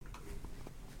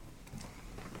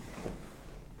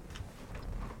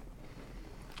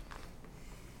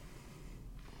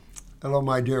Hello,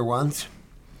 my dear ones.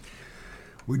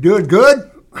 We doing good?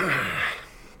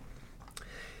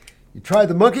 You tried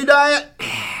the monkey diet?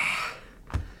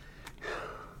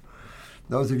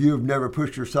 Those of you who've never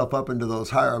pushed yourself up into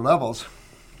those higher levels,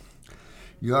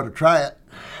 you ought to try it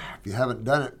if you haven't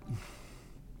done it.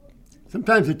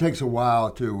 Sometimes it takes a while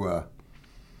to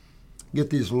get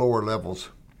these lower levels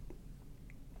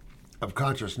of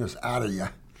consciousness out of you,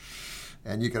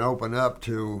 and you can open up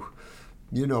to,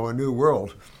 a new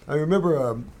world. I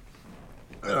remember,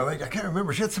 I can't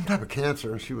remember, she had some type of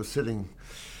cancer, and she was sitting,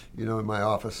 in my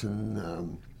office,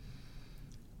 and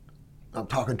I'm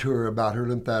talking to her about her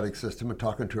lymphatic system and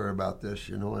talking to her about this,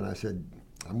 and I said,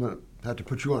 I'm going to have to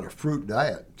put you on a fruit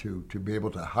diet to be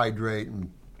able to hydrate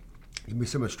and give me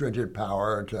some astringent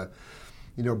power and to,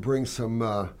 bring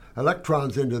some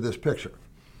electrons into this picture.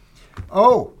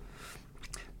 Oh,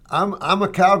 I'm a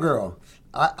cowgirl.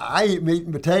 I eat meat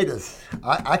and potatoes.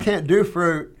 I can't do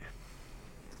fruit.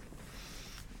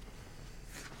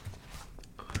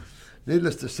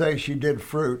 Needless to say, she did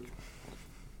fruit.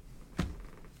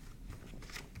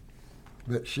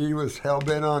 But she was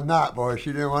hell-bent on not, boy.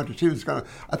 She didn't want to. She was going to,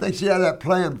 I think she had that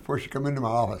plan before she come into my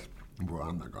office. Boy,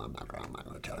 I'm not going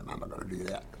to tell him I'm not going to do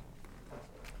that.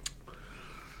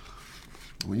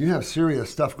 When you have serious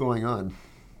stuff going on,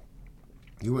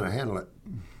 you want to handle it.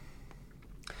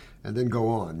 And then go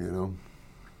on,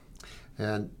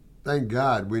 And thank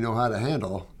God we know how to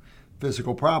handle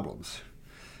physical problems.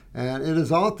 And it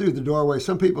is all through the doorway.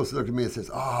 Some people look at me and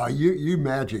says, "Oh, you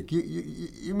magic.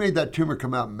 You made that tumor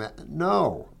come out."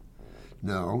 No,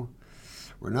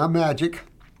 we're not magic.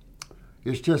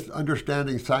 It's just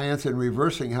understanding science and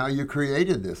reversing how you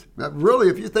created this. Now, really,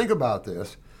 if you think about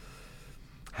this,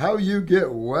 how you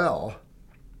get well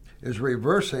is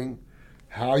reversing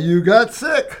how you got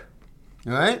sick,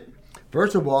 right?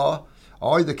 First of all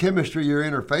the chemistry you're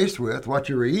interfaced with, what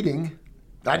you're eating,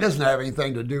 that doesn't have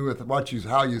anything to do with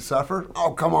how you suffer.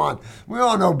 Oh, come on. We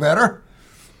all know better.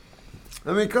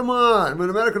 I mean, come on. When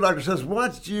a medical doctor says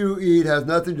what you eat has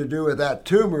nothing to do with that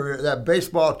tumor, that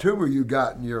baseball tumor you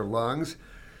got in your lungs,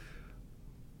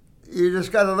 you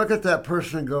just got to look at that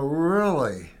person and go,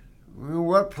 really?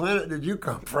 What planet did you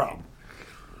come from?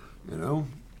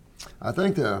 I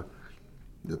think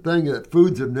the thing that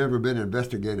foods have never been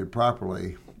investigated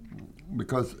properly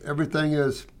because everything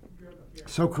is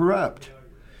so corrupt.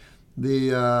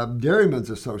 The Dairymen's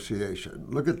Association,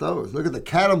 look at those. Look at the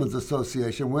Cattlemen's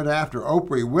Association went after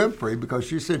Oprah Winfrey because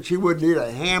she said she wouldn't eat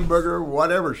a hamburger,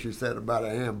 whatever she said about a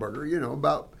hamburger,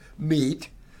 about meat,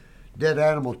 dead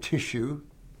animal tissue.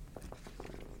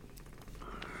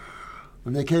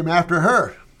 When they came after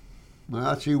her,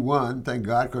 well, she won, thank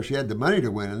God, because she had the money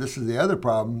to win. And this is the other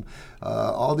problem.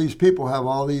 All these people have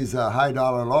all these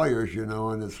high-dollar lawyers,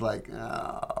 and it's like,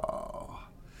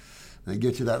 they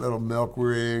get you that little milk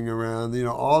ring around,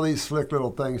 all these slick little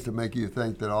things to make you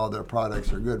think that all their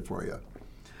products are good for you.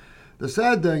 The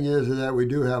sad thing is that we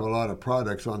do have a lot of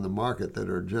products on the market that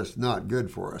are just not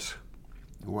good for us,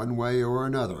 one way or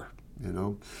another,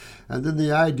 And then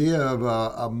the idea of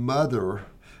a mother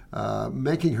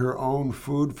making her own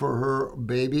food for her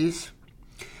babies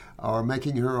or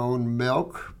making her own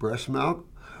milk, breast milk.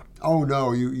 Oh,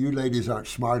 no, you ladies aren't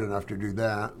smart enough to do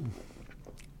that.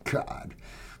 God.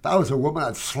 If I was a woman,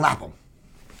 I'd slap them.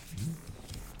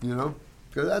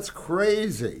 Because that's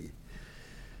crazy.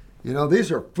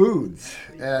 These are foods,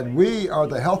 and we are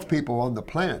the health people on the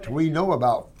planet. We know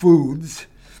about foods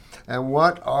and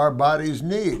what our bodies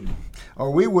need.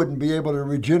 Or we wouldn't be able to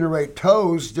regenerate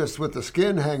toes just with the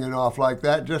skin hanging off like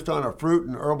that, just on a fruit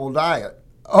and herbal diet.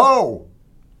 Oh!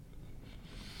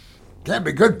 Can't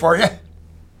be good for you.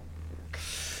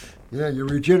 Yeah, you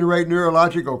regenerate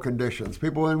neurological conditions.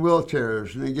 People in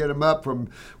wheelchairs, and you get them up from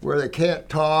where they can't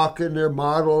talk, and they're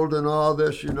mottled and all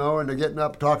this, and they're getting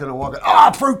up, talking and walking.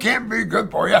 Fruit can't be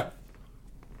good for you.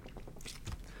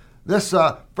 This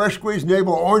fresh squeezed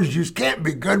navel orange juice can't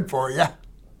be good for you.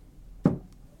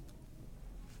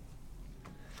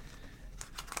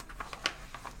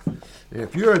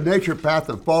 If you're a naturopath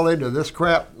and fall into this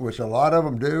crap, which a lot of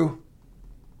them do,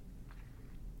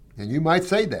 and you might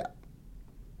say that.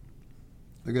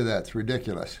 Look at that, it's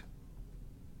ridiculous.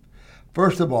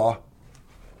 First of all,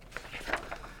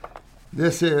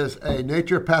 this is a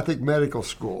naturopathic medical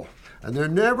school, and there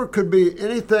never could be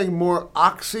anything more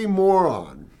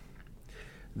oxymoron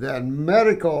than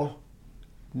medical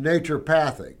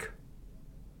naturopathic.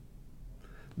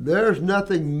 There's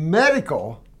nothing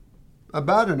medical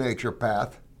about a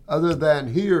naturopath other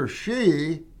than he or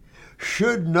she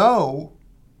should know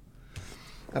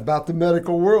about the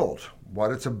medical world, what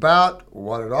it's about,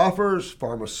 what it offers,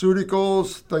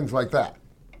 pharmaceuticals, things like that.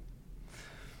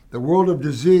 the world of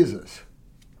diseases.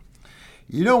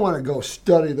 You don't want to go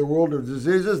study the world of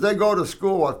diseases. They go to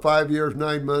school, what, 5 years,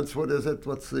 9 months? What is it?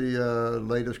 What's the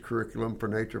latest curriculum for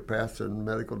naturopaths and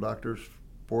medical doctors?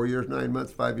 4 years, 9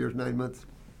 months, 5 years, 9 months?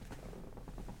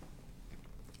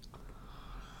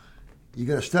 You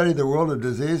going to study the world of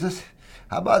diseases?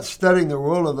 How about studying the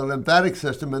world of the lymphatic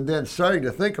system and then starting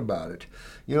to think about it?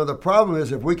 You know, the problem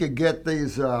is if we could get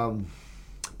these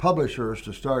publishers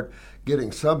to start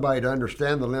getting somebody to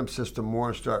understand the lymph system more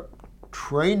and start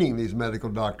training these medical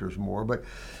doctors more. But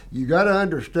you got to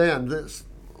understand this.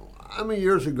 How many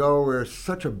years ago, there was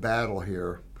such a battle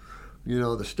here. You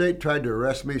know, the state tried to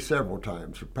arrest me several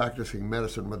times for practicing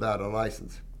medicine without a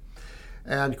license.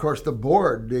 And of course, the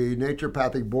board, the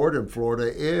naturopathic board in Florida,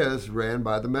 is ran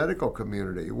by the medical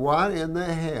community. Why in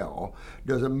the hell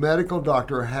does a medical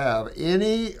doctor have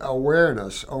any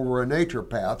awareness over a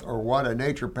naturopath or what a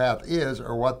naturopath is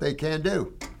or what they can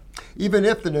do? Even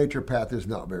if the naturopath is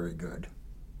not very good,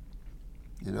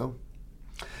 you know?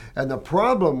 And the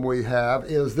problem we have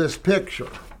is this picture.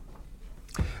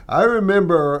 I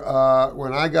remember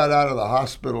when I got out of the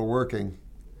hospital working,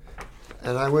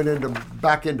 and I went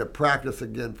back into practice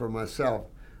again for myself,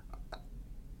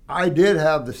 I did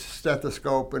have the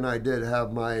stethoscope and I did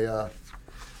have my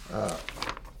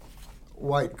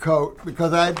white coat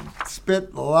because I'd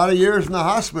spent a lot of years in the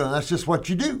hospital, and that's just what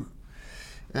you do.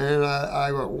 And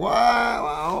I went,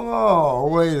 wow, oh,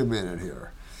 wait a minute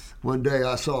here. One day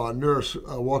I saw a nurse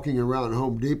walking around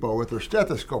Home Depot with her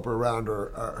stethoscope around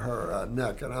her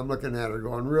neck, and I'm looking at her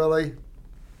going, really?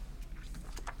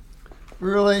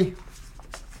 Really?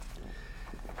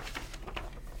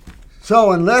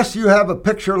 So unless you have a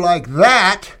picture like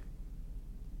that,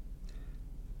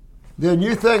 then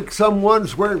you think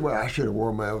someone's wearing, well, I should have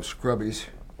worn my own scrubbies.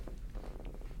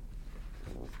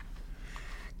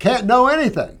 Can't know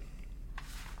anything.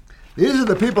 These are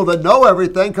the people that know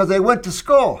everything because they went to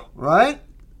school, right?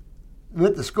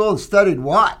 Went to school and studied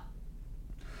what?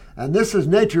 And this is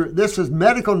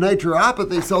medical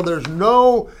naturopathy, so there's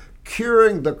no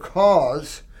curing the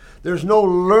cause. There's no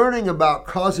learning about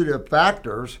causative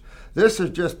factors. This is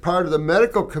just part of the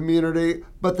medical community,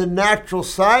 but the natural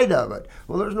side of it.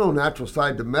 Well, there's no natural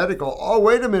side to medical. Oh,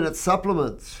 wait a minute,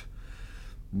 supplements.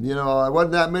 You know, it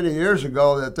wasn't that many years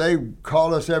ago that they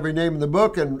called us every name in the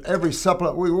book and every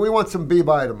supplement. We want some B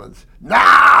vitamins.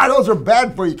 Nah, those are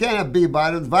bad for you. You can't have B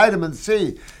vitamins, vitamin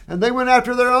C. And they went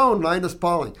after their own, Linus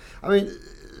Pauling. I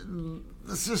mean,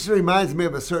 this just reminds me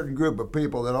of a certain group of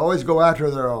people that always go after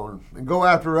their own and go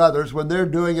after others when they're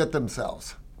doing it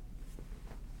themselves.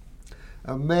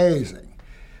 Amazing.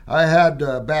 I had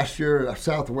Bastyr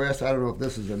Southwest. I don't know if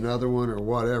this is another one or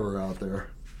whatever out there.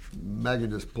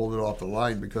 Megan just pulled it off the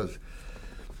line because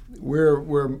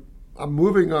I'm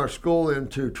moving our school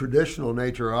into traditional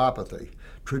naturopathy.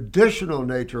 Traditional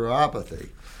naturopathy,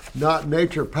 not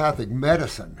naturopathic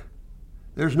medicine.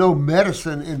 There's no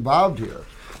medicine involved here.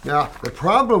 Now, the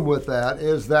problem with that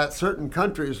is that certain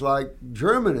countries like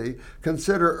Germany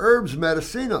consider herbs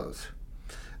medicinos.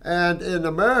 And in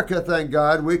America, thank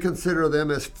God, we consider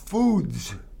them as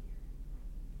foods.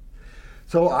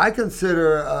 So I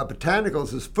consider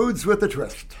botanicals as foods with a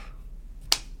twist.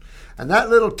 And that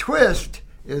little twist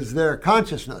is their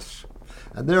consciousness.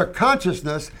 And their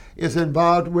consciousness is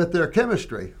involved with their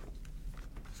chemistry.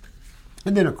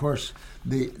 And then, of course,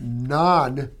 the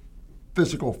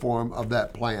non-physical form of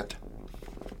that plant,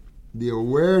 the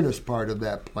awareness part of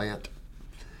that plant.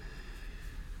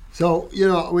 So, you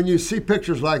know, when you see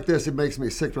pictures like this, it makes me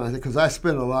sick because I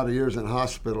spent a lot of years in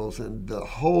hospitals, and the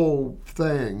whole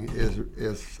thing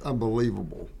is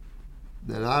unbelievable.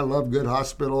 And I love good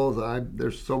hospitals.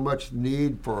 There's so much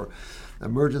need for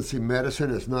emergency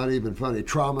medicine. It's not even funny.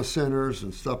 Trauma centers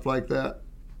and stuff like that.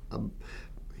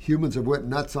 Humans have went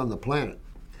nuts on the planet.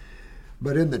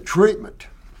 But in the treatment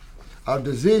of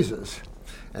diseases,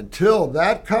 until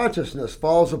that consciousness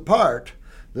falls apart,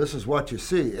 this is what you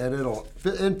see, and it'll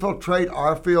infiltrate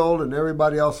our field and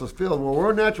everybody else's field. Well,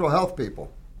 we're natural health people.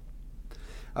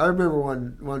 I remember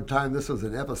one time, this was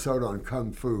an episode on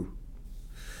Kung Fu.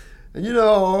 And you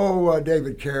know,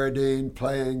 David Carradine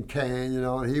playing Kane, you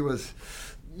know, and he was,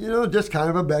 you know, just kind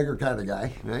of a beggar kind of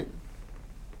guy, right?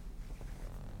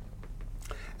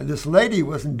 And this lady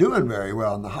wasn't doing very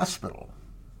well in the hospital.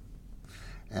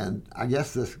 And I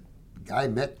guess this guy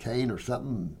met Kane or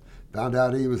something, found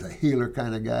out he was a healer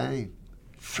kind of guy,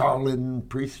 charlatan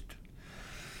priest.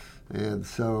 And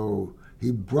so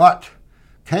he brought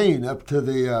Kane up to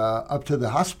the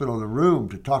hospital in the room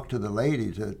to talk to the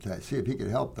lady, to see if he could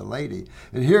help the lady.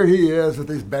 And here he is with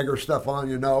these beggar stuff on,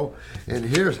 you know, and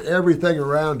here's everything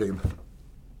around him,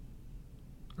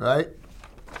 right?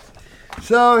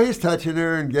 So he's touching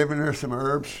her and giving her some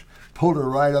herbs, pulled her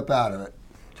right up out of it.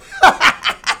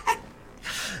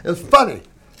 It's funny.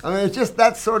 I mean, it's just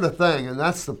that sort of thing, and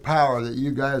that's the power that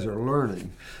you guys are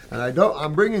learning. And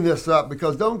I'm bringing this up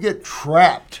because don't get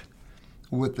trapped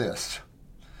with this.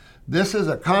 This is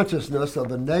a consciousness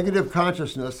of a negative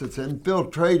consciousness that's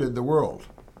infiltrated the world.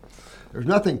 There's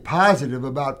nothing positive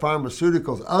about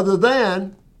pharmaceuticals other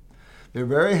than they're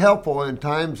very helpful in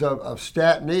times of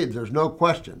stat needs. There's no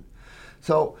question.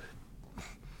 So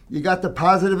you got the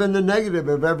positive and the negative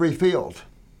of every field,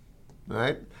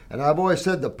 right? And I've always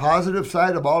said the positive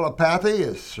side of allopathy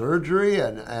is surgery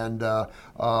and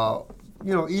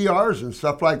ERs and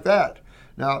stuff like that.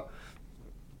 Now,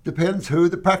 depends who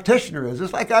the practitioner is.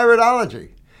 It's like iridology.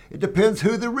 It depends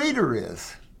who the reader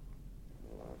is.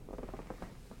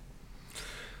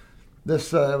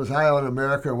 This was Eye on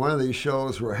America, and one of these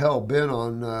shows were hell-bent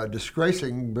on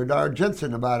disgracing Bernard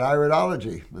Jensen about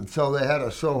iridology. And so they had a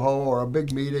Soho or a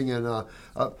big meeting in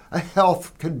a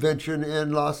health convention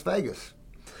in Las Vegas.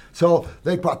 So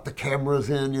they brought the cameras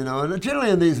in, and generally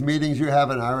in these meetings you have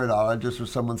an iridologist or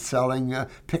someone selling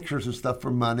pictures and stuff for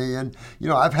money. And,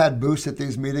 I've had booths at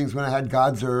these meetings when I had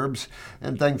God's Herbs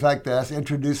and things like this,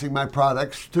 introducing my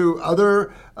products to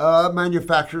other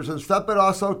manufacturers and stuff, but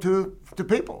also to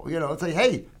people, say,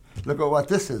 hey, look at what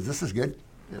this is. This is good.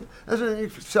 You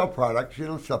sell products,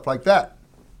 stuff like that.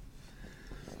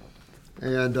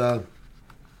 And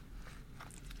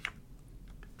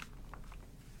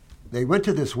they went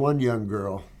to this one young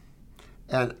girl,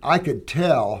 and I could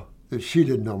tell that she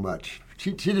didn't know much.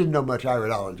 She didn't know much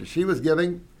iridology. She was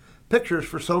giving pictures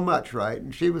for so much, right?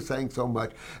 And she was saying so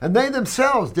much. And they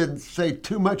themselves didn't say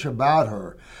too much about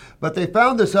her. But they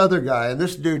found this other guy, and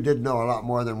this dude did know a lot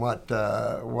more than what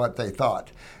they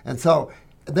thought. And so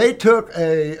they took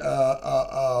a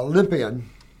Olympian,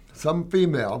 some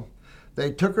female,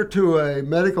 they took her to a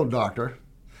medical doctor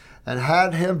and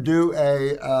had him do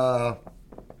a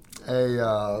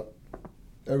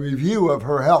review of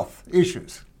her health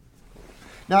issues.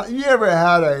 Now, you ever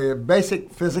had a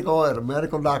basic physical at a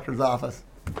medical doctor's office?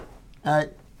 All right.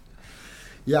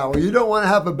 Yeah, well, you don't want to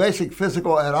have a basic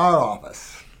physical at our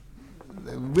office.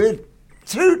 We're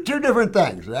two different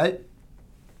things, right?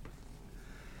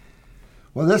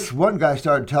 Well, this one guy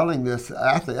started telling this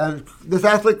athlete, and this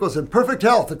athlete was in perfect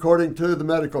health according to the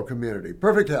medical community,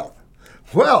 perfect health.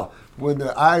 Well, when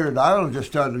the iridologist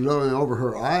started looking over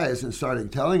her eyes and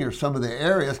started telling her some of the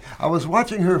areas, I was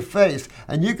watching her face,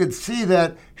 and you could see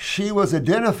that she was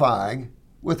identifying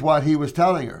with what he was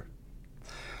telling her.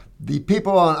 The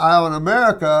people on Eye on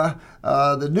America,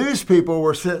 the news people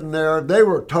were sitting there, they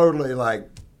were totally like,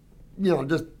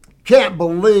 just can't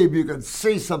believe you could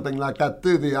see something like that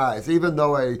through the eyes, even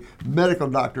though a medical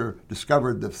doctor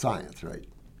discovered the science, right?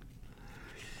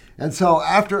 And so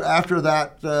after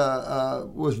that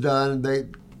was done,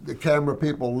 the camera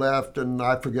people left, and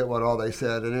I forget what all they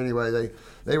said. And anyway,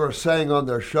 they were saying on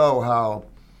their show how,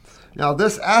 now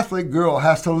this athlete girl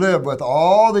has to live with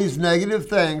all these negative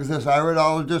things this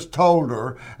iridologist told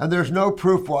her, and there's no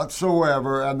proof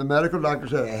whatsoever. And the medical doctor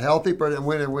said a healthy person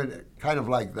went kind of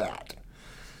like that.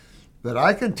 But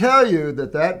I can tell you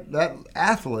that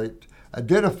athlete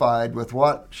identified with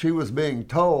what she was being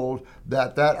told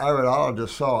that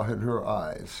iridologist saw in her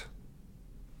eyes.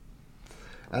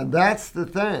 And that's the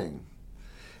thing.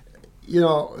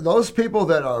 Those people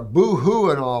that are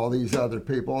boo-hooing all these other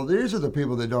people, these are the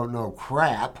people that don't know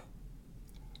crap.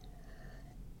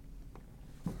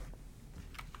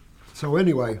 So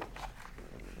anyway,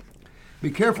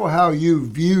 be careful how you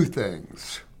view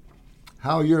things.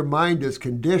 How your mind is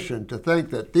conditioned to think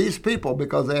that these people,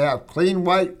 because they have clean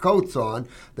white coats on,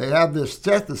 they have this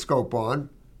stethoscope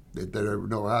on, they don't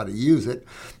know how to use it,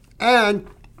 and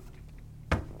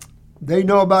they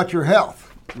know about your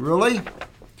health. Really?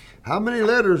 How many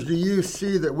letters do you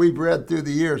see that we've read through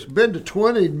the years? Been to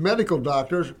 20 medical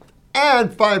doctors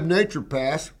and 5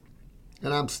 naturopaths,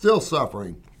 and I'm still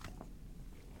suffering.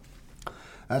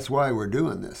 That's why we're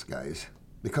doing this, guys.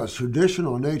 Because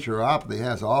traditional naturopathy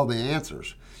has all the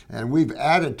answers. And we've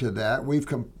added to that.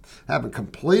 Haven't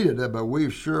completed it, but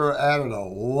we've sure added a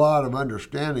lot of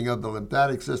understanding of the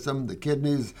lymphatic system, the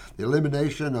kidneys, the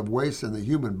elimination of waste in the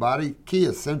human body, key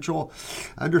essential.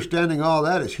 Understanding all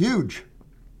that is huge.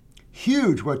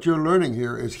 Huge. What you're learning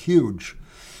here is huge.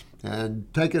 And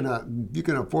you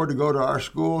can afford to go to our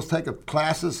schools, take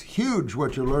classes, huge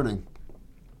what you're learning.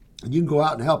 And you can go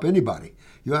out and help anybody.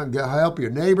 You want to help your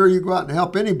neighbor, you go out and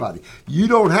help anybody. You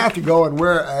don't have to go and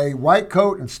wear a white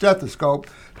coat and stethoscope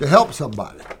to help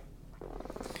somebody.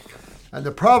 And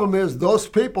the problem is those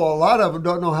people, a lot of them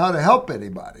don't know how to help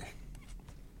anybody.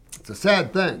 It's a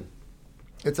sad thing.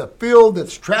 It's a field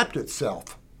that's trapped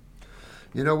itself.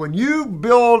 You know, when you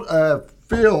build a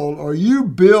field or you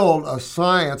build a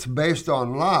science based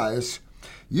on lies,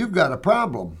 you've got a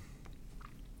problem.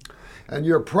 And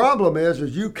your problem is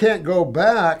you can't go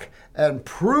back and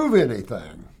prove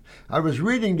anything. I was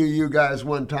reading to you guys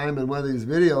one time in one of these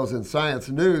videos in Science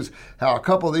News how a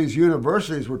couple of these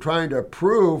universities were trying to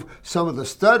prove some of the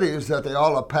studies that they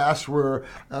all have passed were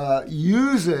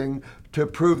using to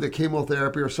prove that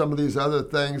chemotherapy or some of these other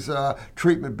things,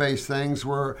 treatment-based things,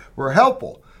 were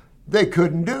helpful. They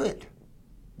couldn't do it.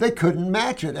 They couldn't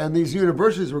match it. And these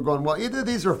universities were going, well, either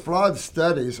these are flawed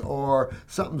studies or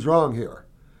something's wrong here.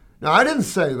 Now, I didn't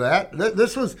say that.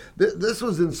 This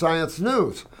was in Science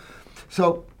News.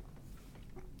 So,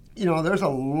 you know, there's a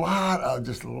lot of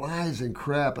just lies and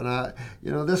crap. And,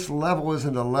 this level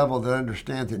isn't a level that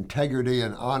understands integrity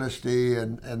and honesty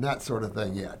and that sort of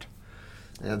thing yet.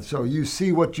 And so you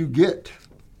see what you get.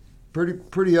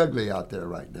 Pretty ugly out there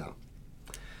right now.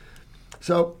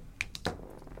 So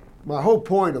my whole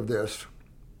point of this,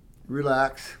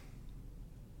 relax.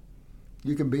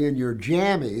 You can be in your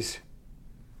jammies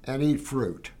and eat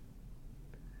fruit.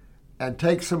 And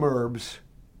take some herbs.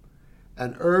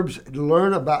 And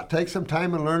take some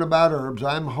time and learn about herbs.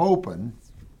 I'm hoping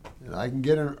that I can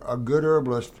get a good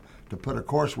herbalist to put a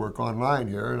coursework online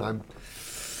here. And I'm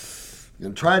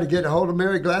going to try to get a hold of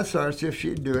Mary Gladstar, see if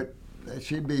she'd do it.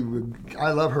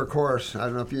 I love her course. I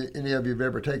don't know if any of you have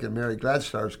ever taken Mary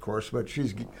Gladstar's course, but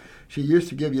she used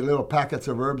to give you little packets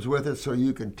of herbs with it so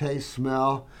you can taste,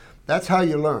 smell. That's how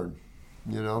you learn,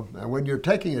 you know. And when you're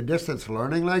taking a distance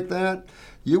learning like that,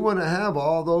 you want to have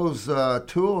all those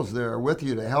tools there with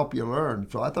you to help you learn.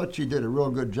 So I thought she did a real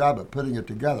good job at putting it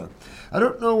together. I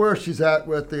don't know where she's at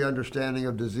with the understanding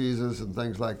of diseases and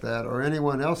things like that, or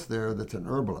anyone else there that's an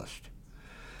herbalist.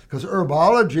 Because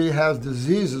herbology has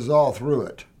diseases all through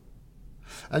it.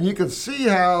 And you can see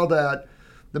how that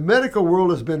the medical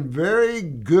world has been very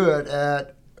good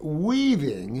at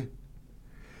weaving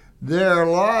their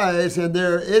lies and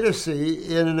their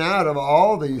idiocy in and out of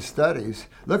all these studies.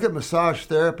 Look at massage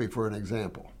therapy for an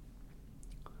example.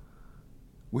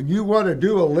 When you want to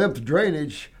do a lymph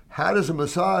drainage, how does a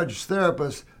massage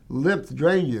therapist lymph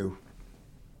drain you?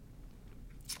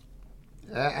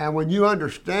 And when you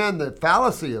understand the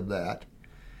fallacy of that,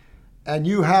 and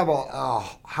you have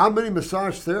how many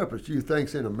massage therapists do you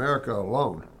think's in America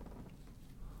alone?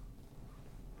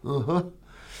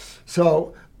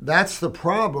 So that's the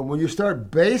problem. When you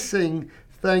start basing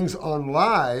things on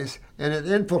lies and it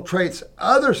infiltrates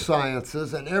other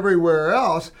sciences and everywhere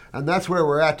else, and that's where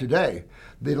we're at today.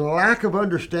 The lack of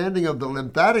understanding of the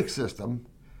lymphatic system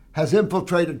has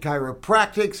infiltrated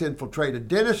chiropractics, infiltrated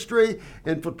dentistry,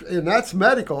 and that's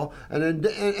medical, and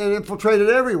infiltrated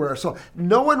everywhere. So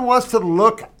no one wants to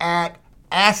look at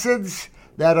acids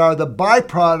that are the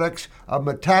byproducts of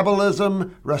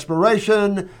metabolism,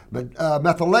 respiration,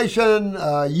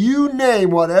 methylation, you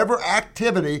name whatever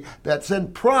activity that's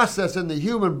in process in the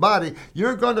human body,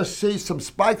 you're going to see some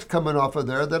spikes coming off of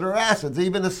there that are acids,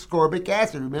 even ascorbic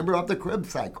acid, remember, of the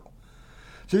Krebs cycle.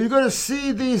 So you're going to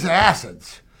see these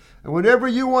acids. And whenever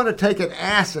you want to take an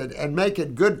acid and make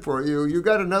it good for you, you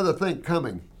got another thing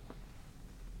coming.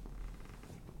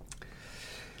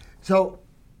 So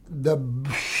the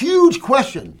huge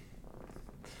question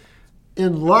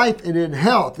in life and in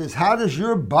health is, how does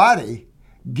your body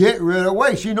get rid of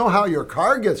waste? You know how your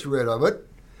car gets rid of it.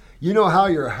 You know how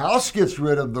your house gets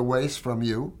rid of the waste from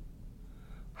you.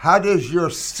 How does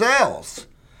your cells,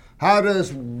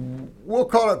 we'll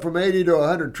call it from 80 to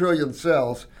 100 trillion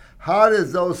cells, how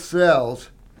does those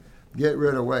cells get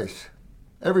rid of waste?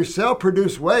 Every cell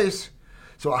produces waste,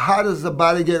 so how does the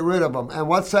body get rid of them? And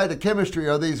what side of chemistry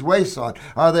are these wastes on?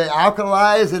 Are they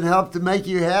alkalized and help to make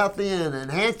you healthy and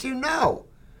enhance you? No.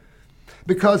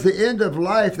 Because the end of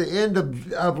life,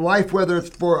 whether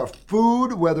it's for a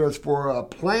food, whether it's for a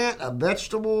plant, a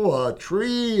vegetable, a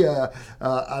tree,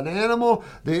 an animal,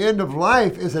 the end of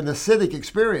life is an acidic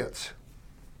experience.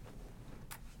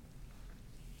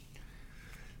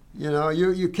 You know,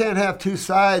 you can't have two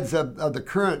sides of the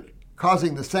current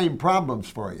causing the same problems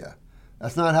for you.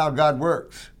 That's not how God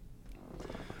works.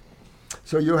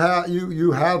 So you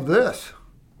have this.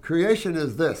 Creation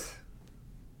is this.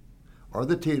 Or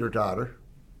the teeter-totter,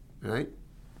 right?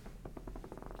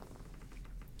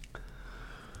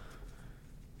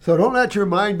 So don't let your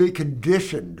mind be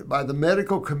conditioned by the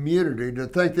medical community to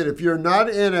think that if you're not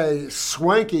in a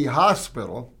swanky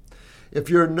hospital, if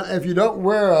you don't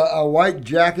wear a white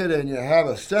jacket and you have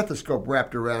a stethoscope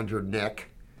wrapped around your neck,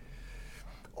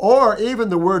 or even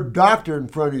the word doctor in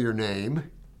front of your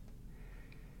name,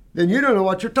 then you don't know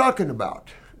what you're talking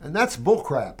about. And that's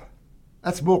bullcrap.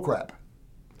 That's bullcrap.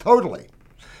 Totally.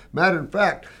 Matter of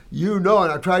fact, you know,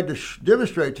 and I tried to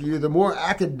demonstrate to you, the more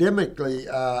academically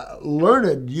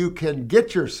learned you can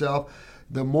get yourself,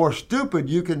 the more stupid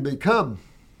you can become.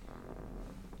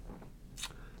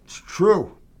 It's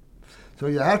true. So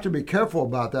you have to be careful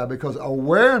about that, because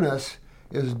awareness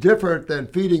is different than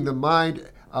feeding the mind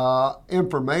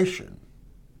information.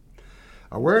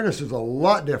 Awareness is a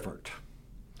lot different.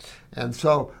 And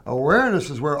so awareness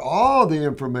is where all the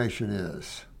information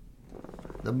is.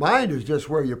 The mind is just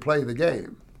where you play the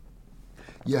game.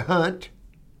 You hunt,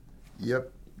 you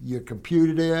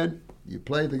compute it in, you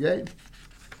play the game.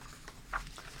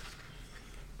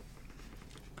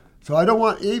 So I don't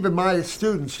want even my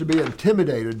students to be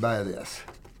intimidated by this,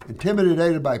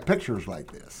 intimidated by pictures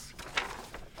like this.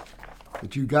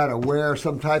 That you got to wear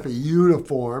some type of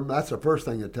uniform. That's the first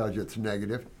thing that tells you it's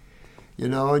negative. You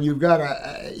know, and you've got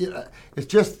to, it's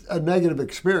just a negative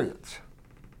experience.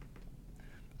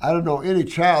 I don't know any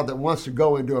child that wants to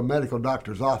go into a medical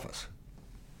doctor's office.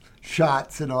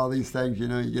 Shots and all these things, you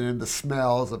know, you get into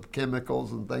smells of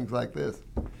chemicals and things like this.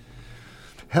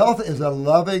 Health is a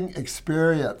loving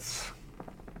experience.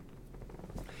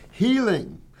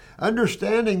 Healing,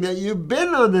 understanding that you've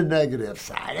been on the negative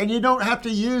side, and you don't have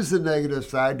to use the negative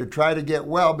side to try to get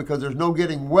well, because there's no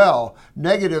getting well.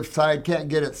 Negative side can't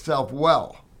get itself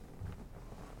well.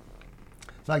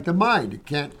 It's like the mind.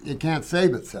 It can't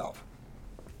save itself.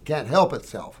 Can't help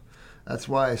itself. That's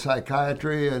why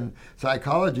psychiatry and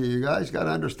psychology, you guys got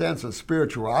to understand some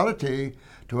spirituality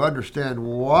to understand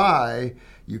why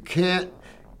you can't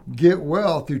get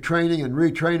well through training and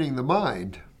retraining the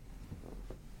mind.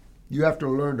 You have to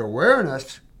learn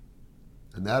awareness,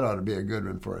 and that ought to be a good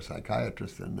one for a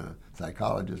psychiatrist and a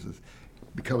psychologist, is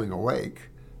becoming awake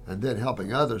and then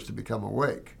helping others to become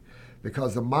awake.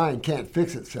 Because the mind can't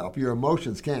fix itself. Your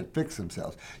emotions can't fix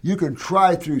themselves. You can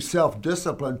try through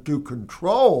self-discipline, through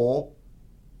control,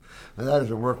 and that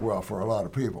doesn't work well for a lot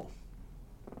of people.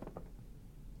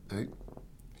 Right?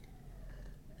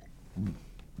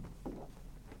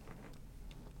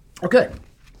 Okay.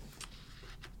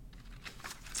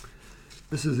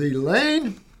 This is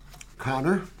Elaine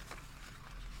Connor,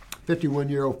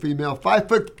 51-year-old female,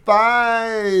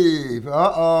 5'5".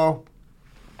 Uh-oh.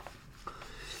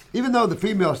 Even though the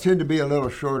females tend to be a little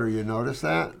shorter, you notice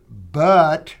that?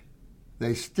 But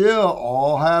they still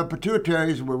all have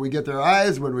pituitaries where we get their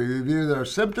eyes, when we review their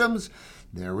symptoms.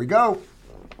 There we go.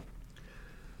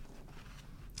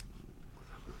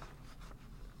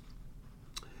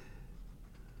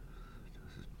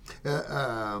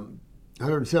 Uh,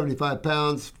 175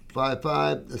 pounds,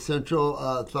 5'5", essential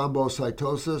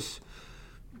thrombocytosis.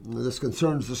 This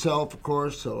concerns the self, of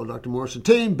course. So Dr. Morse and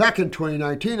team, back in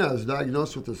 2019, I was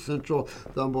diagnosed with essential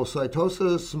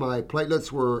thrombocytosis. My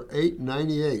platelets were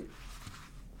 898.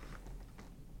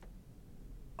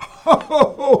 Ho,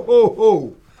 ho, ho, ho,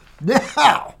 ho.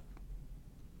 Now,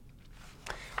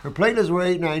 her platelets were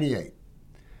 898.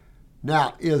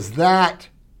 Now, is that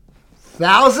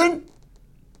 1,000?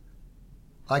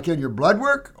 Like in your blood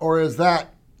work? Or is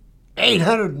that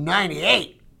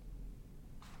 898?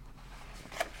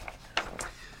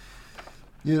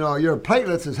 You know, your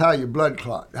platelets is how your blood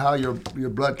clot, how your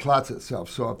blood clots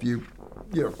itself. So if you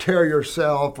tear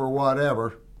yourself or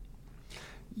whatever,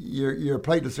 your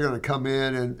platelets are going to come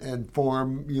in and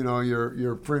form, you know,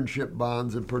 your friendship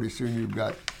bonds, and pretty soon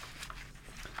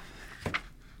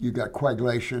you've got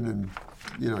coagulation, and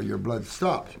you know your blood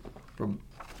stopped from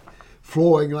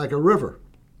flowing like a river.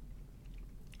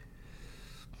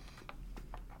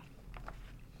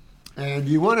 And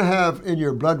you want to have in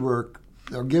your blood work,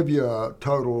 they'll give you a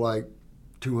total like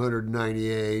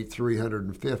 298,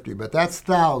 350, but that's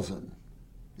 1,000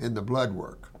 in the blood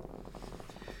work.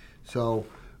 So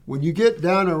when you get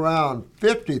down around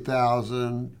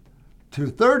 50,000 to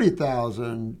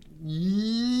 30,000,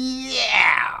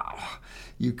 yeah,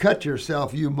 you cut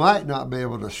yourself, you might not be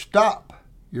able to stop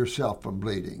yourself from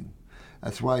bleeding.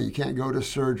 That's why you can't go to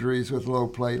surgeries with low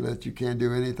platelets. You can't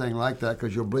do anything like that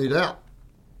because you'll bleed out.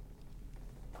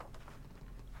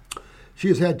 She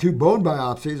has had 2 bone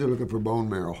biopsies. They're looking for bone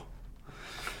marrow.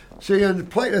 See,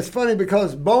 and it's funny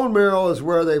because bone marrow is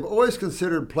where they've always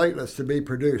considered platelets to be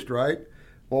produced, right?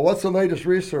 Well, what's the latest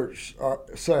research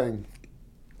saying?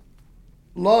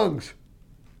 Lungs.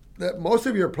 That most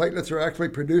of your platelets are actually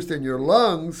produced in your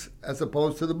lungs as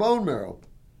opposed to the bone marrow.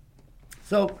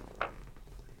 So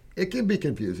it can be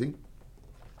confusing.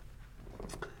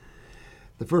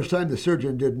 The first time the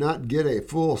surgeon did not get a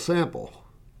full sample.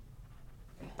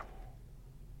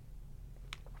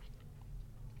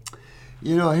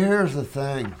 You know, here's the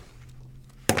thing.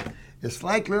 It's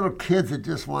like little kids that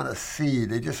just want to see.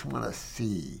 They just want to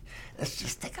see. Let's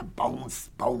just take a bone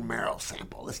marrow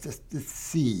sample. Let's just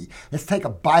see. Let's take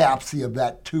a biopsy of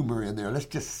that tumor in there. Let's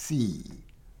just see.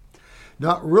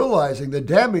 Not realizing the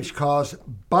damage caused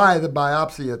by the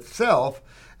biopsy itself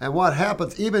and what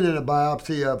happens even in a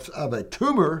biopsy of a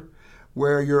tumor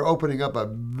where you're opening up a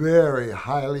very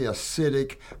highly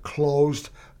acidic closed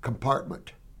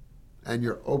compartment and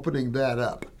you're opening that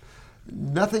up.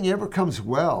 Nothing ever comes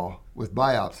well with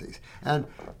biopsies. And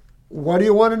what do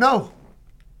you want to know?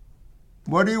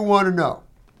 What do you want to know?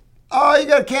 Oh, you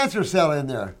got a cancer cell in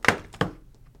there.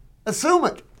 Assume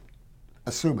it.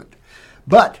 Assume it.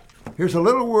 But here's a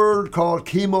little word called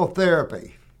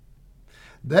chemotherapy.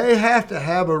 They have to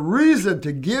have a reason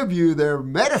to give you their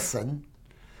medicine,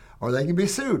 or they can be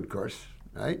sued, of course,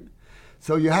 right?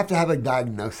 So you have to have a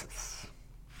diagnosis,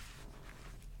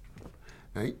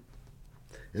 right?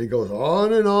 And it goes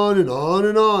on and on and on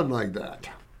and on like that.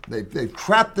 They've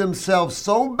trapped themselves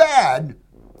so bad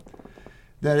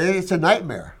that it's a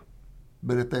nightmare.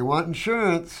 But if they want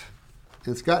insurance,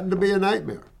 it's gotten to be a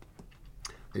nightmare.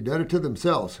 They've done it to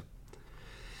themselves.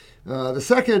 The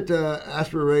second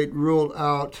aspirate ruled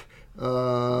out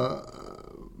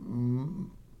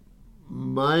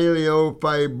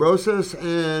myelofibrosis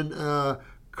and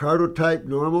karyotype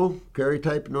normal.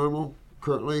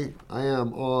 Currently, I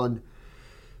am on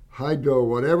hydro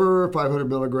whatever, 500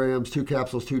 milligrams, 2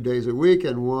 capsules 2 days a week,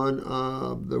 and one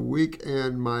of the week,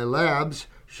 and my labs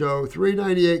show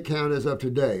 398 count as of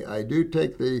today. I do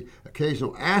take the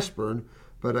occasional aspirin,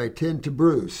 but I tend to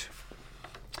bruise.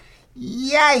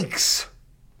 Yikes!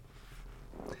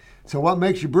 So what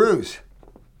makes you bruise?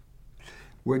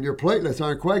 When your platelets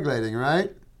aren't coagulating,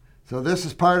 right? So this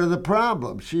is part of the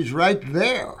problem. She's right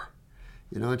there.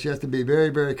 You know, and she has to be very,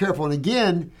 very careful. And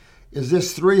again, is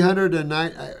this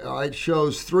 309? It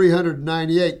shows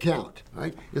 398 count,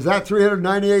 right? Is that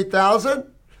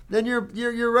 398,000? Then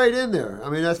you're right in there. I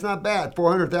mean, that's not bad.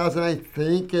 400,000, I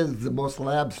think, is the most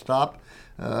labs stop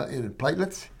in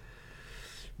platelets.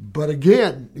 But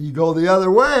again, you go the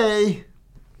other way.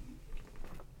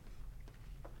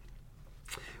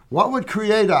 What would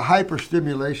create a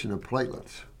hyperstimulation of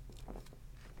platelets?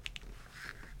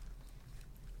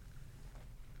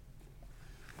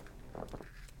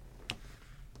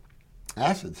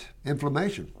 Acids,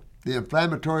 inflammation, the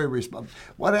inflammatory response.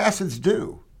 What acids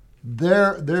do?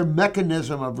 Their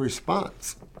mechanism of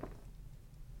response.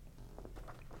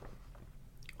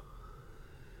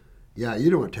 Yeah, you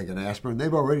don't want to take an aspirin.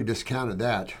 They've already discounted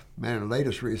that. Man, the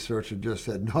latest research has just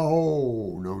said,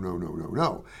 no,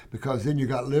 because then you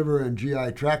got liver and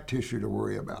GI tract tissue to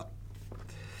worry about.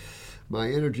 My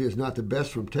energy is not the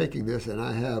best from taking this, and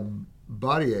I have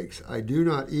body aches. I do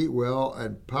not eat well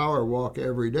and power walk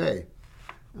every day.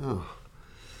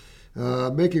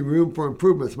 Making room for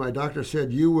improvements. My doctor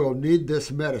said you will need this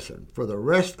medicine for the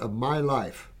rest of my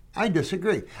life. I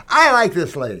disagree. I like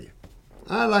this lady.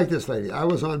 I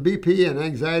was on BP and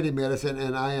anxiety medicine,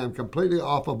 and I am completely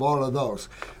off of all of those.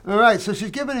 All right, so she's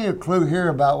giving you a clue here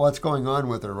about what's going on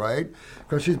with her, right?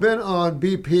 Because she's been on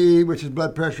BP, which is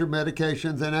blood pressure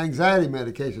medications, and anxiety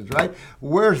medications, right?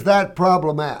 Where's that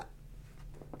problem at?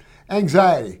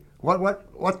 Anxiety.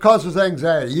 What causes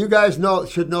anxiety? You guys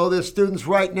should know this, students,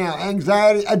 right now.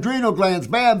 Anxiety, adrenal glands,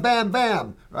 bam, bam,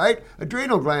 bam, right?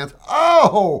 Adrenal glands.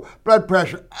 Oh, blood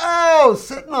pressure. Oh,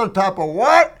 sitting on top of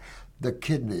what? The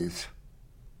kidneys.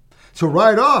 So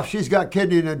right off, she's got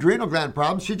kidney and adrenal gland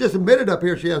problems. She just admitted up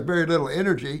here she has very little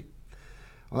energy.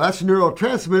 Well, that's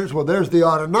neurotransmitters. Well, there's the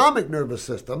autonomic nervous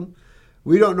system.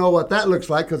 We don't know what that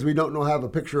looks like because we don't have a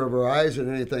picture of her eyes or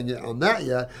anything yet on that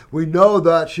yet. We know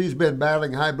that she's been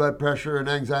battling high blood pressure and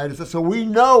anxiety. So we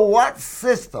know what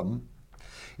system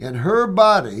in her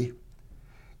body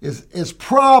is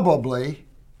probably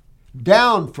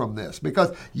down from this,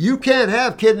 because you can't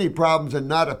have kidney problems and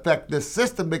not affect this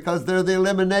system because they're the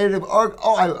eliminative organ.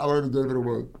 Oh, I already gave it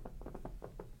away.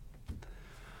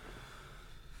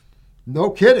 No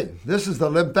kidding. This is the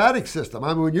lymphatic system.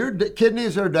 I mean, when your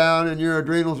kidneys are down and your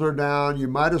adrenals are down, you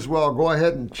might as well go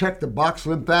ahead and check the box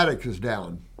lymphatics is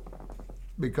down,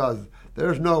 because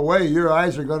there's no way your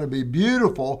eyes are going to be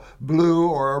beautiful blue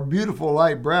or beautiful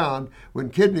light brown when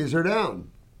kidneys are down.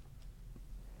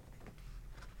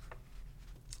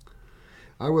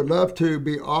 I would love to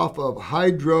be off of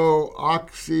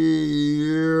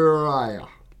hydroxyurea.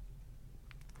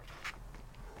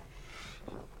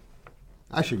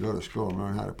 I should go to school and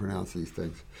learn how to pronounce these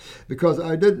things, because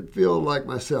I didn't feel like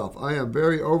myself. I am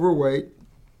very overweight.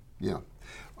 Yeah.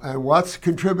 And what's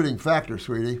contributing factor,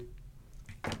 sweetie?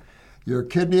 Your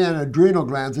kidney and adrenal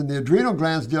glands. And the adrenal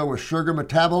glands deal with sugar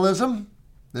metabolism,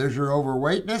 There's your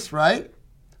overweightness, right?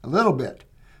 A little bit.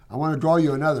 I want to draw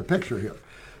you another picture here.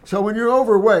 So when you're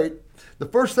overweight, the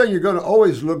first thing you're going to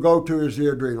always go to is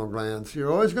the adrenal glands.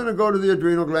 You're always going to go to the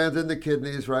adrenal glands and the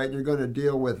kidneys, right? And you're going to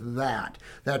deal with that.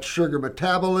 That's sugar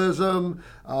metabolism.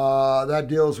 That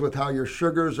deals with how your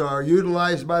sugars are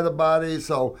utilized by the body.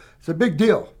 So it's a big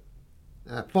deal.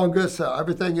 Fungus,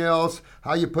 everything else,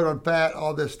 how you put on fat,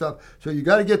 all this stuff. So you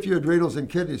got to get your adrenals and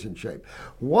kidneys in shape.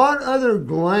 What other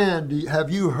gland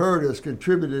have you heard has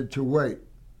contributed to weight?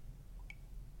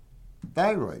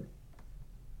 Thyroid.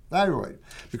 Thyroid.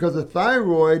 Because the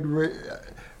thyroid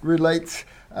relates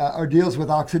or deals with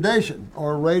oxidation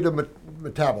or rate of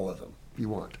metabolism, if you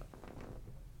want.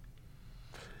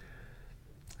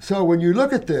 So when you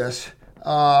look at this,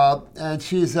 and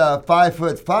she's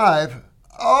 5'5",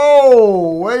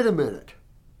 oh, wait a minute.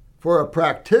 For a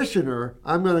practitioner,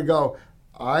 I'm going to go,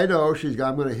 I know I'm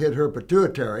going to hit her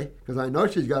pituitary, because I know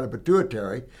she's got a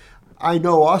pituitary. I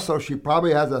know also she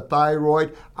probably has a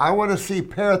thyroid. I want to see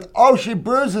oh, she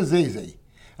bruises easy.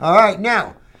 All right,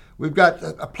 now, we've got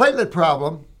a platelet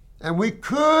problem, and we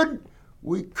could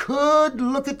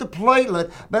look at the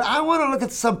platelet, but I want to look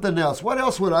at something else. What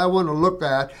else would I want to look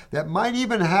at that might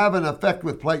even have an effect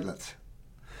with platelets?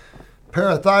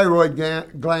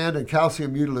 Parathyroid gland and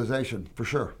calcium utilization, for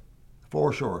sure.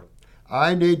 For sure.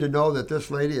 I need to know that this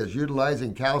lady is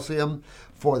utilizing calcium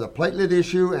for the platelet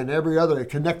issue and every other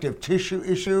connective tissue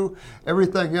issue,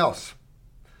 everything else.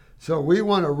 So we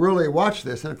want to really watch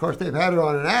this. And of course, they've had her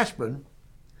on an aspirin.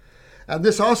 And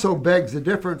this also begs the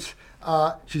difference.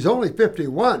 She's only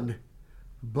 51,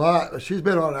 but she's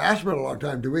been on aspirin a long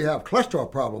time. Do we have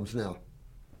cholesterol problems now?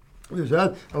 There's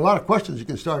a lot of questions you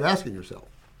can start asking yourself.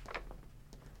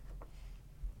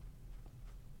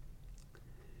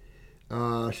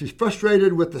 She's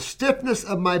frustrated with the stiffness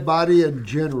of my body in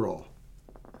general.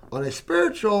 On a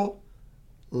spiritual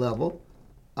level,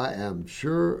 I am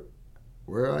sure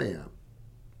where I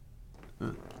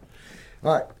am.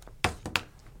 All right.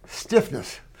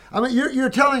 Stiffness. I mean, you're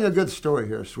telling a good story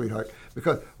here, sweetheart,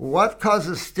 because what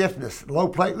causes stiffness? Low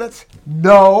platelets?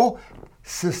 No.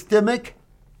 Systemic?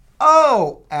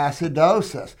 Oh,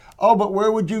 acidosis. Oh, but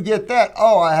where would you get that?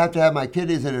 Oh, I have to have my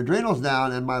kidneys and adrenals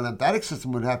down, and my lymphatic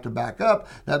system would have to back up.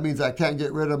 That means I can't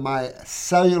get rid of my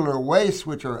cellular waste,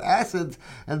 which are acids,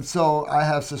 and so I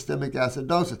have systemic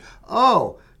acidosis.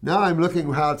 Oh, now I'm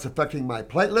looking how it's affecting my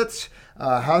platelets,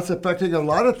 how it's affecting a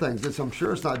lot of things. I'm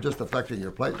sure it's not just affecting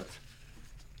your platelets.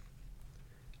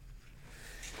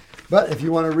 But if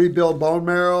you want to rebuild bone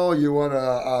marrow, you want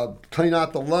to clean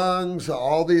out the lungs,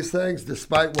 all these things,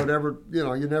 despite whatever,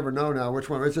 you never know now which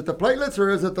one. Is it the platelets or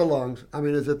is it the lungs? I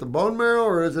mean, is it the bone marrow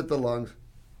or is it the lungs?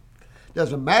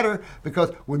 Doesn't matter,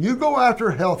 because when you go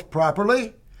after health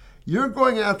properly, you're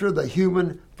going after the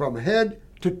human from head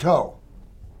to toe.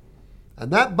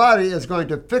 And that body is going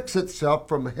to fix itself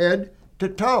from head to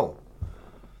toe.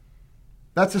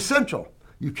 That's essential.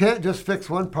 You can't just fix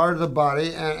one part of the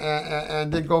body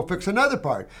and then go fix another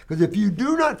part. Because if you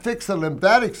do not fix the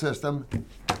lymphatic system,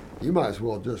 you might as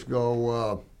well just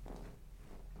go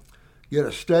get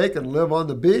a steak and live on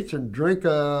the beach and drink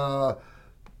Bahama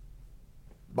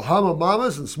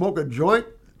Mamas and smoke a joint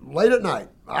late at night.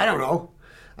 I don't know.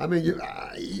 I mean,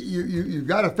 you've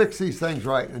got to fix these things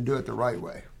right and do it the right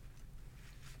way.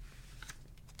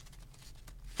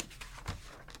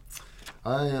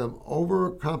 I am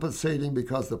overcompensating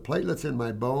because the platelets in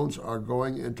my bones are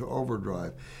going into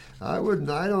overdrive. I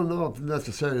don't know if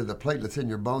necessarily the platelets in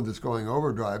your bones that's going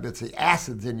overdrive. It's the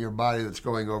acids in your body that's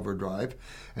going overdrive,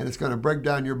 and it's going to break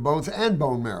down your bones and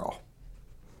bone marrow.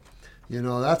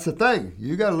 That's the thing.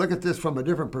 You got to look at this from a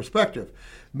different perspective.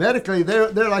 Medically, they're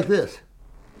like this.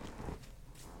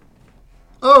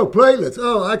 Oh, platelets.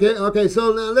 Oh, okay.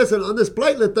 So now listen, on this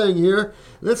platelet thing here,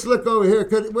 let's look over here. It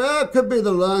could be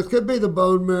the lungs, could be the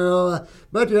bone marrow,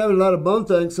 but you're having a lot of bone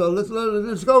things. So let's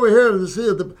go over here and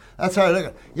see. That's how I look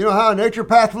at it. You know how a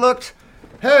naturopath looks?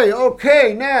 Hey,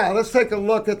 okay, now let's take a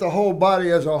look at the whole body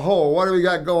as a whole. What do we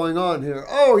got going on here?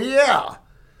 Oh, yeah.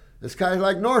 It's kind of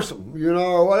like Norsum,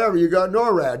 or whatever. You got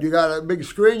NORAD. You got a big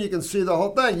screen. You can see the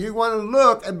whole thing. You want to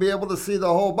look and be able to see the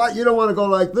whole body. You don't want to go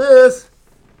like this.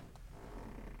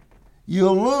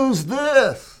 You'll lose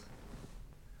this.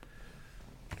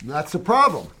 That's the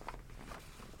problem.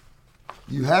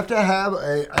 You have to have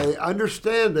a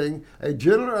understanding, a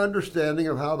general understanding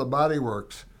of how the body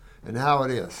works and how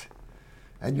it is.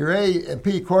 And your A and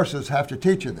P courses have to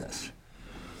teach you this.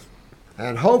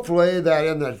 And hopefully that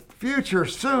in the future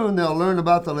soon they'll learn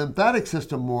about the lymphatic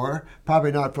system more,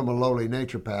 probably not from a lowly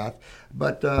naturopath,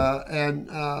 but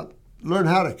learn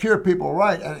how to cure people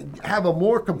right and have a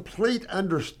more complete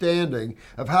understanding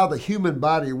of how the human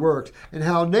body works and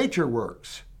how nature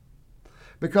works.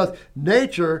 Because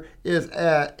nature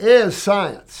is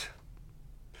science.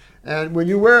 And when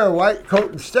you wear a white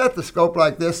coat and stethoscope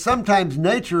like this, sometimes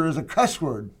nature is a cuss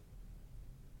word.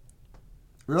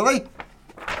 Really?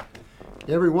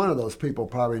 Every one of those people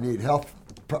probably need have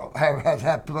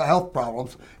health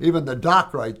problems. Even the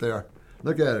doc right there.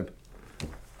 Look at him.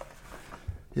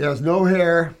 He has no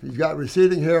hair. He's got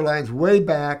receding hairlines way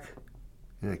back.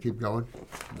 Can I keep going?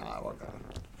 No, I won't go.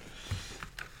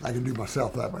 I can do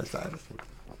myself that by side.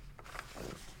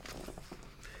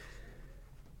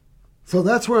 So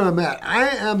that's where I'm at. I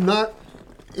am not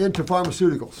into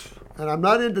pharmaceuticals. And I'm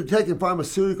not into taking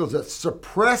pharmaceuticals that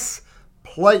suppress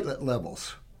platelet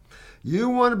levels. You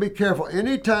want to be careful.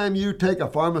 Anytime you take a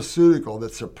pharmaceutical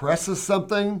that suppresses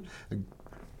something,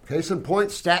 case in point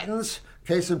statins,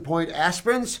 case in point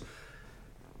aspirins,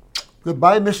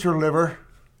 goodbye, Mr. Liver.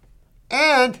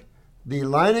 And the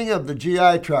lining of the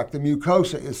GI tract, the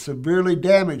mucosa, is severely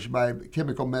damaged by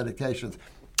chemical medications.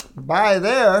 By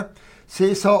there,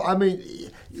 see, so, I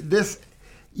mean, this,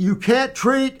 you can't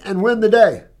treat and win the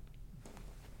day.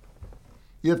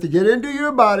 You have to get into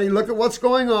your body, look at what's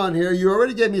going on here. You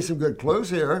already gave me some good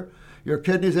clues here. Your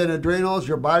kidneys and adrenals,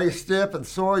 your body's stiff and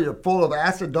sore, you're full of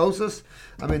acidosis.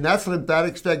 I mean, that's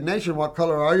lymphatic stagnation. What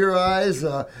color are your eyes?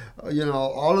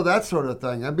 All of that sort of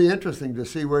thing. That'd be interesting to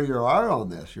see where you are on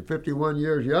this. You're 51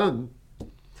 years young.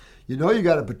 You know you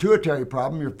got a pituitary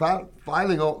problem. You're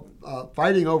fighting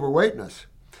overweightness.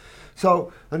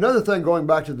 So another thing, going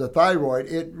back to the thyroid,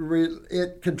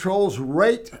 it controls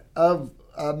rate of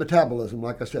metabolism,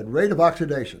 like I said, rate of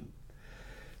oxidation.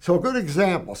 So a good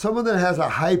example, someone that has a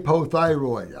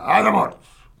hypothyroid,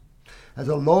 has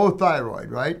a low thyroid,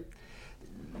 right?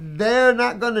 They're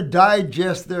not going to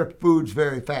digest their foods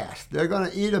very fast. They're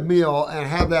going to eat a meal and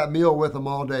have that meal with them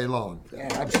all day long.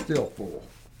 I'm still full.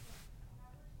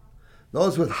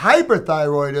 Those with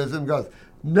hyperthyroidism goes,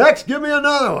 next, give me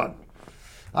another one.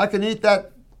 I can eat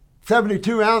that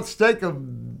 72-ounce steak of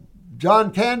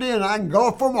John Candy and I can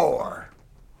go for more.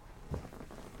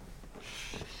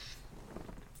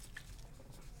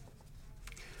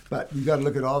 But you got to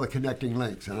look at all the connecting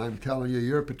links. And I'm telling you,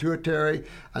 your pituitary,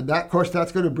 and that, of course,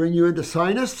 that's going to bring you into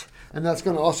sinus, and that's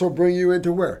going to also bring you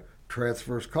into where?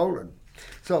 Transverse colon.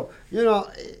 So,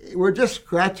 we're just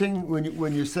scratching,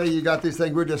 when you say you got these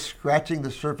things, we're just scratching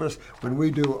the surface when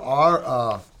we do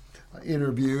our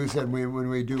interviews and when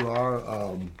we do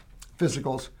our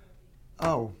physicals.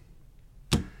 Oh.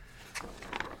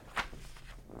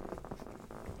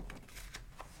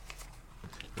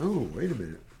 Oh, wait a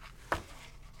minute.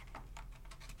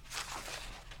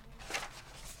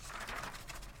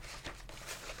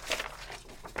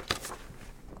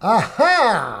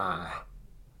 Aha!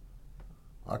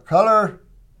 A color,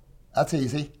 that's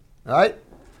easy, right?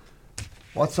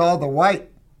 What's all the white?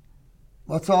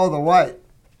 What's all the white?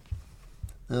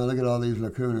 Now look at all these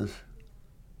lacunas.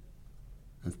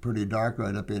 It's pretty dark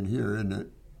right up in here, isn't it?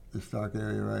 This dark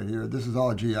area right here. This is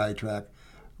all GI tract.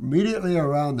 Immediately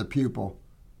around the pupil.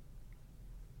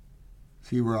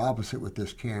 See, we're opposite with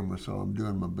this camera, so I'm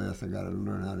doing my best. I got to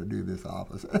learn how to do this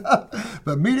opposite.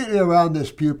 But immediately around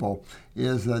this pupil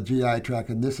is the GI tract,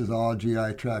 and this is all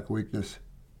GI tract weakness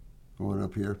going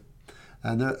up here.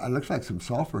 And there, it looks like some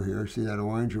sulfur here. See that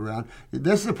orange around?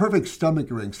 This is a perfect stomach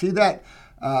ring. See that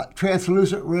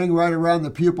translucent ring right around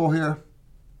the pupil here?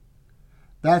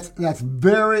 That's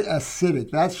very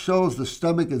acidic. That shows the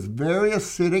stomach is very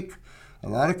acidic. A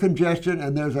lot of congestion,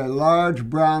 and there's a large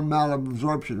brown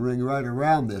malabsorption ring right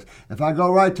around this. If I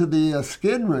go right to the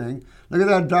skin ring, look at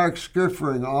that dark skiff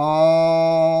ring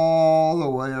all the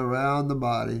way around the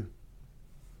body.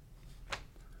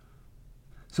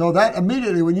 So that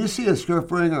immediately, when you see a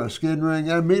skiff ring or a skin ring,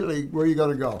 immediately where are you going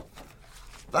to go?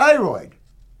 Thyroid.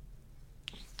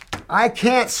 I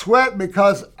can't sweat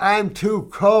because I'm too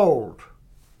cold.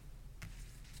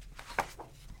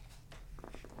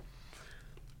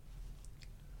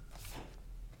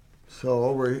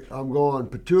 So I'm going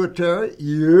pituitary.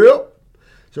 Yep.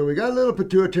 So we got a little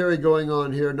pituitary going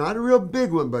on here. Not a real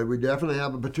big one, but we definitely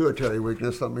have a pituitary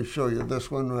weakness. Let me show you this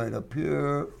one right up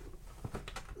here.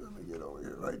 Let me get over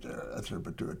here right there. That's her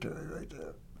pituitary right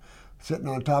there. Sitting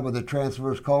on top of the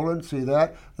transverse colon. See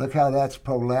that? Look how that's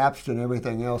prolapsed and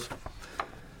everything else.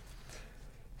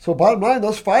 So bottom line,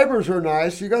 those fibers are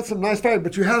nice. You got some nice fibers,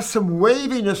 but you have some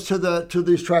waviness to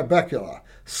these trabecula.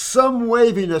 Some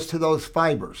waviness to those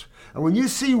fibers. And when you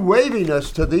see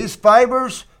waviness to these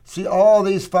fibers, see all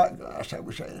these fibers, gosh, I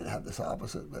wish I didn't have this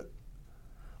opposite, but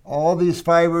all these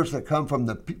fibers that come from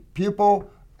the pupil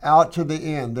out to the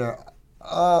end, they're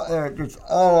There's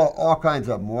all kinds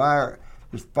of them.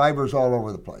 There's fibers all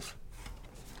over the place.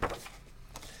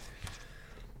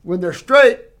 When they're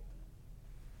straight,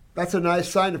 that's a nice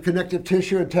sign of connective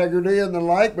tissue integrity and the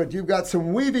like, but you've got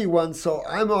some weavy ones, so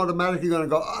I'm automatically going to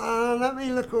go, let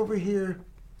me look over here.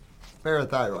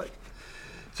 Parathyroid.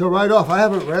 So right off, I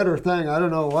haven't read her thing. I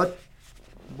don't know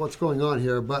what's going on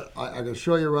here, but I can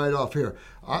show you right off here.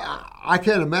 I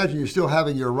can't imagine you still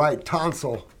having your right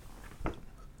tonsil.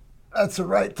 That's the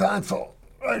right tonsil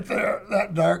right there,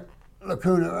 that dark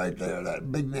lacuna right there,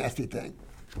 that big nasty thing.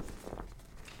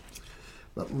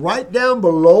 But right down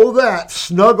below that,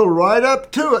 snuggle right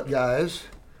up to it, guys,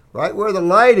 right where the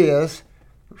light is,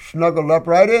 snuggled up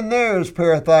right in there is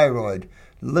parathyroid.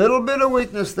 Little bit of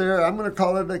weakness there. I'm going to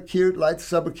call it acute, light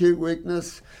subacute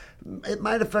weakness. It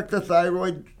might affect the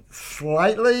thyroid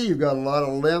slightly. You've got a lot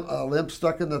of lymph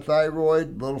stuck in the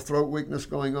thyroid, little throat weakness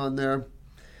going on there.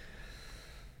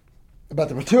 But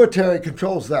the pituitary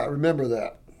controls that. Remember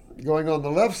that. Going on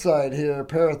the left side here,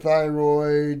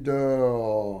 parathyroid.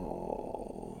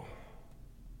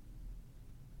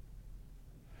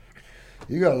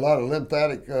 You got a lot of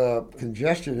lymphatic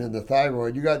congestion in the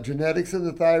thyroid. You got genetics in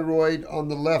the thyroid on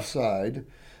the left side.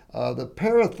 The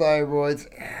parathyroids,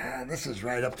 this is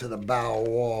right up to the bowel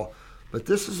wall. But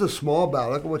this is the small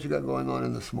bowel. Look at what you got going on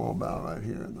in the small bowel right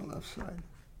here on the left side.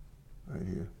 Right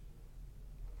here.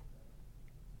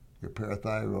 Your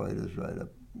parathyroid is right up,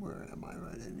 where am I?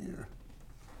 Right in here.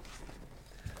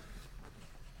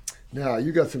 Now,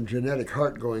 you got some genetic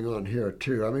heart going on here,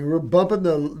 too. I mean, we're bumping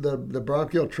the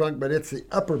bronchial trunk, but it's the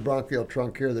upper bronchial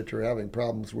trunk here that you're having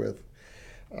problems with.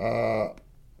 I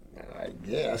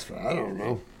guess. I don't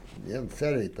know. You haven't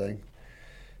said anything.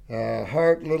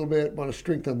 Heart, a little bit. Want to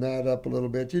strengthen that up a little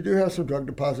bit. You do have some drug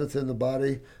deposits in the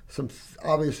body.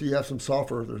 Obviously, you have some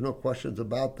sulfur. There's no questions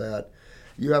about that.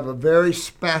 You have a very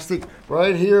spastic,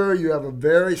 right here, you have a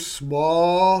very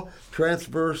small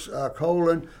transverse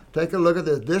colon. Take a look at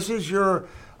this. This is your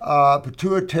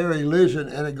pituitary lesion,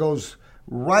 and it goes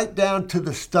right down to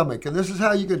the stomach. And this is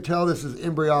how you can tell this is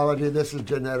embryology, this is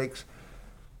genetics.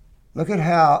 Look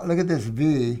at this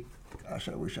V. Gosh,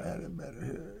 I wish I had it better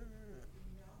here.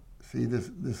 See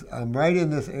this, I'm right in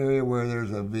this area where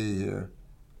there's a V here.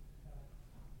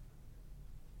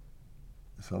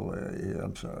 This whole area here,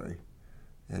 I'm sorry.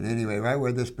 And anyway, right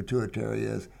where this pituitary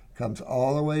is, comes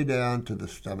all the way down to the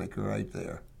stomach right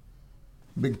there.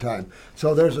 Big time.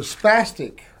 So there's a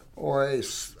spastic or a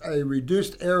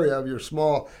reduced area of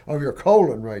your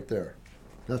colon right there.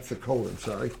 That's the colon,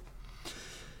 sorry.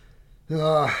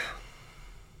 So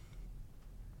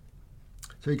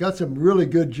you got some really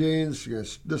good genes.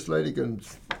 This lady can,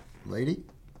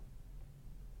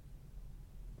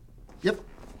 Yep.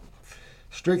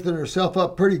 Strengthen herself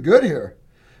up pretty good here.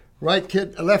 Left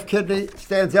kidney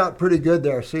stands out pretty good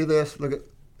there. See this? Look at,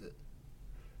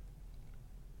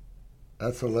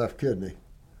 that's the left kidney.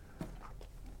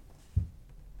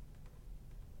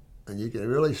 And it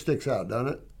really sticks out, doesn't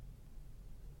it?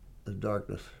 The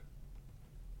darkness.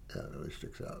 Yeah, it really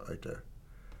sticks out right there.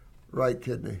 Right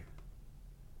kidney.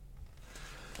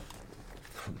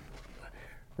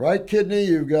 Right kidney,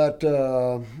 you got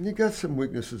some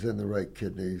weaknesses in the right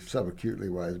kidney,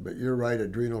 subacutely wise, but your right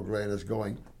adrenal gland is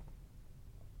going.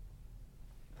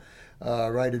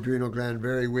 Right adrenal gland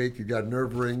very weak. You got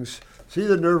nerve rings. See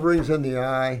the nerve rings in the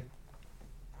eye?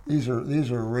 These are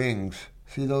rings.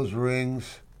 See those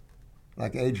rings,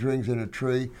 like age rings in a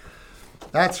tree?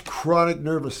 That's chronic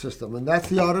nervous system, and that's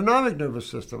the autonomic nervous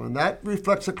system, and that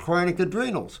reflects the chronic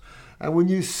adrenals. And when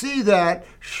you see that,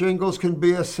 shingles can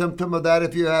be a symptom of that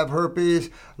if you have herpes,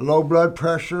 low blood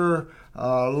pressure,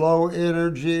 low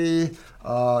energy.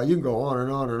 You can go on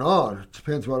and on and on. It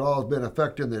depends what all has been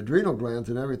affecting the adrenal glands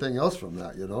and everything else from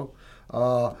that,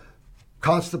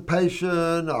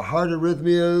 Constipation, heart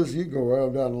arrhythmias, you can go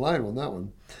right down the line on that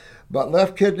one. But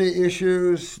left kidney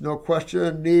issues, no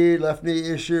question. Left knee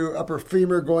issue, upper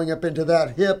femur going up into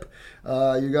that hip.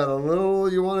 You got a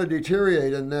little, you want to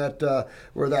deteriorate in that,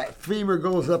 where that femur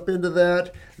goes up into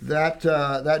that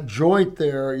joint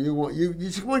there. You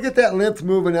just want to get that lymph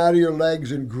moving out of your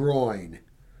legs and groin.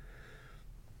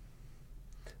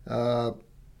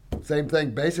 Same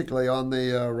thing basically on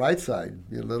the right side.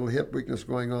 A little hip weakness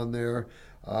going on there.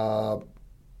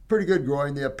 Pretty good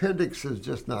groin. The appendix is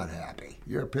just not happy.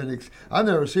 Your appendix, I've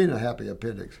never seen a happy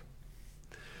appendix.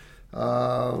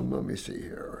 Let me see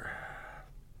here.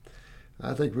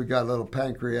 I think we got a little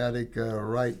pancreatic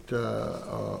right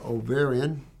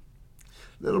ovarian.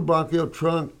 Little bronchial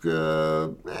trunk,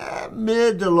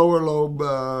 mid to lower lobe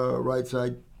right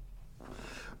side.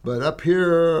 But up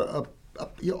here, up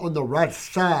on the right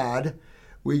side,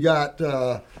 we got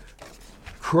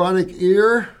chronic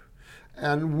ear,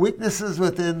 and weaknesses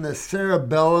within the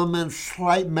cerebellum and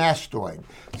slight mastoid.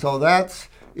 So that's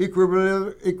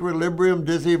equilibrium,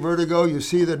 dizzy, vertigo. You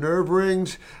see the nerve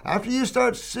rings. After you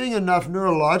start seeing enough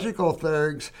neurological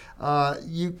things,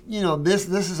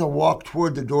 this is a walk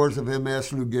toward the doors of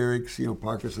MS, Lou Gehrig's,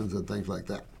 Parkinson's and things like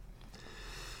that.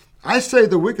 I say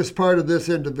the weakest part of this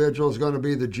individual is going to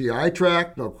be the GI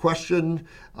tract, no question.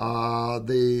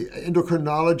 The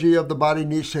endocrinology of the body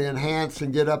needs to enhance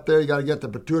and get up there. You got to get the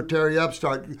pituitary up,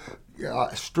 start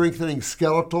strengthening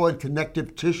skeletal and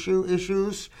connective tissue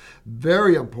issues.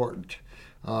 Very important.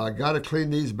 Got to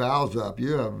clean these bowels up.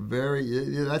 You have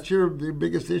that's your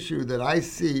biggest issue that I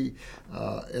see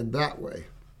in that way.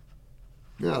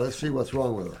 Now let's see what's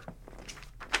wrong with her.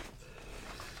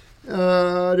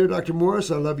 Dear Dr.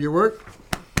 Morse, I love your work.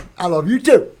 I love you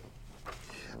too.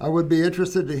 I would be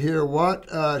interested to hear what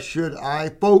should I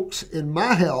focus in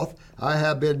my health. I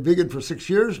have been vegan for 6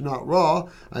 years, not raw.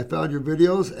 I found your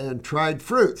videos and tried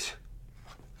fruits.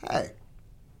 Hey,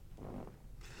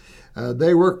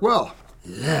 they work well.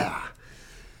 Yeah.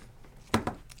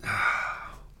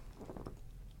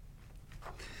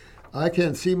 I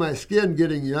can see my skin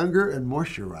getting younger and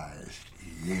moisturized.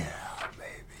 Yeah.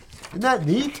 Isn't that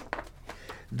neat?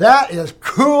 That is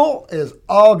cool as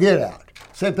all get out.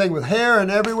 Same thing with hair and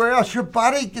everywhere else. Your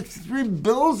body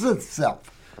rebuilds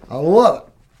itself. I love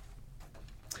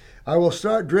it. I will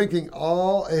start drinking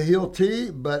all a heel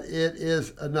tea, but it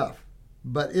is enough.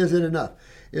 But is it enough?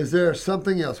 Is there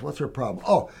something else? What's her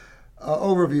problem?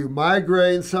 Overview.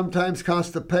 Migraine, sometimes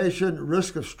constipation,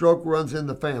 risk of stroke runs in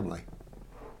the family.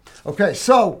 Okay,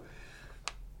 so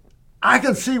I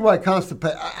can see why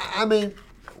constipation. I mean,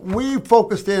 we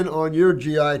focused in on your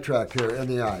GI tract here in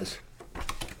the eyes.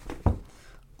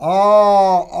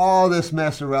 All this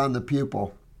mess around the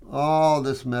pupil,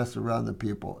 is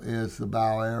the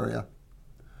bowel area.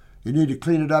 You need to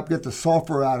clean it up, get the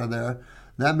sulfur out of there.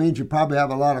 That means you probably have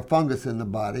a lot of fungus in the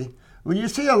body. When you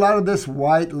see a lot of this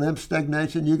white lymph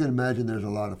stagnation, you can imagine there's a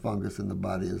lot of fungus in the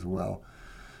body as well.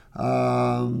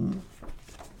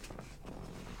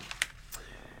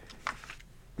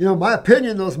 My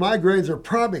opinion, those migraines are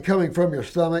probably coming from your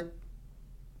stomach.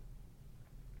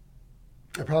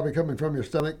 Look at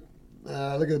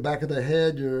the back of the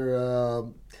head.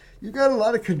 You've got a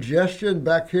lot of congestion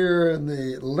back here in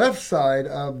the left side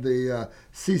of the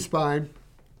C-spine.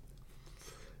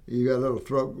 You got a little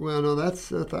throat. Well, no,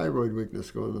 that's a thyroid weakness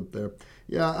going up there.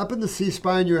 Yeah, up in the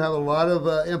C-spine, you have a lot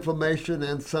of inflammation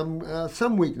and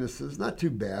some weaknesses. Not too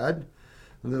bad.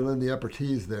 A little in the upper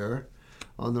T's there.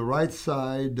 On the right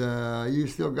side, you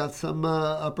still got some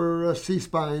upper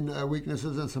C-spine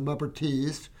weaknesses and some upper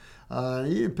T's.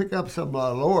 You can pick up some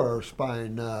lower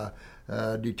spine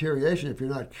deterioration if you're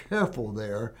not careful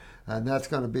there, and that's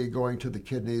going to be going to the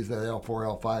kidneys, the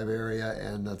L4, L5 area,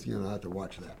 and that's have to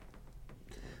watch that.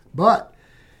 But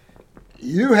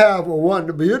you have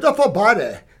one beautiful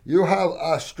body. You have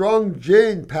a strong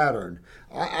gene pattern.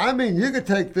 I mean, you could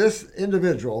take this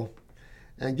individual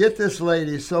and get this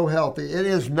lady so healthy, it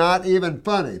is not even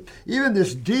funny. Even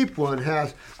this deep one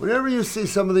has, whenever you see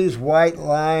some of these white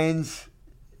lines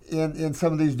in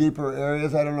some of these deeper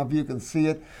areas, I don't know if you can see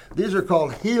it, these are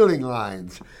called healing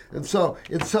lines. And so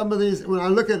in some of these, when I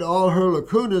look at all her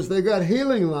lacunas, they got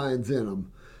healing lines in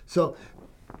them. So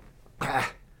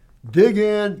dig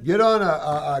in, get on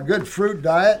a good fruit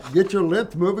diet, get your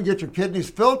lymph moving, get your kidneys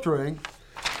filtering,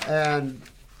 and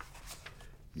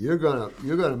you're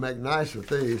gonna make nice with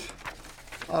these.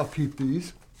 I'll keep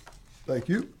these. Thank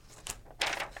you.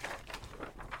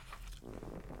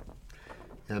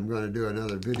 And I'm going to do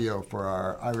another video for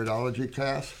our iridology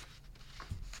class.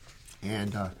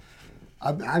 And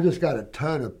I've just got a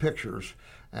ton of pictures,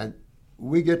 and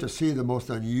we get to see the most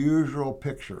unusual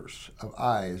pictures of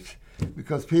eyes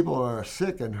because people are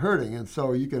sick and hurting, and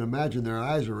so you can imagine their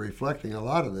eyes are reflecting a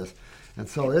lot of this. And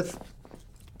so it's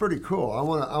pretty cool. I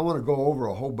want to go over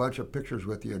a whole bunch of pictures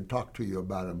with you and talk to you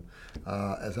about them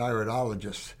as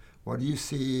iridologists. What do you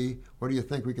see? What do you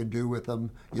think we can do with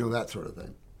them? That sort of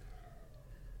thing.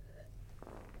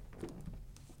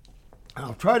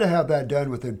 I'll try to have that done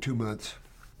within 2 months.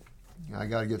 I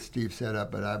got to get Steve set up,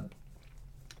 but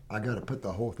I got to put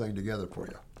the whole thing together for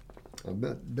you. I've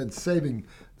been saving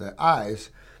the eyes,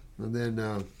 and then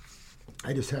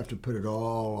I just have to put it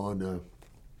all on,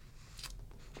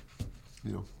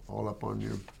 all up on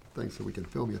your thing so we can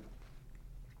film you.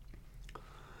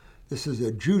 This is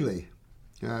a Julie.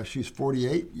 She's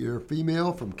 48, year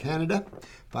female from Canada,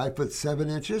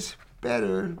 5'7"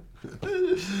 better.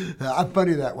 I'm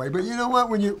funny that way, but you know what?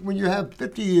 When you have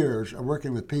 50 years of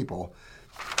working with people,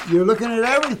 You're looking at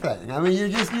everything. I mean,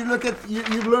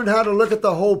 you've learned how to look at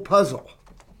the whole puzzle,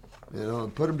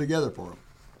 and put them together for them.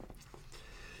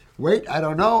 Wait, I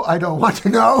don't know. I don't want to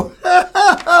know.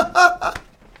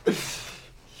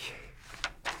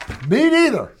 Me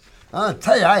neither. I'll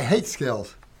tell you, I hate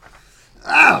scales.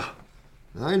 Ah,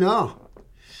 I know.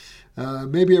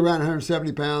 Maybe around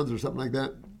 170 pounds or something like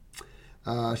that.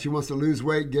 She wants to lose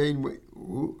weight, gain weight.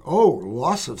 Oh,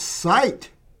 loss of sight.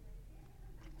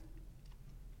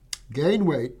 Gain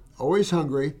weight, always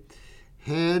hungry,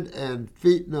 hand and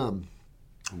feet numb.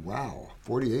 Wow,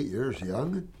 48 years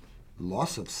young.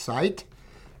 Loss of sight.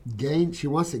 She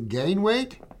wants to gain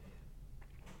weight.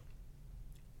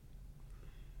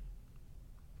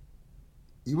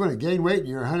 You want to gain weight and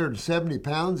you're 170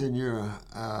 pounds and you're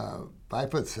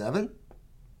 5'7"?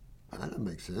 That doesn't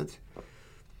make sense.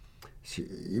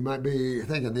 You might be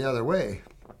thinking the other way.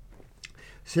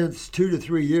 Since 2 to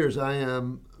 3 years, I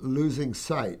am losing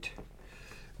sight,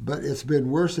 but it's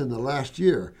been worse in the last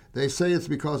year. They say it's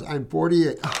because I'm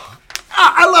 48. Oh,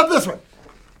 I love this one.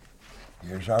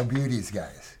 Here's our beauties,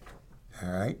 guys.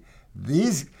 All right.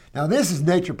 Now, this is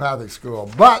naturopathic school,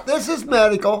 but this is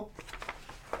medical.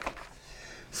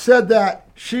 Said that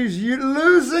she's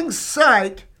losing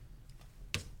sight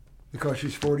because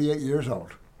she's 48 years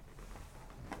old.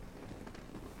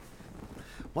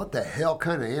 What the hell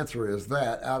kind of answer is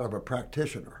that out of a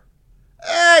practitioner?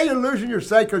 Hey, you're losing your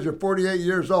sight because you're 48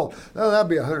 years old. Oh, that'll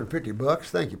be $150.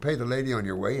 Thank you. Pay the lady on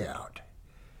your way out.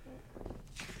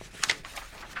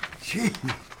 Gee.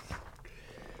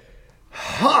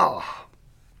 Oh.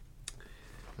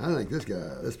 I think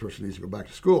this person needs to go back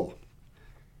to school.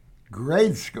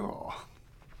 Grade school.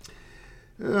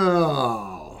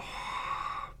 Oh.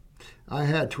 I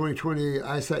had 20/20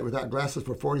 eyesight without glasses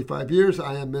for 45 years.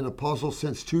 I am menopausal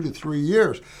since 2 to 3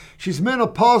 years. She's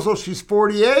menopausal. She's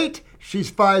 48. She's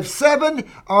 5'7".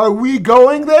 Are we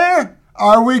going there?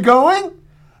 Are we going?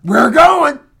 We're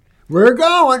going. We're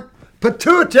going.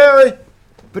 Pituitary.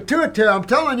 I'm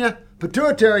telling you.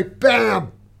 Pituitary.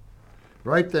 Bam.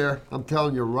 Right there. I'm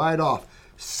telling you right off.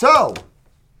 So,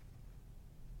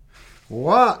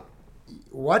 what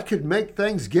could make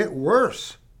things get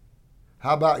worse?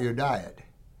 How about your diet?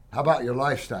 How about your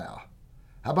lifestyle?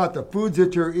 How about the foods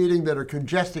that you're eating that are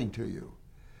congesting to you,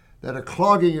 that are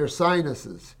clogging your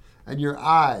sinuses and your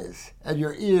eyes and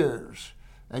your ears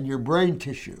and your brain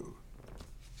tissue?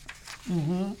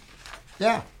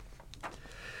 Yeah.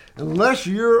 Unless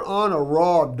you're on a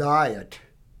raw diet,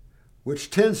 which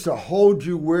tends to hold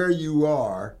you where you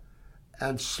are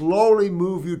and slowly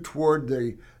move you toward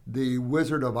the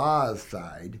Wizard of Oz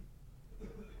side.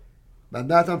 But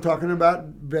not I'm talking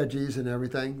about veggies and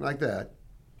everything like that.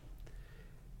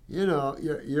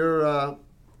 You're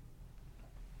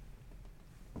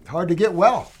hard to get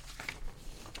well.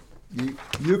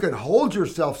 You can hold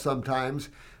yourself sometimes,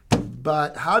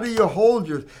 but how do you hold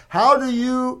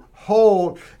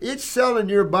each cell in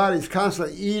your body is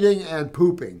constantly eating and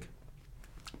pooping.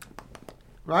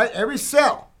 Right? Every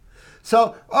cell.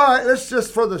 So, all right, let's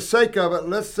just, for the sake of it,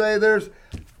 let's say there's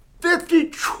 50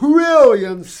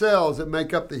 trillion cells that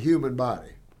make up the human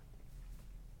body.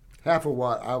 Half of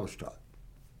what I was taught.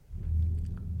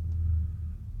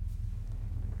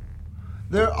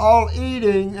 They're all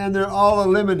eating and they're all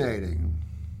eliminating.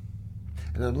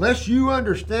 And unless you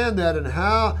understand that and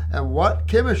how and what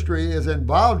chemistry is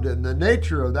involved in, the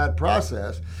nature of that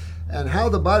process, and how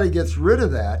the body gets rid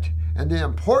of that, and the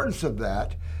importance of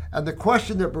that, and the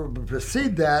question that would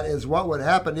precede that is what would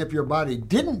happen if your body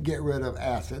didn't get rid of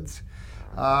acids,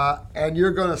 and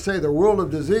you're going to say the world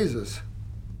of diseases.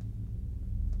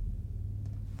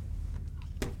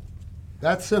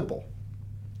 That's simple.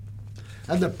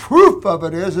 And the proof of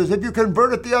it is if you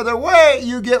convert it the other way,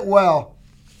 you get well.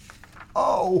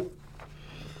 Oh,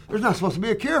 there's not supposed to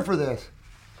be a cure for this.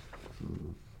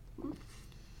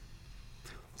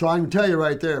 So I can tell you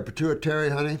right there, pituitary,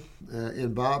 honey,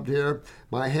 involved here.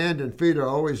 My hand and feet are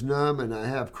always numb, and I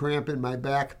have cramp in my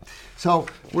back. So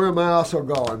where am I also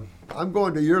going? I'm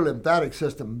going to your lymphatic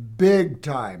system big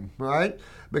time, right?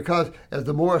 Because as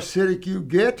the more acidic you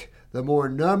get, the more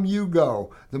numb you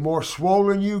go. The more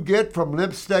swollen you get from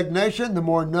lymph stagnation, the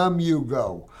more numb you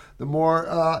go. The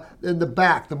more in the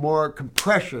back, the more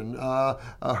compression,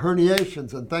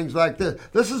 herniations, and things like this.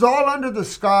 This is all under the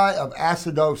sky of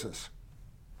acidosis.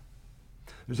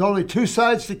 There's only two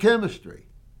sides to chemistry.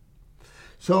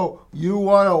 So you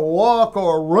want to walk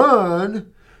or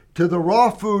run to the raw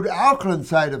food alkaline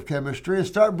side of chemistry and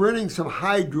start bringing some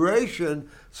hydration,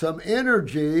 some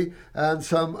energy, and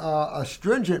some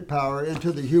astringent power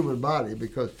into the human body,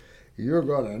 because you're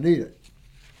going to need it.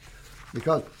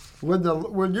 Because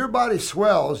When your body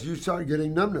swells, you start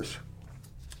getting numbness.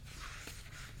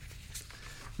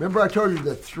 Remember I told you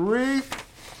the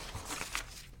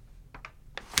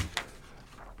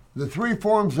three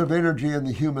forms of energy in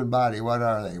the human body. What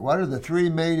are they? What are the three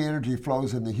main energy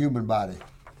flows in the human body?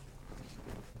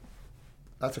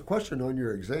 That's a question on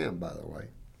your exam, by the way.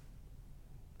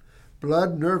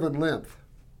 Blood, nerve, and lymph.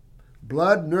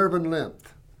 Blood, nerve, and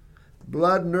lymph.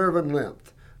 Blood, nerve, and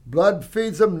lymph. Blood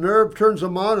feeds them, nerve turns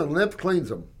them on, and lymph cleans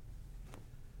them.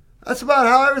 That's about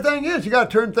how everything is. You got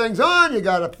to turn things on, you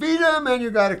got to feed them, and you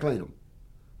got to clean them.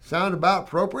 Sound about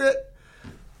appropriate?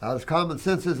 About as common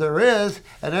sense as there is,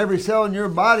 and every cell in your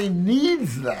body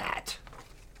needs that.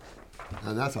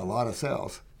 And that's a lot of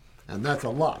cells. And that's a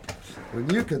lot. When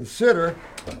you consider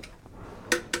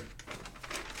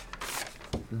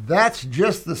that's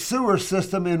just the sewer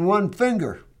system in one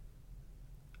finger.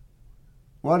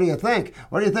 What do you think?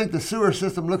 What do you think the sewer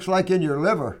system looks like in your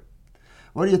liver?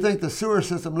 What do you think the sewer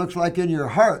system looks like in your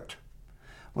heart?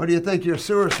 What do you think your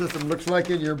sewer system looks like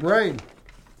in your brain?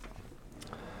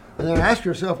 And then ask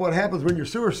yourself what happens when your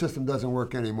sewer system doesn't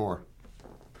work anymore.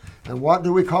 And what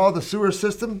do we call the sewer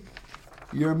system?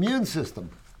 Your immune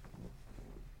system.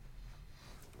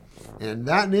 And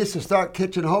that needs to start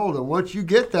catching hold. And once you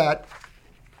get that,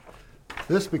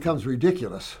 this becomes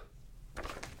ridiculous.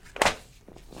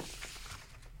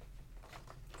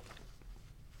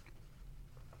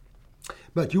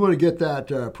 But you want to get that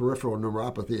peripheral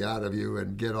neuropathy out of you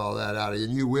and get all that out of you,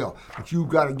 and you will. But you've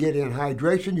got to get in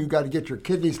hydration. You've got to get your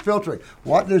kidneys filtering.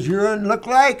 What does urine look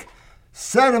like?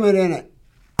 Sediment in it.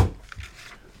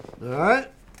 All right?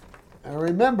 And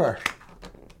remember,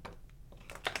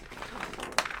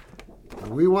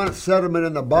 we want sediment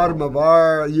in the bottom of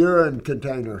our urine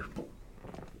container.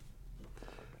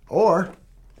 Or,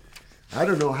 I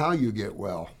don't know how you get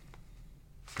well.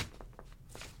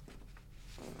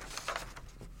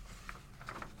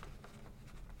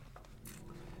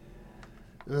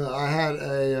 I had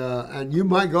and you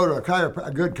might go to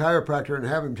a good chiropractor and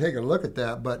have him take a look at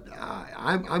that, but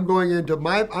I'm going into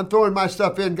I'm throwing my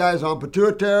stuff in, guys, on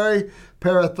pituitary,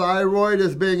 parathyroid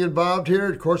is being involved here.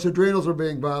 Of course, adrenals are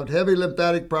being involved. Heavy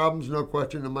lymphatic problems, no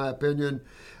question, in my opinion.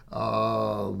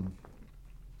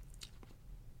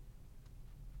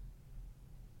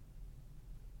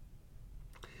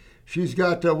 She's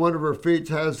got one of her feet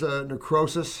has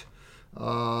necrosis.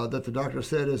 That the doctor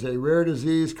said is a rare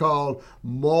disease called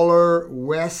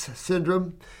Muller-West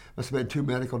syndrome. Must have been two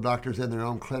medical doctors in their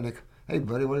own clinic. Hey,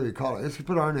 buddy, what do you call it? Let's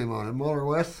put our name on it.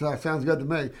 Muller-West? Sounds good to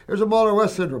me. There's a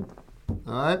Muller-West syndrome.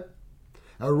 All right?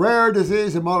 A rare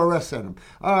disease in Muller-West syndrome.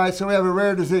 All right, so we have a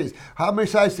rare disease. How many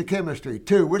sides to chemistry?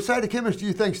 2. Which side of chemistry do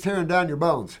you think is tearing down your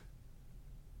bones?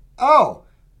 Oh,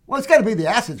 well, it's got to be the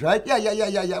acids, right? Yeah.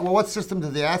 Well, what system do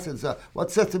the acids,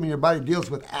 what system in your body deals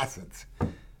with acids?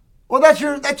 Well, that's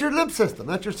your lymph system.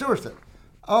 That's your sewer system.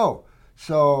 Oh,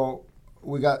 so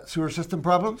we got sewer system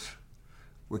problems?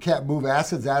 We can't move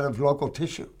acids out of local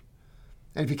tissue.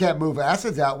 And if you can't move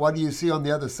acids out, what do you see on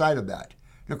the other side of that?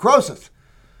 Necrosis.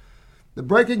 The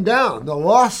breaking down, the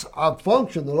loss of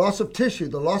function, the loss of tissue,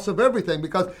 the loss of everything,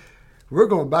 because we're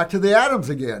going back to the atoms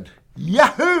again.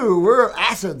 Yahoo! We're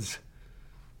acids.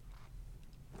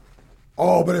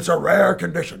 Oh, but it's a rare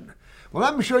condition. Well,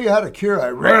 let me show you how to cure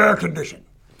a rare condition.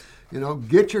 You know,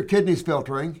 get your kidneys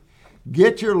filtering,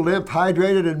 get your lymph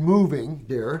hydrated and moving,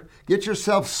 dear. Get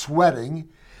yourself sweating.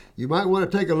 You might want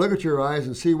to take a look at your eyes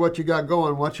and see what you got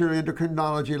going, what your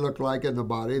endocrinology look like in the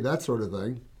body, that sort of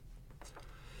thing.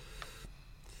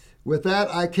 With that,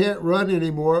 I can't run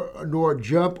anymore, nor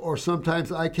jump, or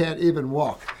sometimes I can't even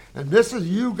walk. And this is,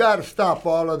 you got to stop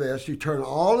all of this. You turn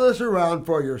all this around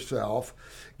for yourself.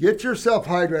 Get yourself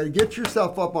hydrated. Get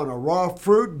yourself up on a raw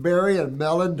fruit, berry, and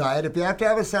melon diet. If you have to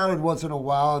have a salad once in a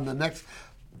while in the next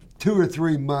 2 or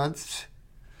 3 months,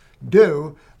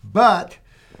 do. But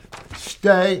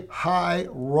stay high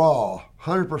raw,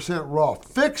 100% raw.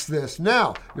 Fix this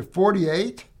now. You're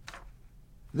 48.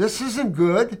 This isn't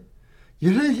good.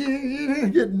 You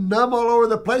get numb all over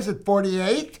the place at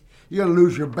 48. You're going to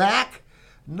lose your back.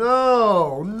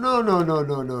 No,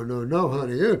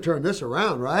 honey. You turn this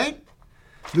around, right?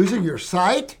 Losing your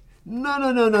sight? No.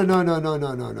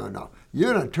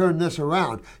 You're going to turn this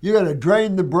around. You're going to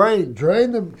drain the brain.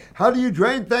 How do you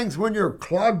drain things when you're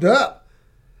clogged up?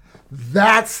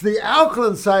 That's the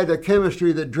alkaline side of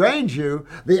chemistry that drains you.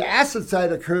 The acid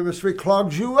side of chemistry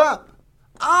clogs you up.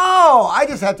 Oh, I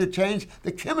just have to change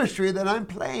the chemistry that I'm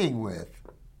playing with.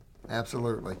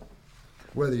 Absolutely.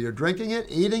 Whether you're drinking it,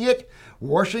 eating it,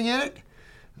 washing in it,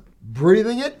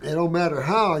 breathing it, it don't matter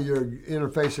how you're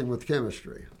interfacing with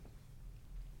chemistry.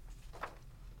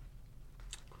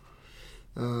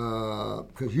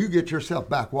 because you get yourself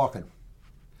back walking.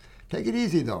 Take it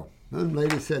easy, though. One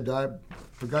lady said, I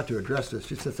forgot to address this.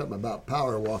 She said something about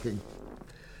power walking.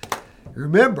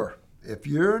 Remember, if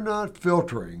you're not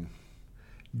filtering,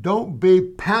 don't be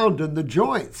pounding the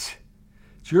joints.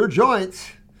 It's your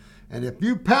joints. And if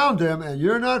you pound them and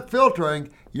you're not filtering,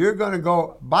 you're going to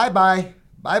go bye-bye,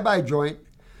 bye-bye joint.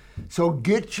 So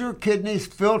get your kidneys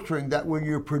filtering that when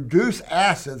you produce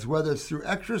acids, whether it's through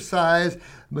exercise,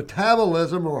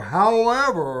 metabolism, or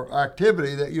however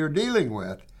activity that you're dealing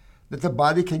with, that the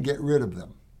body can get rid of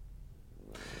them.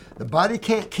 The body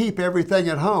can't keep everything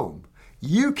at home.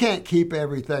 You can't keep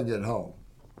everything at home.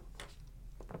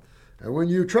 And when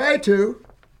you try to,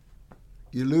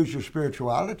 you lose your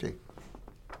spirituality.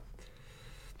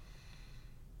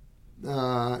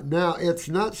 Now, it's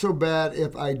not so bad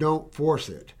if I don't force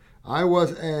it. I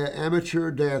was an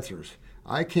amateur dancer.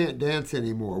 I can't dance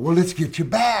anymore. Well, let's get you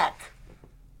back.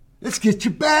 Let's get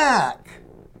you back.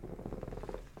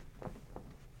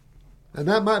 And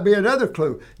that might be another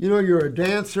clue. You know, you're a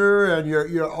dancer and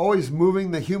you're always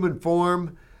moving the human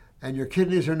form and your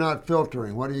kidneys are not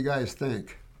filtering. What do you guys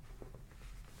think?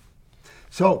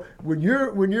 So when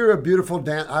you're a beautiful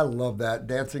dancer, I love that,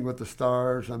 Dancing with the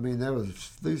Stars. I mean,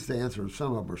 these dancers,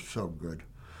 some of them are so good.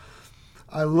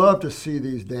 I love to see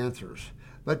these dancers.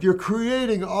 But you're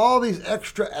creating all these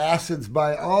extra acids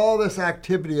by all this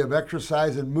activity of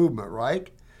exercise and movement, right?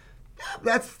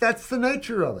 That's the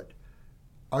nature of it.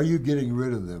 Are you getting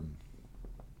rid of them?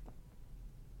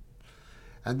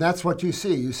 And that's what you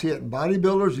see. You see it in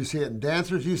bodybuilders, you see it in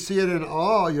dancers, you see it in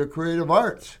all your creative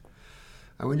arts.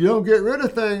 And when you don't get rid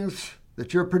of things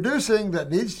that you're producing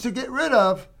that needs to get rid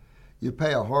of, you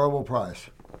pay a horrible price.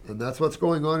 And that's what's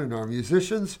going on in our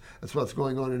musicians. That's what's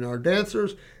going on in our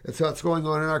dancers. It's what's going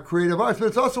on in our creative arts. But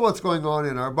it's also what's going on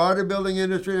in our bodybuilding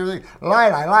industry and everything.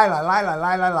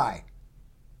 Lie.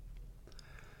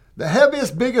 The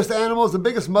heaviest, biggest animals, the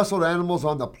biggest muscled animals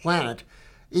on the planet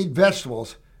eat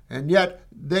vegetables. And yet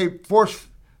they force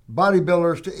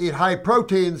bodybuilders to eat high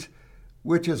proteins,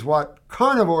 which is what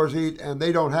carnivores eat, and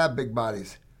they don't have big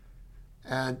bodies.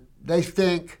 And they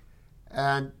stink,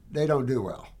 and they don't do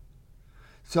well.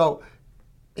 So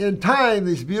in time,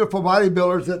 these beautiful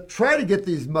bodybuilders that try to get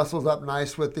these muscles up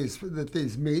nice with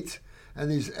these meats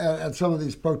and some of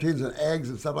these proteins and eggs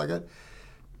and stuff like that,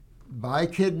 buy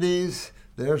kidneys.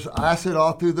 There's acid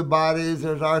all through the bodies.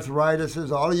 There's arthritis.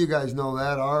 All of you guys know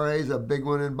that. RA is a big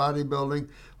one in bodybuilding.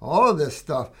 All of this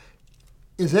stuff.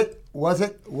 Was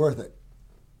it worth it?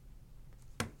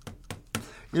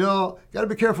 You know, got to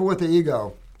be careful with the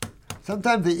ego.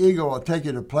 Sometimes the ego will take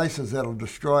you to places that'll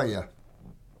destroy you.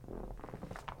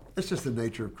 It's just the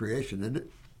nature of creation, isn't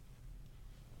it?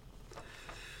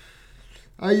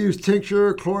 I use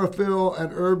tincture, chlorophyll,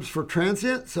 and herbs for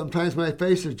transient. Sometimes my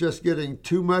face is just getting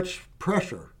too much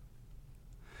pressure.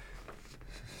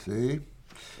 See?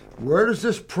 Where does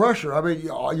this pressure, I mean,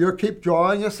 you keep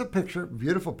drawing us a picture,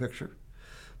 beautiful picture,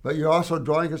 but you're also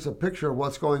drawing us a picture of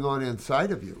what's going on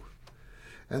inside of you.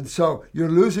 And so you're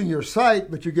losing your sight,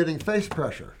 but you're getting face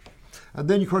pressure. And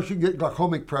then, of course, you get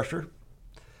glaucomic pressure.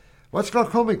 What's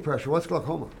glaucomic pressure? What's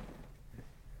glaucoma?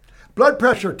 Blood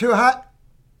pressure, too hot?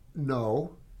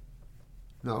 No,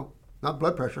 not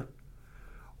blood pressure.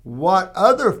 What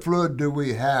other fluid do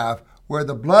we have? Where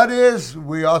the blood is,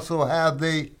 we also have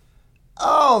the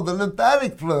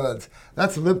lymphatic fluids.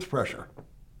 That's lymph pressure.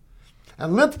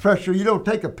 And lymph pressure, you don't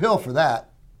take a pill for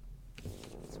that.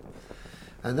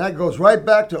 And that goes right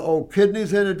back to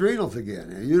kidneys and adrenals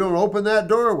again. And you don't open that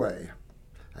doorway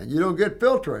and you don't get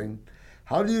filtering.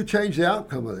 How do you change the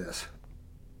outcome of this?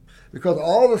 Because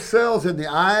all the cells in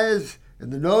the eyes,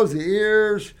 in the nose, the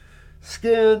ears,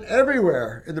 skin,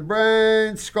 everywhere, in the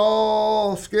brain,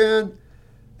 skull, skin,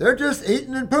 they're just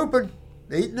eating and pooping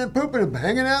and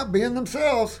hanging out, being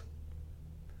themselves.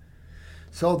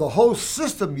 So the whole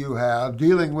system you have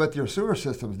dealing with your sewer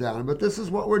system's down, but this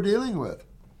is what we're dealing with.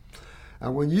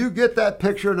 And when you get that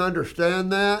picture and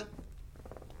understand that,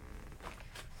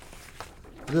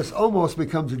 this almost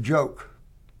becomes a joke.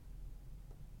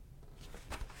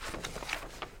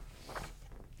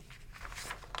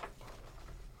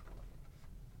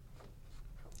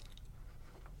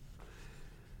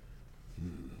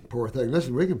 Poor thing.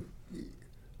 Listen,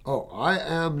 I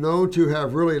am known to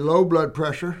have really low blood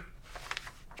pressure.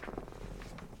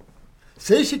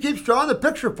 See, she keeps drawing the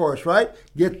picture for us, right?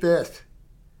 Get this.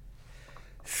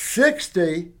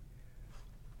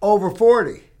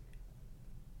 60/40.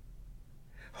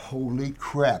 Holy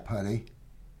crap, honey.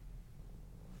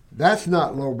 That's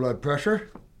not low blood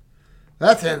pressure.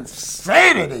 That's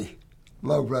insanity,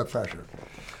 low blood pressure.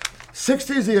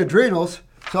 60 is the adrenals,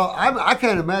 So I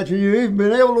can't imagine you even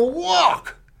been able to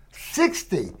walk.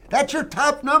 60. That's your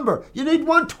top number. You need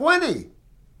 120.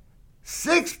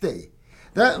 60.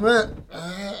 That meant,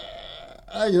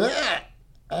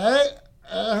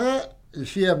 does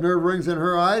she have nerve rings in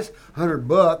her eyes?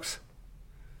 $100.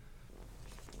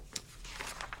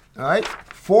 All right,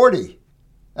 40.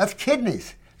 That's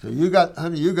kidneys. So you got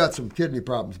some kidney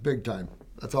problems, big time.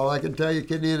 That's all I can tell you.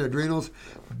 Kidney and adrenals,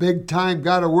 big time.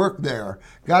 Got to work there.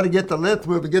 Got to get the lymph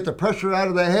moving, get the pressure out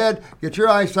of the head, get your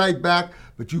eyesight back.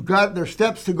 But there's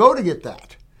steps to go to get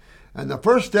that. And the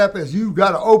first step is you've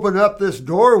got to open up this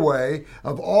doorway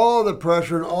of all the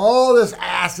pressure and all this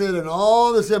acid and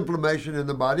all this inflammation in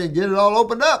the body and get it all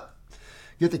opened up.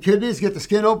 Get the kidneys, get the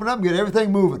skin opened up, and get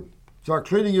everything moving. Start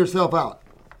cleaning yourself out.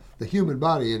 The human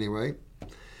body, anyway.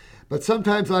 But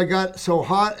sometimes I got so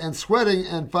hot and sweating,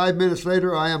 and 5 minutes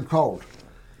later I am cold.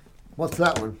 What's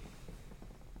that one?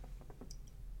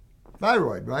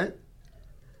 Thyroid, right?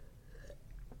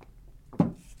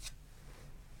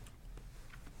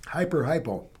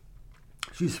 Hypo.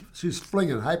 She's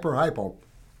flinging hypo.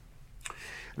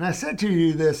 And I said to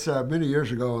you this many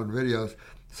years ago in videos.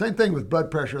 Same thing with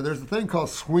blood pressure. There's a thing called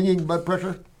swinging blood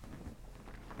pressure.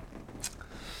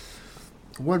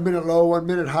 1 minute low, 1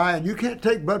 minute high, and you can't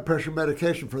take blood pressure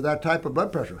medication for that type of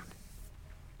blood pressure.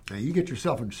 Now you get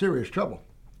yourself in serious trouble.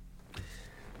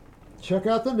 Check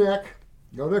out the neck.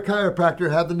 Go to a chiropractor,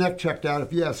 have the neck checked out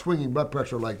if you have swinging blood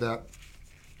pressure like that.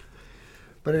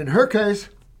 But in her case,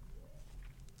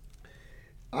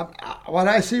 what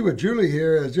I see with Julie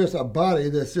here is just a body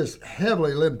that's just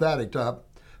heavily lymphatic up,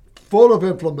 full of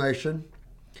inflammation,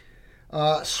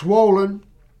 swollen,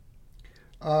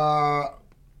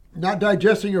 not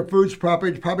digesting her foods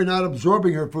properly, probably not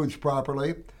absorbing her foods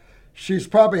properly. She's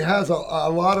probably has a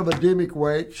lot of edemic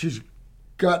weight. She's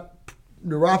got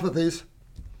neuropathies.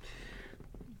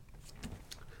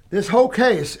 This whole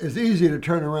case is easy to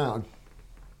turn around.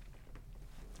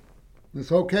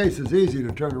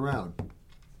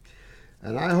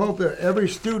 And I hope that every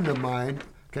student of mine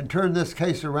can turn this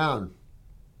case around,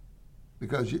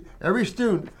 because every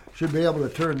student should be able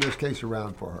to turn this case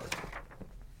around for her.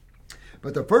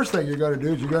 But the first thing you're going to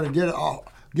do is you're going to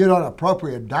get on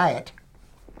appropriate diet.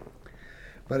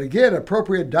 But again,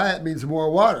 appropriate diet means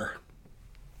more water.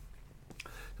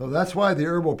 So that's why the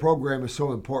herbal program is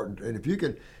so important. And if you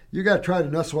got to try to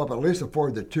nuzzle up at least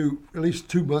afford at least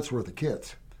 2 months worth of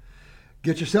kits.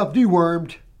 Get yourself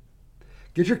dewormed.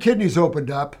 Get your kidneys opened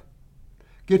up.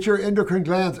 Get your endocrine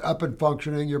glands up and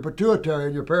functioning, your pituitary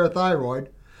and your parathyroid.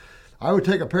 I would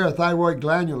take a parathyroid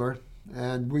glandular,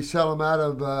 and we sell them out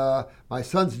of my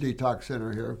son's detox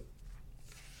center here.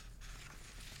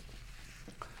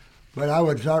 But I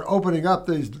would start opening up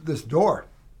this door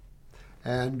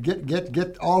and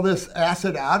get all this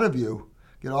acid out of you.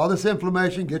 Get all this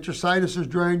inflammation, get your sinuses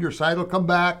drained, your sight will come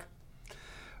back.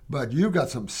 But you've got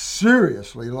some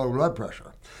seriously low blood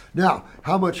pressure. Now,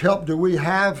 how much help do we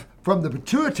have from the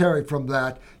pituitary from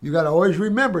that? You got to always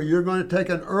remember you're going to take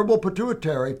an herbal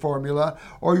pituitary formula,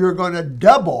 or you're going to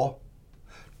double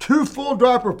 2 full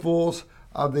dropperfuls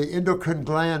of the endocrine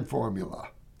gland formula.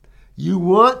 You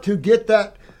want to get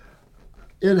that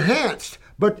enhanced,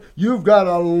 but you've got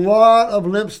a lot of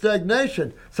lymph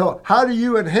stagnation. So how do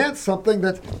you enhance something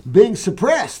that's being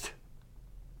suppressed?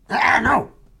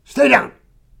 No, stay down.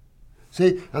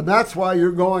 See, and that's why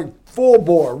you're going full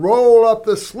bore. Roll up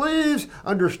the sleeves,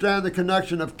 understand the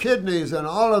connection of kidneys and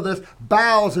all of this,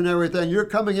 bowels and everything. You're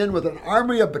coming in with an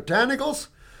army of botanicals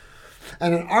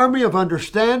and an army of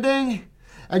understanding,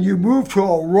 and you move to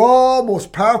a raw,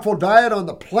 most powerful diet on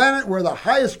the planet where the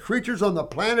highest creatures on the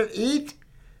planet eat,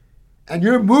 and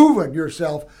you're moving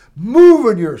yourself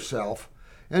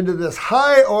into this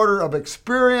high order of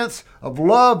experience, of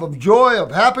love, of joy,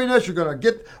 of happiness. You're going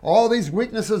to get all these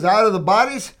weaknesses out of the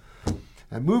bodies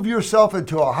and move yourself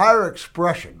into a higher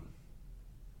expression.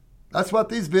 That's what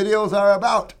these videos are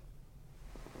about.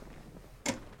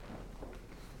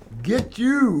 Get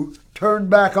you turned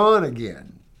back on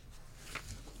again.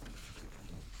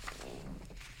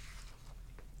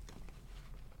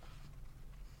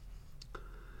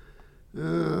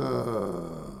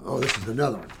 This is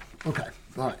another one. Okay,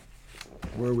 all right.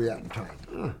 Where are we at in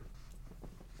time?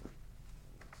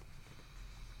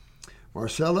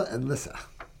 Marcella and Lissa.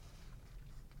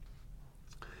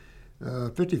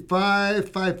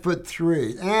 55,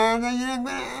 5'3". And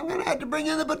I'm going to have to bring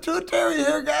in the pituitary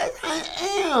here, guys. I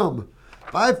am.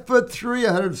 5'3",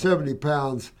 170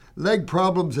 pounds. Leg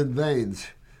problems and veins.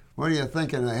 What are you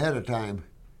thinking ahead of time?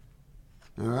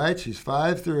 All right, she's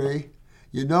 5'3".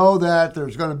 You know that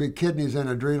there's going to be kidneys and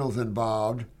adrenals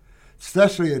involved,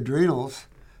 especially adrenals.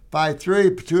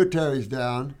 5'3", pituitary's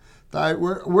down.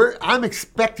 I'm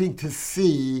expecting to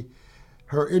see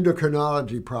her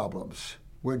endocrinology problems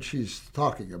when she's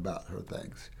talking about her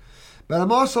things. But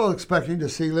I'm also expecting to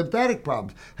see lymphatic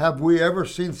problems. Have we ever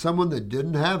seen someone that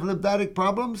didn't have lymphatic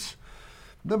problems?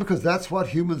 No, because that's what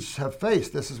humans have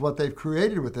faced. This is what they've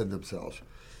created within themselves.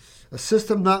 A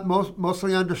system not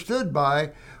mostly understood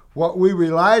by what we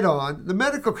relied on. The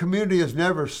medical community is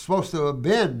never supposed to have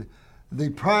been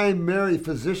the primary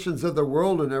physicians of the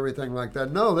world and everything like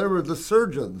that. No, they were the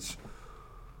surgeons.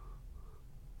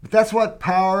 But that's what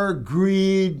power,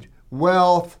 greed,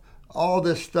 wealth, all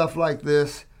this stuff like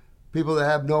this, people that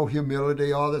have no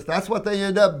humility, all this, that's what they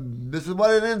end up, this is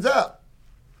what it ends up.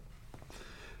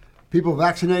 People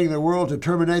vaccinating the world to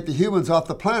terminate the humans off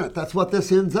the planet, that's what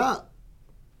this ends up.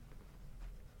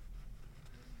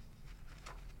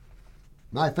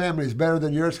 My family is better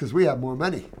than yours because we have more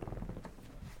money.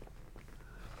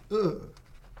 Ugh.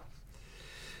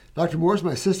 Dr. Morse,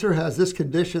 my sister has this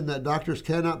condition that doctors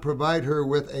cannot provide her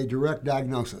with a direct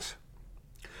diagnosis.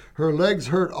 Her legs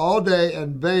hurt all day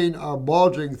and veins are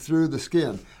bulging through the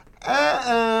skin.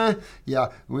 Yeah,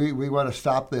 we want to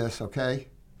stop this, okay?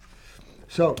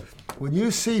 So when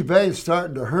you see veins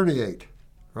starting to herniate,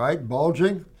 right,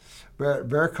 bulging,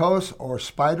 varicose or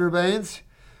spider veins,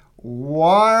 where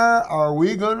are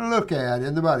we going to look at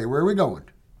in the body? Where are we going?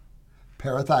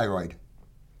 Parathyroid.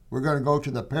 We're going to go to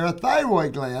the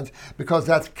parathyroid glands because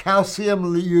that's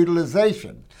calcium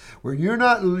utilization. When you're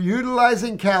not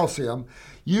utilizing calcium,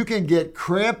 you can get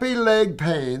crampy leg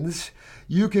pains.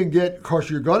 You can get, of course,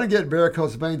 you're going to get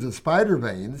varicose veins and spider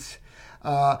veins,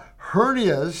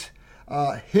 hernias,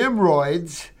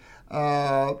 hemorrhoids,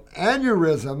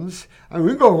 aneurysms. I mean,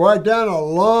 we go right down a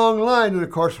long line. And, of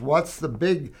course, what's the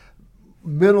big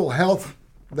mental health,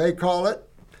 they call it?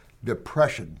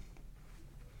 Depression.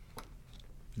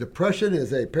 Depression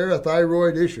is a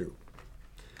parathyroid issue.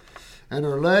 And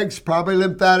her legs, probably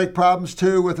lymphatic problems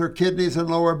too with her kidneys and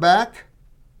lower back.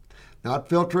 Not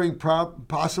filtering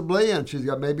possibly, and she's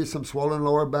got maybe some swollen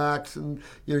lower backs, and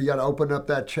you got to open up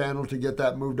that channel to get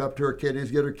that moved up to her kidneys,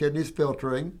 get her kidneys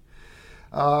filtering.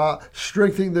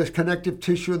 Strengthening this connective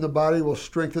tissue in the body will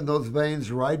strengthen those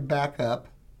veins right back up.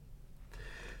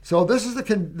 So this is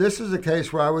a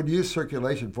case where I would use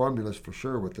circulation formulas for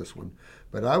sure with this one.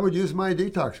 But I would use my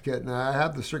detox kit, and I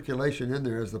have the circulation in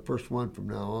there as the first one from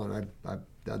now on. I've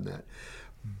done that.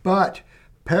 But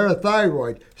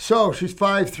parathyroid. So she's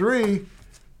 5'3".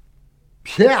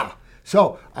 Yeah.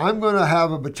 So I'm going to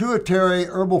have a pituitary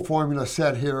herbal formula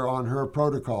set here on her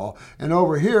protocol. And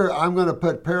over here, I'm going to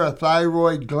put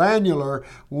parathyroid glandular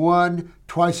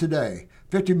twice a day,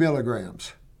 50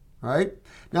 milligrams, right?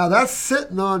 Now that's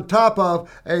sitting on top of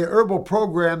a herbal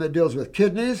program that deals with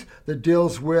kidneys, that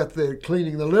deals with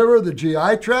cleaning the liver, the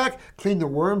GI tract, clean the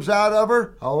worms out of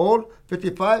her. How old?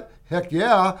 55? Heck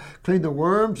yeah. Clean the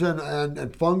worms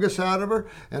and fungus out of her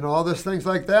and all these things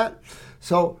like that.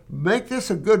 So make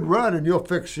this a good run and you'll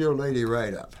fix your lady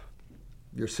right up.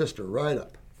 Your sister right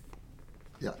up.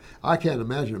 Yeah, I can't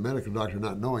imagine a medical doctor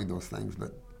not knowing those things,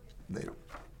 but they don't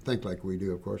think like we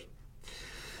do, of course.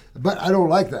 But I don't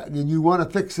like that. And you want to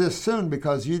fix this soon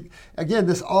because,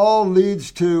 this all leads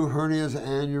to hernias,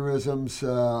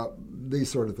 aneurysms,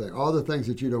 these sort of things, all the things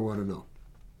that you don't want to know.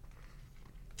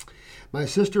 My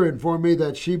sister informed me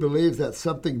that she believes that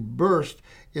something burst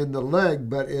in the leg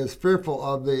but is fearful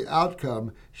of the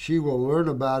outcome. She will learn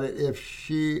about it if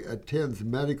she attends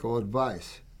medical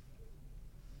advice.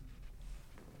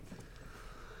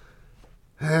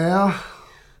 Yeah.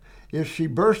 If she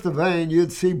burst a vein,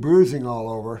 you'd see bruising all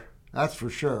over. That's for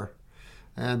sure.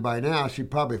 And by now, she'd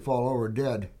probably fall over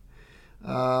dead.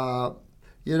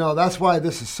 That's why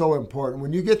this is so important.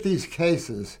 When you get these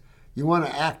cases, you want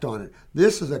to act on it.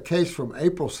 This is a case from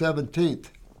April 17th.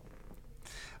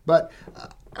 But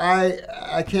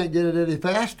I can't get it any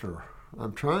faster.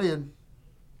 I'm trying.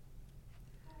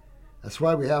 That's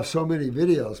why we have so many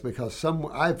videos, because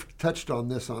I've touched on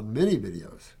this on many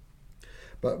videos.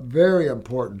 But very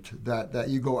important that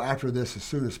you go after this as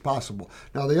soon as possible.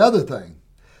 Now, the other thing,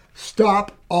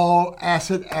 stop all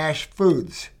acid ash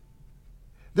foods.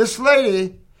 This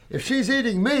lady, if she's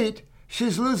eating meat,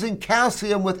 she's losing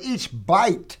calcium with each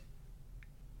bite.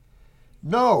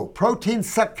 No, protein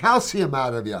suck calcium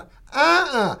out of you.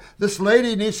 This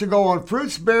lady needs to go on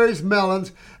fruits, berries,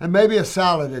 melons, and maybe a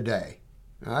salad a day.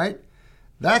 All right?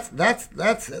 That's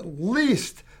at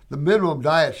least the minimum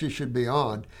diet she should be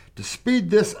on to speed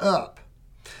this up.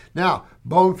 Now,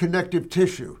 bone connective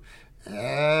tissue.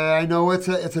 I know it's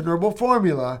an herbal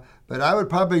formula, but I would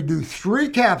probably do 3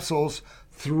 capsules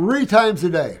 3 times a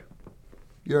day.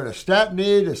 You're in a stat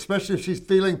need, especially if she's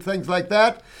feeling things like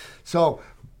that. So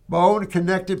bone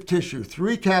connective tissue,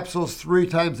 3 capsules 3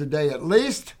 times a day at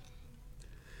least.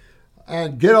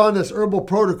 And get on this herbal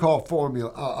protocol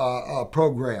formula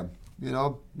program. You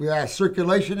know, we have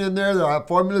circulation in there. There are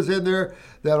formulas in there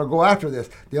that'll go after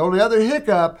this. The only other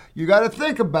hiccup you got to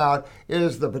think about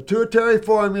is the pituitary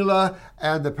formula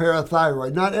and the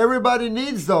parathyroid. Not everybody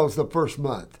needs those the first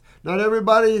month. Not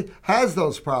everybody has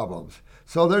those problems.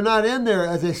 So they're not in there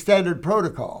as a standard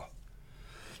protocol.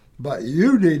 But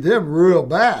you need them real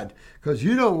bad because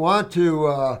you don't want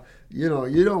to, you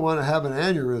don't want to have an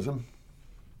aneurysm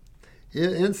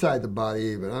inside the body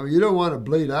even. I mean, you don't want to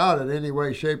bleed out in any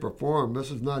way, shape, or form. This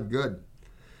is not good.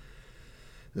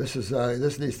 This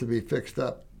needs to be fixed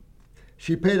up.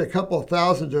 She paid a couple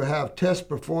 $1,000 to have tests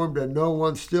performed, and no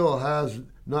one still has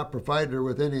not provided her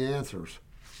with any answers.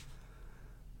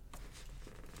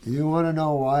 You want to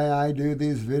know why I do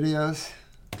these videos?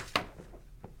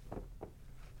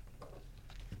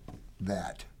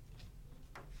 That.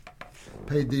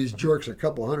 Paid these jerks a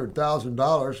couple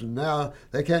 $100,000, and now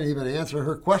they can't even answer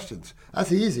her questions.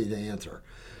 That's easy to answer.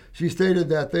 She stated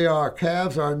that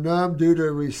calves are numb due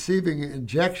to receiving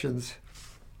injections.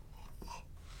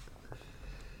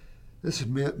 This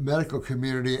medical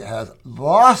community has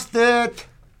lost it.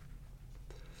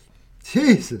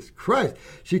 Jesus Christ.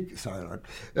 She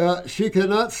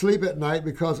cannot sleep at night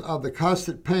because of the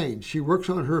constant pain. She works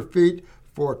on her feet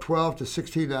for 12 to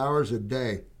 16 hours a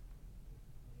day.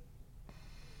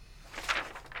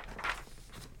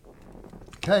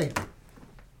 Okay.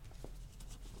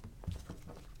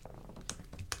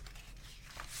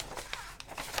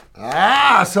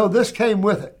 So this came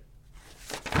with it.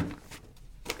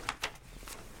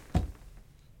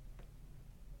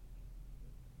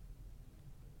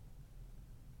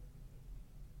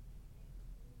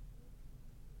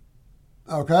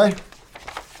 Okay.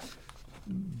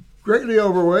 Greatly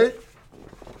overweight.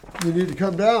 You need to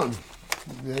come down.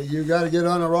 You got to get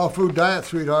on a raw food diet,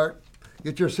 sweetheart.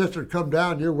 Get your sister to come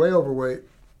down. You're way overweight.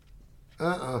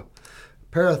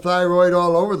 Parathyroid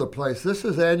all over the place. This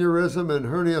is aneurysm and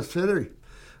hernia city.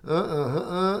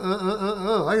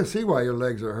 I can see why your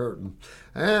legs are hurting.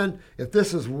 And if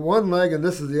this is one leg and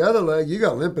this is the other leg, you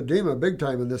got lymphedema big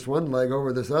time in this one leg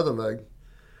over this other leg.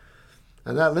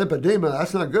 And that lymphedema,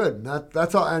 that's not good.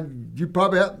 That's all. And you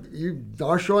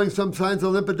are showing some signs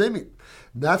of lymphedema.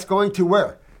 That's going to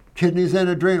where? Kidneys and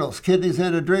adrenals.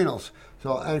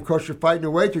 So, and of course, you're fighting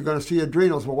your weight, you're going to see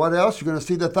adrenals. Well, what else? You're going to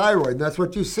see the thyroid. And that's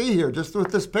what you see here, just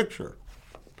with this picture.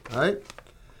 Right?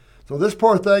 So this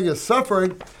poor thing is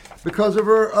suffering because of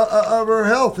her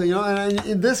health,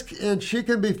 and she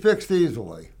can be fixed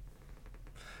easily.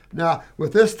 Now,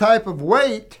 with this type of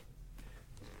weight,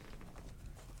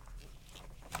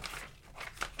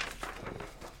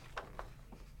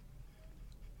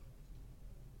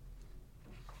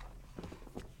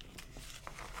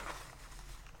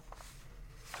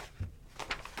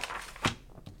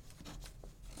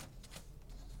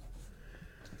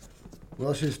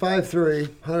 well, she's 5'3",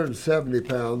 170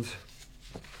 pounds.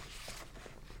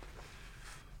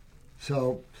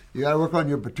 So you got to work on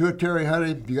your pituitary,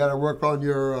 honey. You got to work on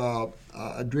your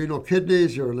adrenal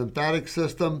kidneys, your lymphatic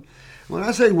system. When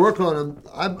I say work on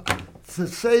them, to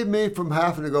save me from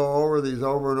having to go over these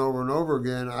over and over and over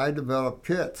again, I developed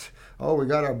kits. Oh, we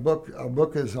got our book. Our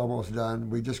book is almost done.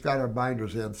 We just got our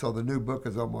binders in, so the new book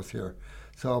is almost here.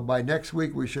 So by next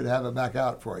week, we should have it back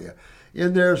out for you.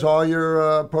 In there's all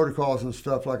your protocols and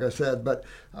stuff, like I said, but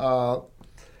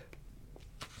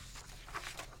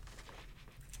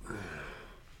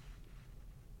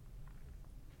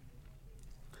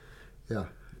yeah,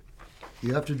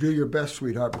 you have to do your best,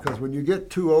 sweetheart, because when you get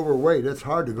too overweight, it's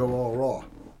hard to go all raw.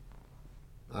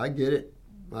 I get it.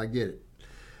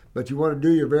 But you want to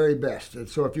do your very best. And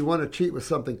so if you want to cheat with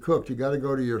something cooked, you got to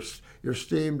go to your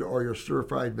steamed or your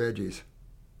stir-fried veggies.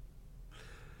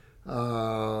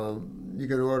 You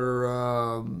can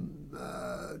order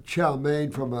chow mein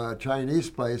from a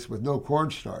Chinese place with no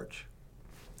cornstarch.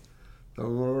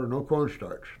 Don't order no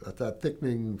cornstarch. That's that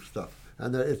thickening stuff.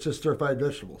 And it's just stir-fried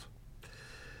vegetables.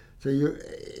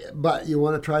 But you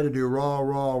want to try to do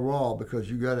raw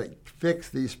because you got to fix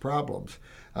these problems.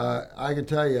 I can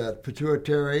tell you,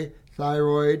 pituitary,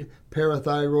 thyroid,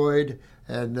 parathyroid,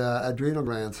 and adrenal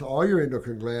glands. So all your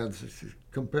endocrine glands,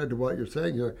 compared to what you're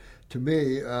saying here, to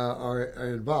me, are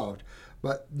involved.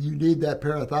 But you need that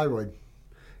parathyroid.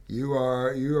 You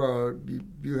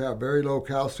have very low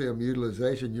calcium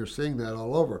utilization. You're seeing that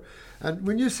all over. And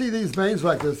when you see these veins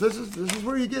like this is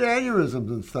where you get aneurysms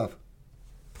and stuff.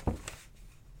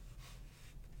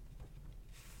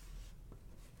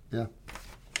 Yeah.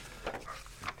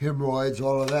 hemorrhoids,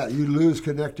 all of that. You lose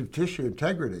connective tissue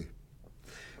integrity.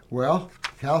 Well,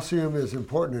 calcium is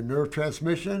important in nerve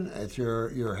transmission. It's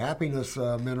your happiness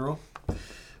mineral.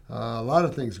 A lot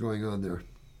of things going on there.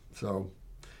 So,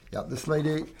 yeah, this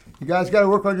lady, you guys got to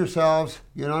work on yourselves.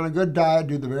 Get on a good diet.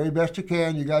 Do the very best you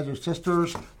can. You guys are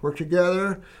sisters. Work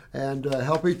together and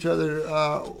help each other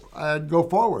and go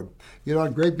forward. Get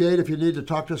on Grape Gate if you need to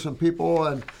talk to some people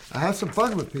and have some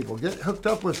fun with people. Get hooked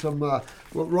up with some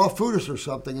raw foodists or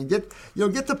something and get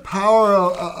the power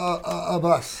of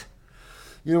us.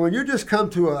 When you just come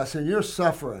to us and you're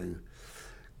suffering,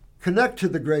 connect to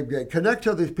the Grape Gate. Connect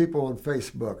to these people on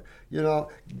Facebook.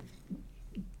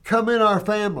 Come in our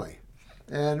family,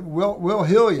 and we'll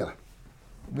heal you.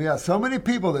 We have so many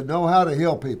people that know how to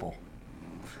heal people,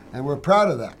 and we're proud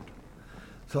of that.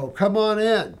 So come on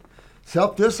in.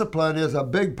 Self-discipline is a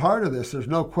big part of this. There's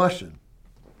no question.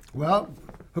 Well,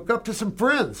 hook up to some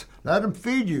friends. Let them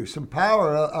feed you some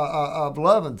power of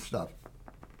love and stuff,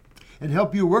 and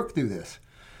help you work through this.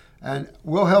 And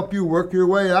we'll help you work your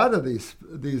way out of these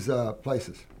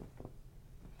places.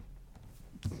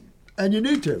 And you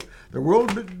need to. The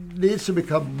world needs to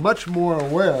become much more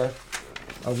aware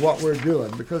of what we're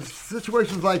doing, because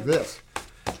situations like this,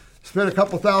 spend a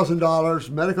couple $1,000,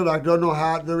 medical doctor don't know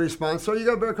how to respond, so you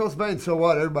got varicose veins, so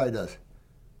what? Everybody does.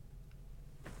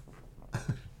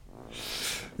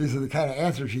 These are the kind of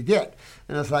answers you get.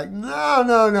 And it's like,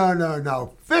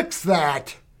 no. Fix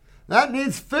that. That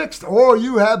needs fixed, or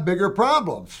you have bigger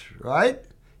problems, right?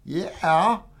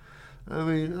 Yeah. I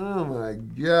mean, oh my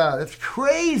God, it's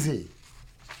crazy.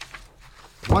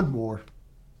 One more.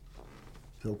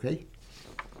 It's okay.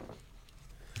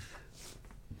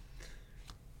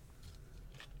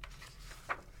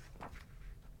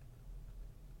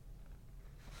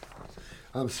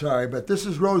 I'm sorry, but this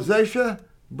is rosacea,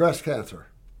 breast cancer.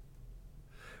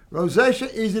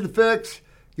 Rosacea, easy to fix.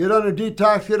 Get on a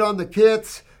detox, get on the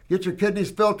kits, get your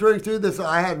kidneys filtering through this.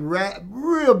 I had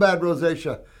real bad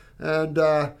rosacea. And,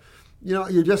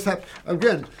 you just have,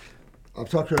 again, I've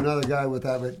talked to another guy with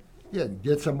that, but yeah,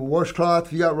 get some washcloth.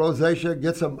 If you got rosacea,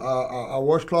 get some a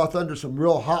washcloth under some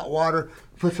real hot water.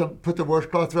 Put the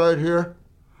washcloth right here,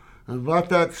 and let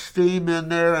that steam in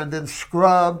there, and then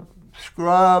scrub,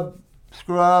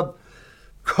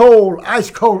 cold,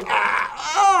 ice cold.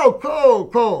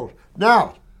 Cold.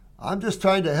 Now, I'm just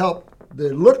trying to help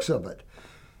the looks of it.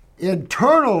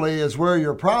 Internally is where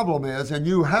your problem is, and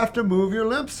you have to move your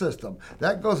lymph system.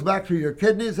 That goes back to your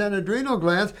kidneys and adrenal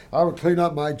glands. I would clean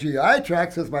up my GI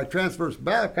tract since my transverse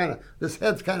back this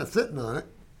head's kind of sitting on it,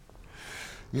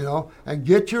 and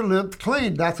get your lymph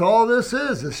cleaned. That's all this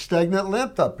is stagnant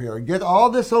lymph up here. Get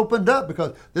all this opened up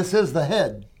because this is the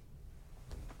head.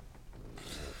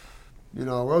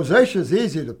 Rosacea is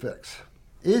easy to fix.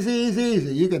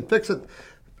 Easy. You can fix it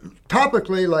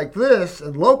topically like this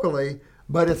and locally,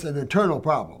 but it's an internal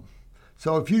problem.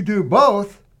 So if you do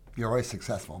both, you're always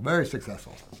successful, very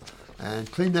successful.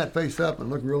 And clean that face up and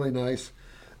look really nice,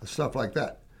 and stuff like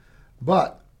that.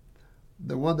 But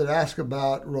the one that asked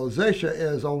about rosacea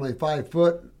is only 5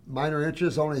 foot, minor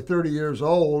inches, only 30 years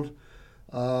old,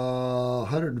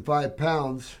 105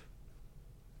 pounds.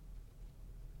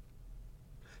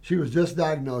 She was just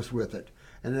diagnosed with it,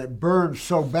 and it burns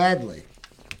so badly.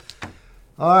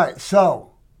 All right,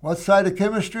 so what side of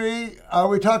chemistry are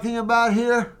we talking about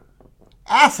here?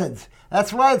 Acids.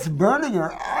 That's why it's burning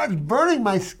her. Oh, it's burning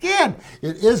my skin.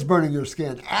 It is burning your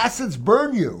skin. Acids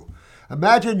burn you.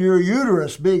 Imagine your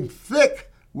uterus being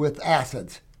thick with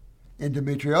acids.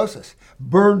 Endometriosis.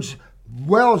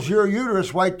 Wells your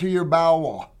uterus right to your bowel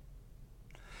wall.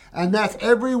 And that's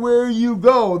everywhere you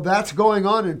go. That's going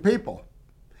on in people.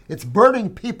 It's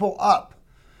burning people up.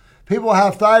 People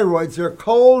have thyroids. They're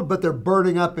cold, but they're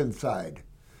burning up inside.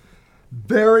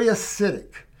 Very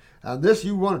acidic. And this,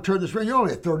 you want to turn this around. You're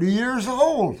only 30 years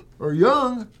old or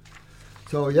young.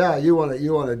 So yeah, you want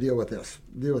to deal with this.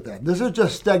 Deal with that. This is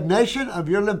just stagnation of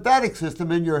your lymphatic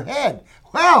system in your head.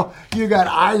 Well, you got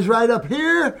eyes right up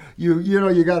here.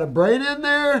 You got a brain in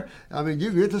there. I mean,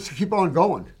 you just keep on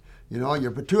going.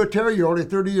 Your pituitary, you're only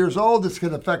 30 years old. This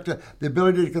can affect the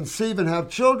ability to conceive and have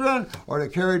children or to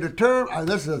carry to term.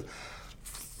 This is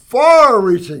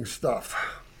far-reaching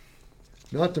stuff.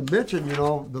 Not to mention,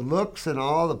 the looks and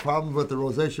all the problems with the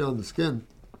rosacea on the skin.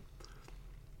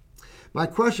 My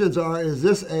questions are, is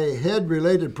this a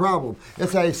head-related problem?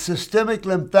 It's a systemic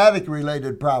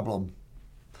lymphatic-related problem.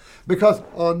 Because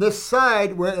on this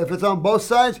side, if it's on both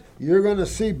sides, you're going to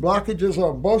see blockages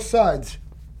on both sides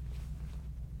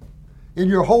in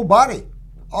your whole body,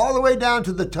 all the way down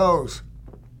to the toes.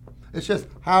 It's just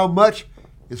how much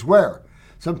is where.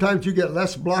 Sometimes you get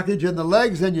less blockage in the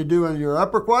legs than you do in your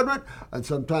upper quadrant, and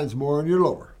sometimes more in your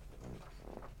lower.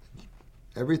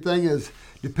 Everything is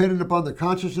dependent upon the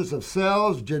consciousness of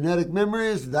cells, genetic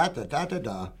memories,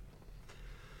 da-da-da-da-da.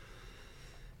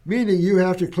 Meaning you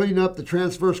have to clean up the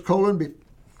transverse colon.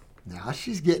 Now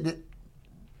she's getting it.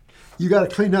 You got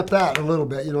to clean up that a little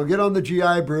bit. Get on the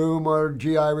GI broom or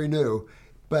GI Renew.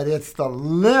 But it's the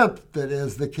lymph that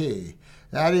is the key.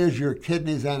 That is your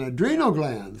kidneys and adrenal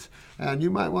glands. And you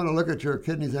might want to look at your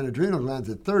kidneys and adrenal glands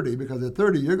at 30, because at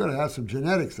 30 you're going to have some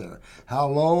genetics there. How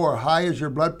low or high is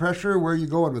your blood pressure? Where are you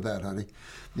going with that, honey?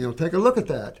 Take a look at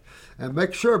that and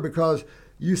make sure, because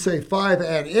you say 5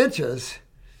 inches.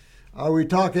 Are we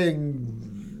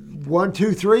talking 1,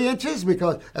 2, 3 inches?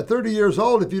 Because at 30 years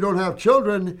old, if you don't have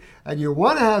children and you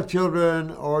want to have children,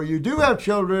 or you do have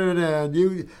children, and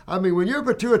when your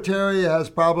pituitary has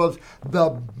problems,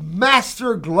 the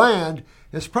master gland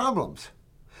has problems.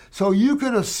 So you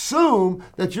can assume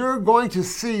that you're going to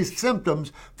see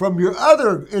symptoms from your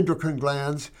other endocrine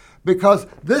glands, because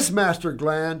this master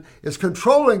gland is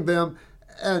controlling them,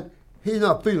 and he's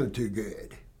not feeling too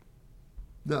good.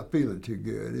 Not feeling too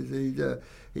good.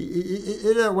 He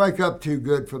didn't wake up too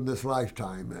good from this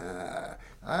lifetime.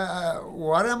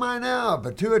 What am I now? A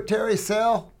pituitary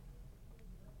cell?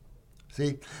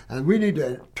 See? And we need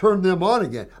to turn them on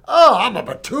again. Oh, I'm a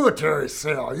pituitary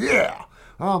cell. Yeah.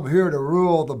 I'm here to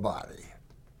rule the body.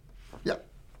 Yep.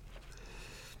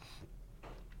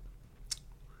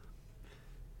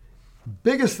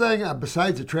 Biggest thing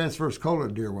besides the transverse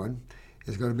colon, dear one,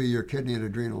 is going to be your kidney and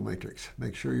adrenal matrix.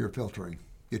 Make sure you're filtering.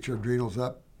 Get your adrenals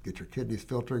up. Get your kidneys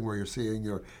filtering where you're seeing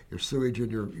your sewage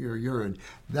and your urine.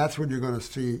 That's when you're going to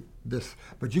see this.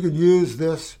 But you can use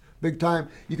this big time.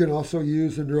 You can also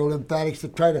use the neurolymphatics to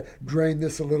try to drain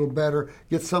this a little better.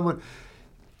 Get someone.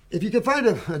 If you can find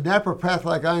a naturopath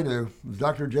like I knew,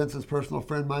 Dr. Jensen's personal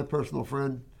friend, my personal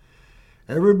friend,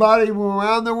 everybody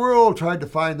around the world tried to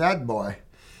find that boy.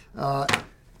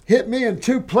 Hit me in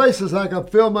 2 places I could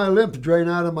feel my lymph drain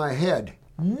out of my head.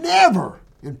 Never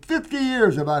in 50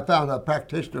 years have I found a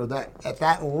practitioner at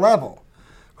that level.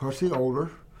 Of course, the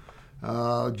older,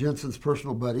 Jensen's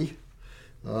personal buddy.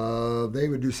 They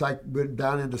would went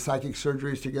down into psychic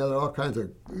surgeries together, all kinds of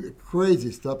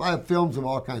crazy stuff. I have films of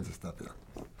all kinds of stuff here.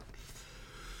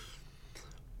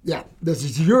 Yeah,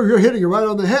 you're hitting it right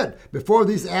on the head. Before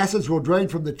these acids will drain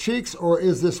from the cheeks, or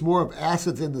is this more of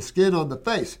acids in the skin on the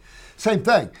face? Same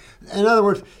thing. In other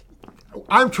words,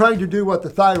 I'm trying to do what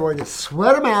the thyroid is,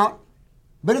 sweat them out,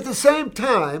 but at the same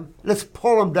time, let's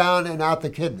pull them down and out the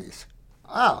kidneys.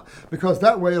 Because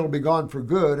that way it'll be gone for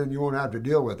good and you won't have to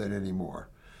deal with it anymore.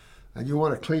 And you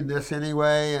want to clean this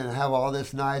anyway and have all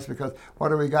this nice, because what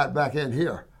do we got back in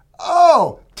here?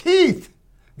 Oh, teeth,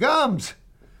 gums.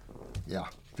 Yeah.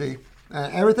 See,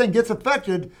 everything gets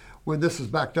affected when this is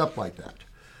backed up like that.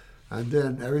 And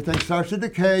then everything starts to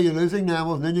decay, you're losing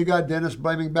enamels, and then you got dentists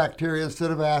blaming bacteria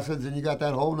instead of acids, and you got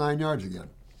that whole 9 yards again.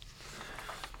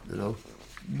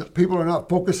 People are not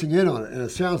focusing in on it, and it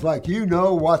sounds like you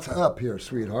know what's up here,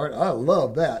 sweetheart. I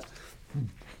love that.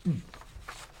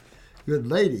 Good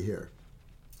lady here.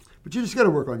 But you just got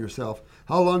to work on yourself.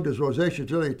 How long does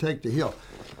rosacea really take to heal?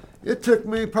 It took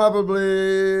me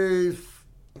probably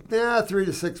 3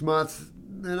 to 6 months,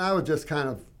 and I was just kind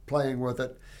of playing with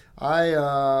it.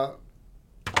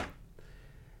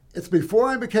 It's before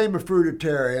I became a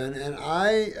fruitarian, and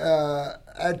I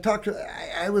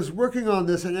was working on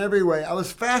this in every way. I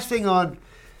was fasting on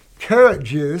carrot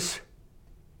juice.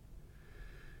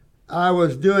 I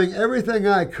was doing everything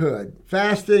I could,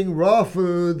 fasting, raw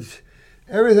foods,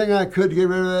 everything I could to get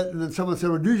rid of it. And then someone said,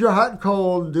 well, do your hot and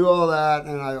cold and do all that.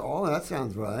 And that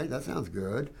sounds right. That sounds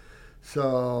good.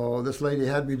 So this lady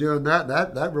had me doing that.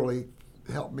 That really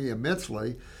helped me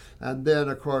immensely. And then,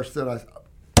 of course, I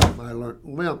learned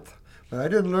lymph. But I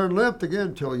didn't learn lymph again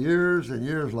until years and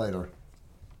years later.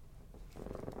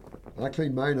 I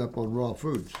cleaned mine up on raw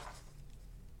foods.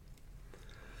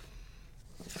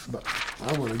 But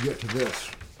I want to get to this,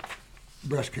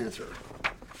 breast cancer.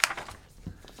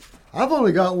 I've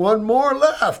only got one more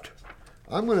left.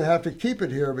 I'm going to have to keep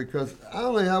it here because I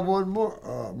only have one more.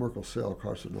 Merkel cell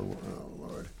carcinoma. Oh,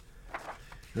 Lord.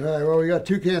 All right, well, we got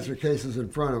 2 cancer cases in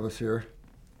front of us here.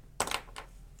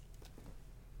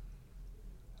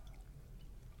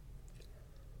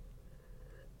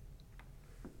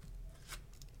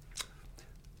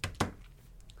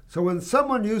 So when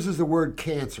someone uses the word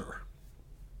cancer,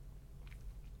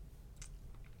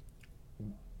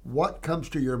 what comes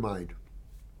to your mind?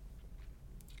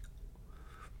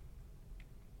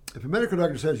 If a medical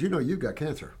doctor says, you've got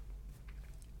cancer,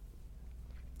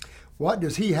 what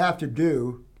does he have to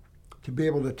do to be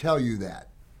able to tell you that?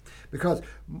 Because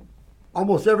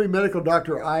almost every medical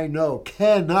doctor I know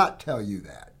cannot tell you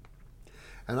that.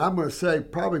 And I'm going to say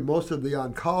probably most of the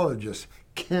oncologists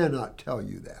cannot tell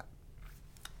you that.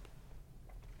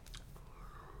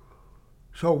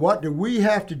 So what do we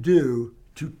have to do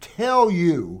to tell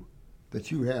you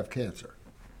that you have cancer?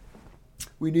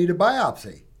 We need a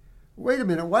biopsy. Wait a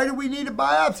minute, why do we need a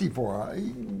biopsy for?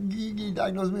 You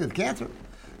diagnosed me with cancer.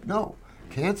 No,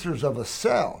 cancer's of a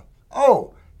cell.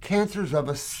 Oh, cancer's of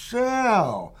a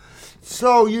cell.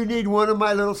 So you need one of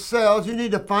my little cells. You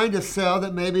need to find a cell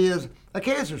that maybe is a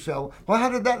cancer cell. Well, how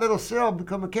did that little cell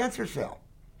become a cancer cell?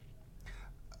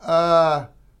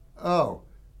 Oh,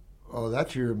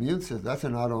 that's your immune system. That's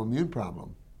an autoimmune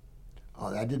problem.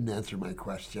 Oh, that didn't answer my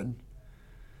question.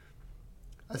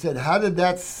 I said, how did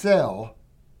that cell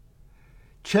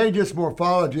change its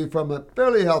morphology from a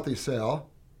fairly healthy cell?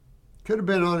 Could have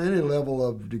been on any level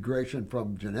of degradation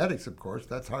from genetics, of course.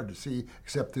 That's hard to see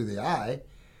except through the eye.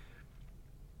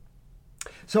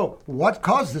 So what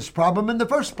caused this problem in the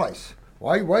first place?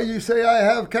 Why do you say I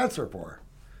have cancer for?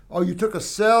 Oh, you took a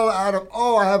cell out of,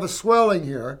 I have a swelling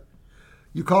here.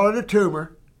 You call it a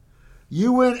tumor.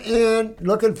 You went in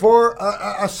looking for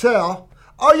a cell.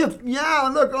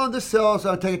 Look, this cell,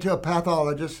 so I'll take it to a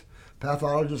pathologist.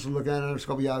 Pathologist will look at it and it's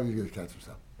going to be out of a cancer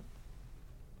cell.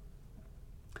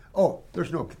 Oh,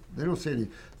 they don't say any.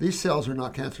 These cells are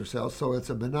not cancer cells, so it's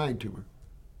a benign tumor.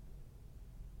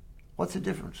 What's the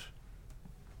difference?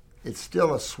 It's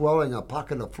still a swelling, a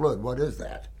pocket of fluid. What is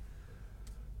that?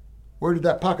 Where did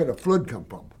that pocket of fluid come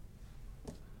from?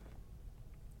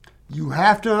 You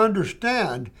have to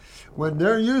understand when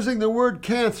they're using the word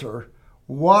cancer,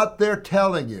 what they're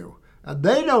telling you. And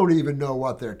they don't even know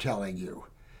what they're telling you.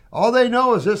 All they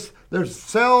know is this: there's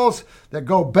cells that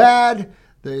go bad.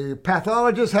 The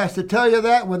pathologist has to tell you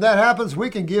that. When that happens, we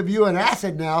can give you an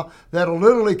acid now that'll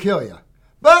literally kill you.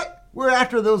 But we're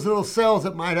after those little cells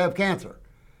that might have cancer.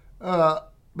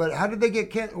 But how did they get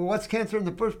cancer? What's cancer in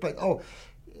the first place? Oh,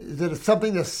 is it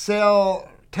something the cell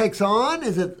takes on?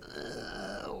 Is it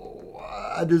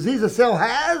a disease a cell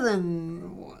has?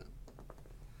 And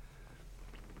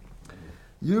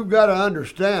you've got to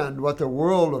understand what the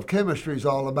world of chemistry is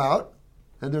all about.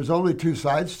 And there's only two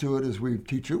sides to it, as we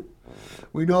teach you.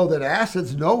 We know that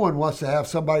acids, no one wants to have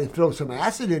somebody throw some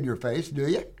acid in your face, do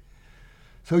you?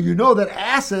 So you know that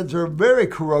acids are very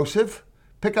corrosive.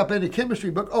 Pick up any chemistry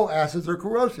book. Oh, acids are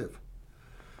corrosive.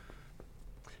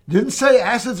 Didn't say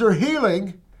acids are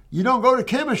healing. You don't go to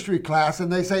chemistry class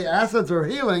and they say acids are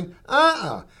healing.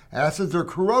 Acids are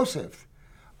corrosive.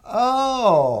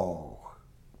 Oh.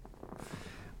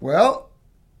 Well,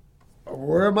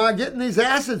 where am I getting these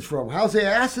acids from? How's the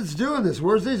acids doing this?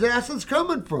 Where's these acids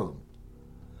coming from?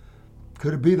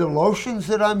 Could it be the lotions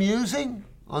that I'm using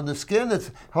on the skin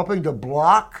that's helping to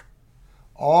block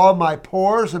all my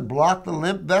pores and block the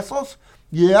lymph vessels?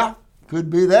 Yeah,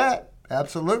 could be that.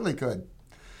 Absolutely could.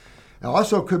 It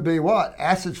also could be what?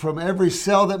 Acids from every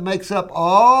cell that makes up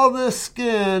all this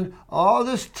skin, all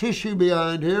this tissue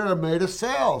behind here are made of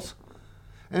cells.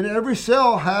 And every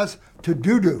cell has to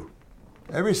doo-doo.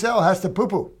 Every cell has to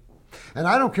poo-poo. And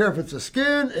I don't care if it's the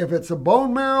skin, if it's the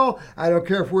bone marrow, I don't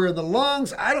care if we're in the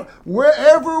lungs,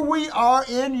 wherever we are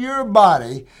in your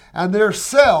body and there's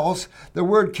cells, the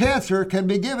word cancer can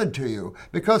be given to you.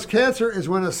 Because cancer is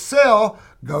when a cell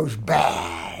goes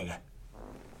bad.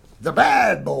 The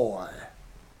bad boy.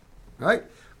 Right?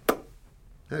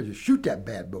 Now you shoot that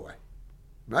bad boy.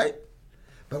 Right?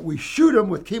 But we shoot them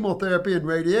with chemotherapy and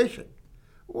radiation.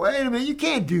 Wait a minute, you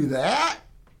can't do that.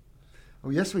 Oh,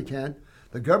 yes, we can.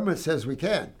 The government says we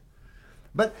can.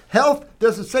 But health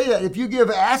doesn't say that. If you give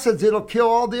acids, it'll kill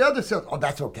all the other cells. Oh,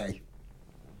 that's okay.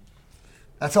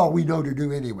 That's all we know to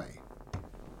do anyway.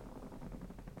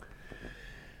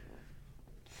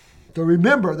 So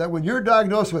remember that when you're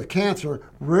diagnosed with cancer,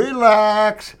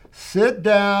 relax, sit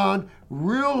down,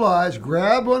 realize,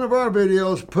 grab one of our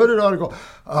videos, put it on and go,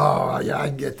 oh, yeah, I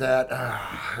can get that.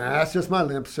 That's just my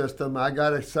lymph system. I got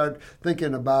to start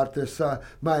thinking about this,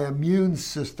 my immune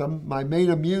system, my main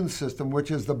immune system, which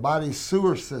is the body's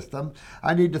sewer system.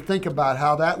 I need to think about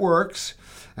how that works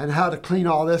and how to clean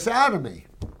all this out of me.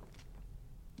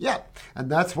 Yeah,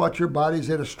 and that's what your body's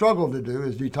in a struggle to do,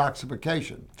 is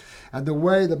detoxification. And the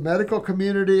way the medical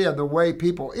community and the way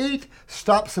people eat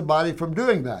stops the body from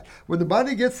doing that. When the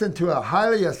body gets into a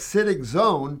highly acidic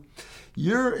zone,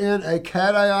 you're in a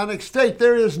cationic state.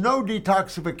 There is no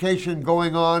detoxification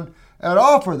going on at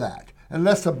all for that,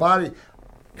 unless the body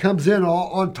comes in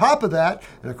on top of that.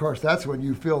 And of course, that's when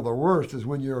you feel the worst, is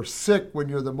when you're sick, when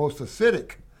you're the most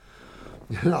acidic.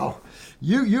 You know,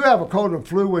 you have a cold and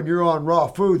flu when you're on raw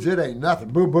foods, it ain't nothing.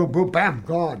 Boom, boom, boom, bam,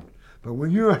 gone. But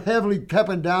when you're heavily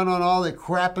cupping down on all the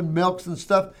crap and milks and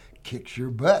stuff, kicks your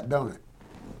butt, don't it?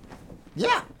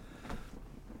 Yeah.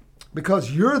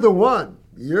 Because you're the one.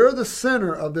 You're the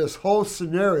center of this whole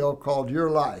scenario called your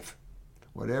life.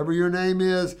 Whatever your name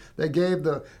is, they gave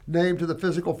the name to the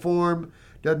physical form.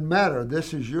 Doesn't matter.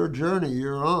 This is your journey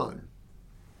you're on.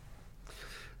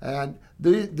 And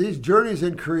these journeys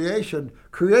in creation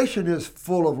is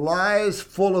full of lies,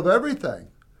 full of everything.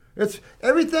 It's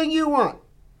everything you want.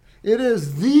 It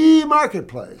is the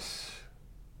marketplace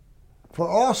for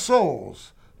all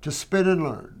souls to spin and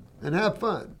learn and have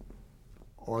fun.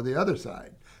 Or the other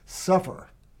side, suffer.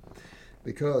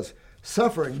 Because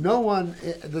suffering, no one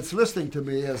that's listening to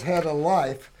me has had a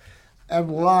life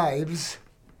and lives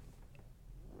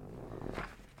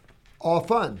all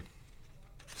fun.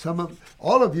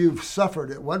 All of you've suffered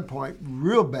at one point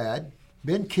real bad,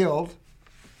 been killed.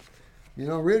 You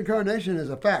know, reincarnation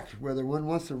is a fact, whether one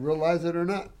wants to realize it or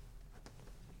not.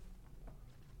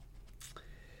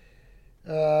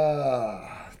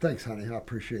 Thanks, honey. I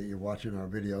appreciate you watching our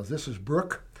videos. This is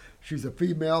Brooke. She's a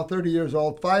female, 30 years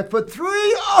old, 5'3".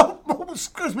 Oh,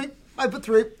 excuse me,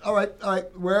 5'3". All right.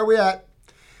 Where are we at?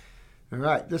 All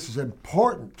right. This is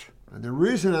important, and the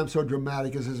reason I'm so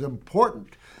dramatic is it's important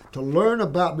to learn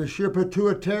about Monsieur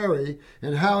Pituitary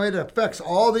and how it affects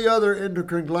all the other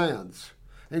endocrine glands,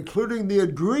 including the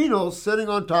adrenals sitting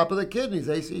on top of the kidneys,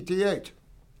 ACTH.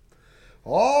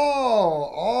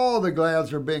 All the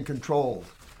glands are being controlled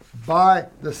by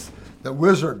the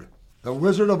wizard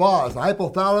of Oz, the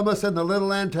hypothalamus and the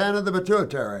little antenna, the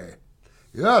pituitary.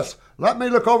 Yes, let me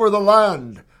look over the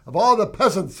land of all the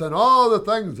peasants and all the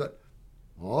things that...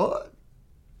 What?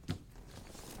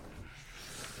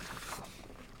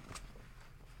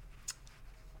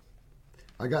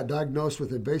 I got diagnosed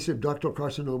with invasive ductal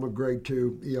carcinoma grade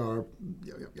 2 ER,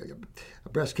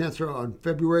 breast cancer on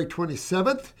February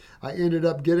 27th. I ended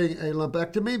up getting a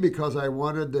lumpectomy because I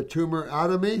wanted the tumor out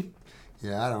of me.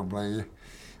 Yeah, I don't blame you.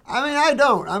 I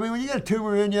don't. When you get a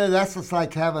tumor in you, that's just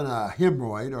like having a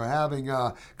hemorrhoid or having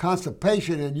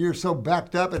constipation and you're so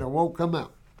backed up and it won't come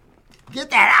out.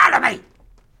 Get that out of me!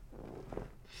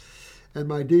 And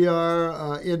my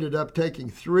DR ended up taking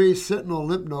 3 sentinel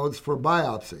lymph nodes for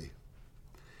biopsy.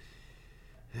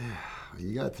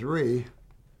 You got 3,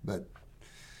 but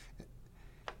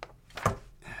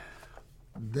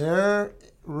there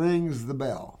rings the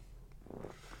bell.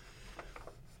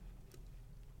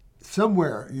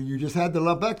 Somewhere, you just had the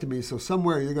lumpectomy, so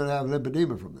somewhere you're going to have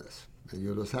lymphedema from this. And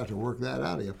you'll just have to work that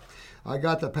out of you. I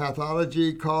got the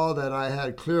pathology call that I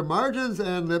had clear margins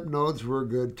and lymph nodes were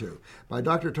good too. My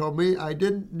doctor told me I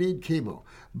didn't need chemo.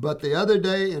 But the other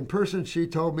day in person, she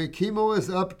told me chemo is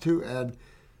up to an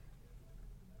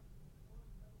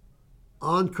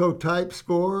oncotype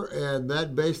score, and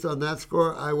that based on that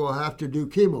score, I will have to do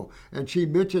chemo. And she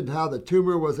mentioned how the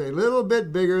tumor was a little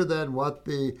bit bigger than what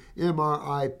the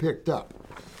MRI picked up.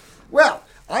 Well,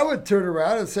 I would turn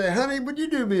around and say, honey, would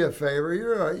you do me a favor?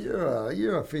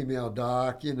 You're a female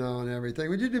doc, and everything.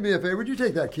 Would you do me a favor? Would you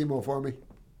take that chemo for me?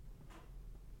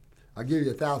 I'll give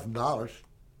you $1,000.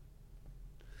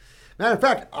 Matter of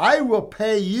fact, I will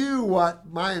pay you what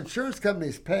my insurance company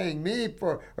is paying me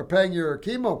for, or paying your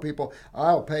chemo people.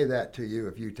 I'll pay that to you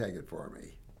if you take it for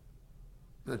me.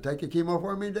 You want to take your chemo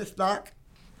for me, this doc?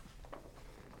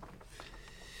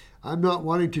 I'm not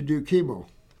wanting to do chemo.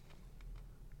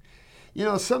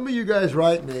 Some of you guys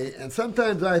write me, and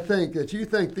sometimes I think that you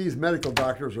think these medical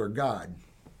doctors are God.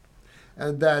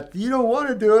 And that you don't want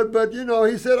to do it, but,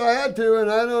 he said I had to,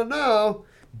 and I don't know.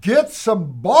 Get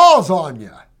some balls on you.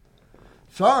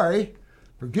 Sorry,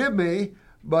 forgive me,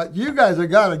 but you guys have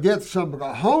got to get some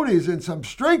cojones and some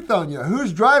strength on you.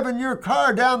 Who's driving your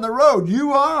car down the road?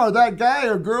 You are, or that guy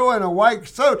or girl in a white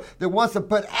suit that wants to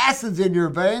put acids in your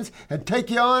veins and take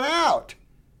you on out.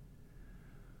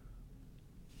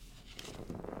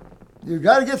 You've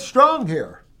got to get strong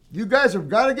here. You guys have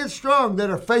got to get strong that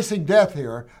are facing death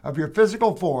here of your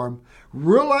physical form.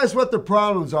 Realize what the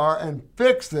problems are and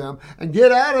fix them and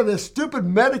get out of this stupid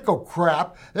medical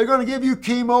crap. They're going to give you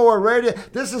chemo or radio.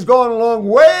 This is going along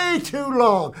way too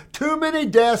long. Too many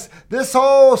deaths. This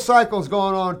whole cycle's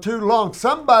going on too long.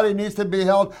 Somebody needs to be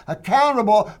held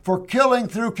accountable for killing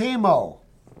through chemo.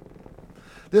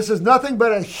 This is nothing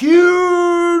but a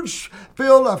huge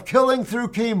field of killing through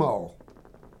chemo.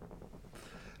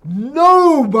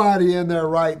 Nobody in their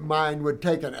right mind would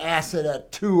take an acid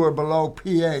at 2 or below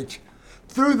pH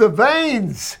through the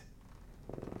veins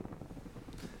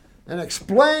and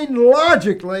explain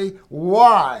logically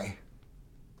why.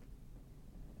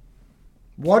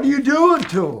 What are you doing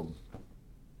to them?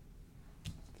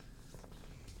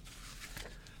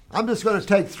 I'm just going to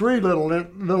take 3 little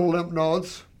lymph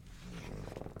nodes.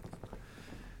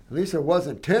 At least it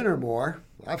wasn't 10 or more.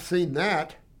 I've seen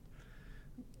that.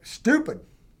 Stupid.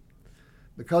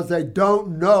 Because they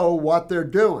don't know what they're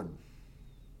doing.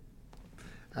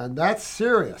 And that's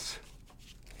serious.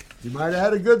 You might have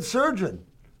had a good surgeon.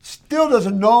 Still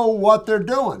doesn't know what they're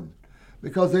doing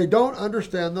because they don't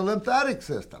understand the lymphatic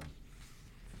system.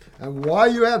 And why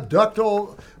you have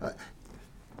ductal...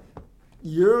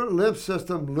 your lymph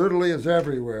system literally is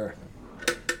everywhere.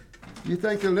 You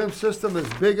think your lymph system is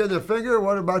big in the finger?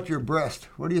 What about your breast?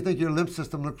 What do you think your lymph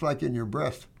system looks like in your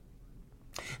breast?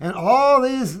 And all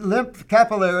these lymph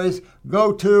capillaries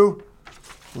go to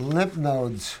lymph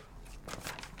nodes.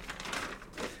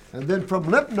 And then from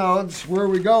lymph nodes, where are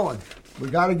we going? We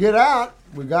got to get out.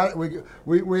 We are,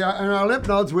 in our lymph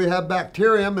nodes, we have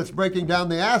bacterium that's breaking down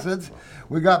the acids.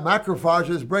 We got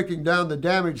macrophages breaking down the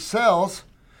damaged cells.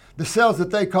 The cells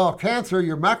that they call cancer,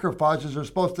 your macrophages are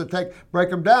supposed to break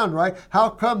them down, right? How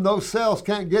come those cells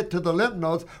can't get to the lymph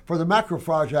nodes for the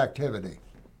macrophage activity?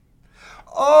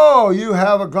 Oh, you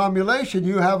have agglomulation,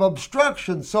 you have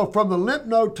obstruction. So from the lymph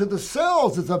node to the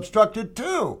cells, it's obstructed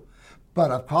too.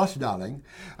 But of course nothing.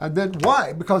 And then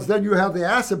why? Because then you have the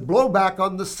acid blowback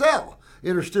on the cell.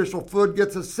 Interstitial fluid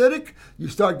gets acidic, you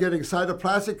start getting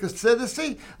cytoplasmic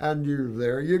acidity, and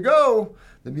there you go.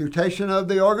 The mutation of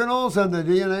the organelles and the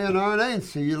DNA and RNA, and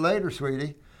see you later,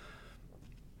 sweetie.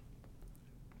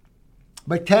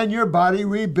 But can your body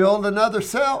rebuild another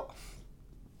cell?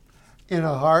 In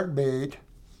a heartbeat.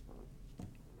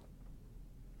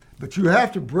 But you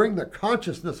have to bring the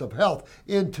consciousness of health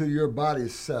into your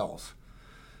body's cells.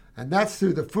 And that's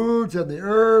through the foods and the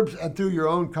herbs and through your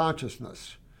own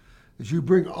consciousness. As you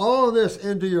bring all of this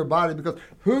into your body, because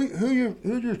who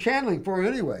you're channeling for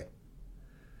anyway?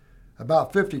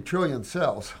 About 50 trillion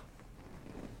cells.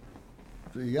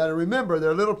 So you got to remember,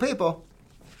 they're little people.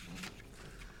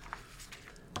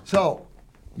 So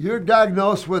you're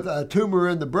diagnosed with a tumor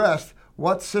in the breast.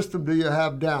 What system do you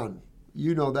have down?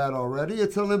 You know that already.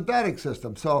 It's a lymphatic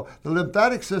system. So the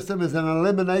lymphatic system is an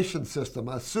elimination system,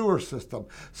 a sewer system.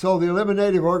 So the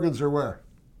eliminative organs are where?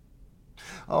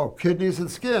 Oh, kidneys and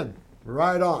skin.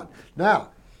 Right on. Now,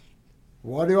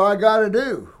 what do I got to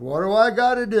do? What do I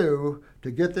got to do to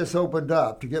get this opened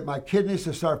up, to get my kidneys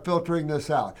to start filtering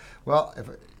this out? Well,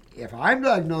 if I'm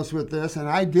diagnosed with this and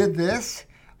I did this,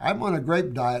 I'm on a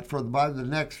grape diet for about the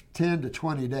next 10 to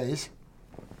 20 days.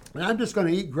 And I'm just going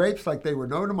to eat grapes like they were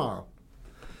no tomorrow.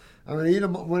 I'm going to eat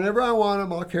them whenever I want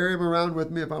them. I'll carry them around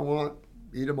with me if I want.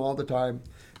 Eat them all the time.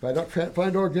 If I don't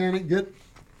find organic,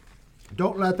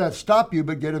 don't let that stop you,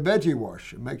 but get a veggie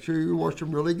wash. And make sure you wash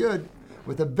them really good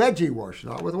with a veggie wash,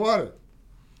 not with water.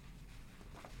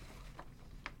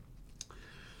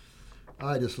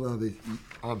 I just love these.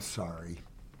 I'm sorry.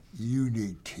 You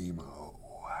need chemo.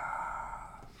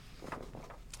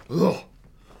 Ugh.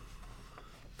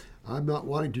 I'm not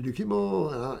wanting to do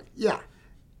chemo.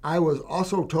 I was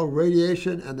also told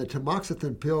radiation and the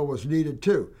tamoxifen pill was needed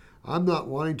too. I'm not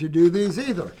wanting to do these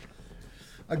either.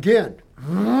 Again,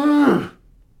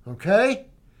 okay?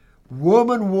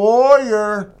 Woman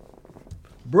warrior.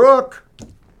 Brooke.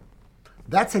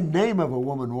 That's a name of a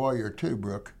woman warrior too,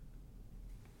 Brooke.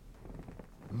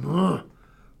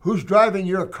 Who's driving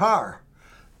your car?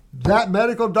 That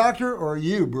medical doctor or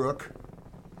you, Brooke?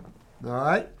 All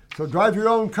right? So drive your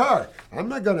own car. I'm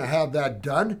not going to have that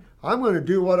done. I'm going to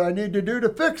do what I need to do to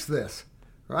fix this,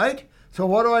 right? So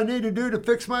what do I need to do to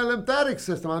fix my lymphatic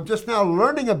system? I'm just now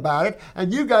learning about it,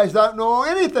 and you guys don't know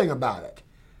anything about it.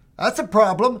 That's a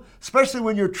problem, especially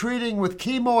when you're treating with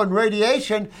chemo and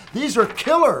radiation. These are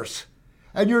killers,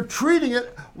 and you're treating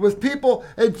it with people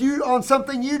on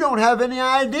something you don't have any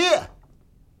idea.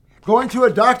 Going to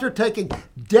a doctor taking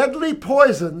deadly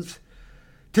poisons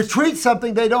to treat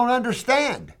something they don't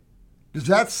understand. Does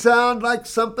that sound like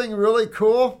something really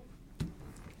cool?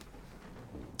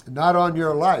 Not on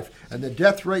your life, and the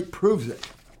death rate proves it.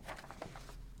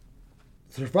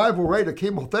 The survival rate of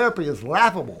chemotherapy is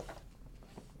laughable.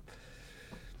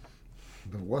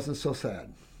 But it wasn't so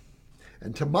sad.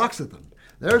 And tamoxifen,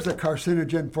 there's a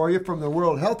carcinogen for you from the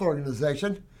World Health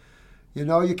Organization. You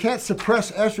know, you can't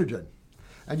suppress estrogen.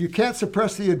 And you can't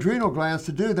suppress the adrenal glands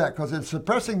to do that, because in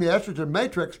suppressing the estrogen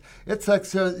matrix, it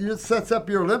sets up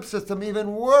your lymph system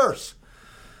even worse.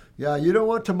 Yeah, you don't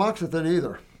want tamoxifen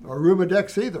either, or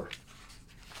Rumidex either.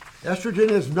 Estrogen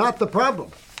is not the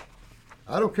problem.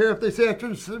 I don't care if they say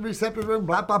estrogen receptors are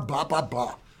blah, blah, blah, blah,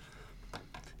 blah.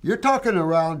 You're talking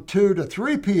around 2 to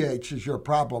 3 pH is your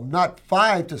problem, not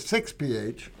 5 to 6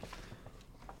 pH.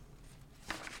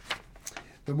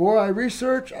 The more I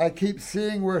research, I keep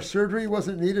seeing where surgery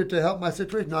wasn't needed to help my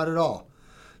situation. Not at all.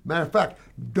 Matter of fact,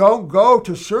 don't go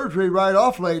to surgery right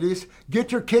off, ladies.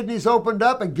 Get your kidneys opened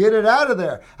up and get it out of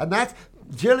there. And that's,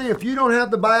 Jilly, if you don't have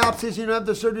the biopsies, you don't have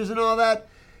the surgeries and all that,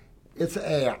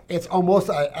 it's almost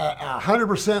a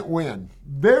 100% win.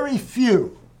 Very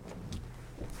few.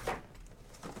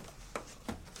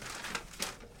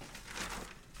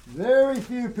 Very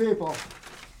few people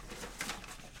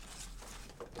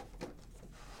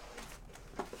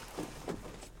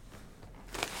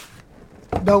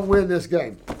don't win this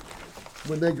game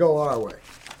when they go our way.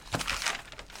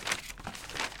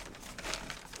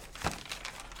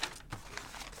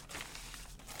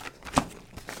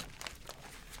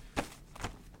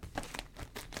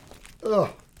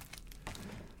 Oh,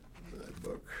 that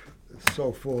book is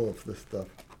so full of this stuff.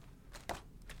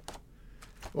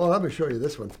 Well, let me show you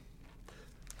this one.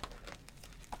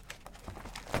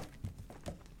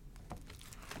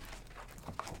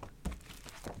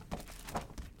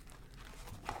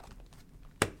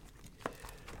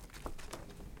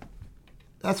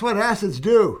 That's what acids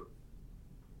do.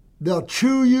 They'll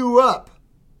chew you up.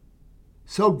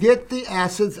 So get the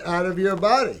acids out of your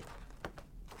body.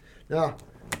 Now,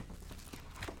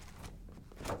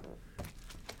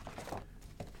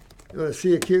 you want to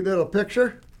see a cute little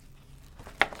picture?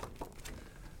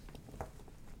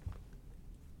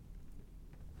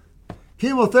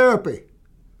 Chemotherapy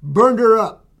burned her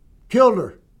up, killed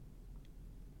her.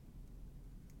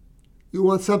 You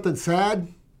want something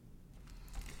sad?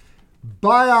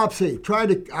 Biopsy.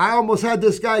 I almost had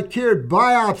this guy cured.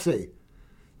 Biopsy.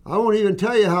 I won't even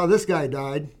tell you how this guy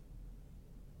died.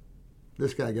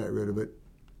 This guy got rid of it.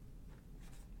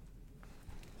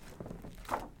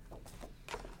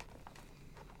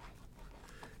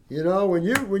 You know, when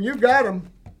you got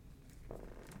them,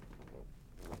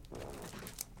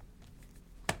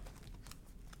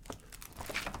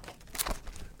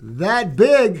 that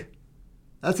big,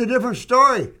 that's a different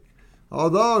story.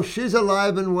 Although she's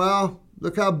alive and well,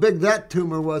 look how big that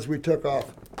tumor was we took off.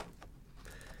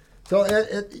 So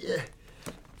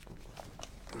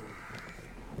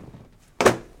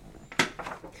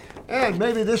and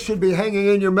maybe this should be hanging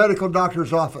in your medical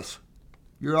doctor's office,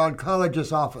 your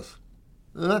oncologist's office.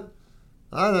 Huh?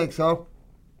 I think so.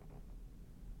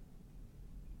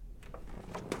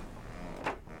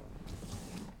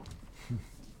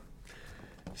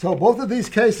 So both of these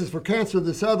cases for cancer,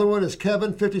 this other one is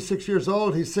Kevin, 56 years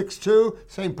old. He's 6'2",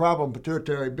 same problem,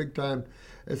 pituitary, big time.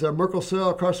 It's a Merkel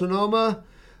cell carcinoma.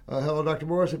 Hello, Dr.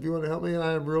 Morse, if you want to help me,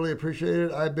 I am really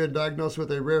appreciated. I've been diagnosed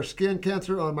with a rare skin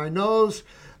cancer on my nose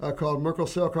called Merkel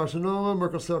cell carcinoma.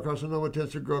 Merkel cell carcinoma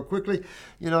tends to grow quickly.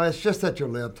 You know, it's just that your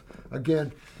lymph.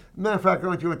 Again, matter of fact, I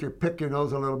want you to pick your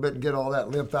nose a little bit and get all that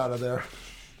lymph out of there.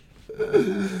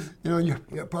 You know,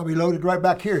 you're probably loaded right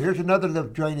back here. Here's another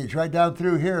lymph drainage. Right down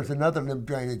through here is another lymph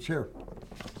drainage here.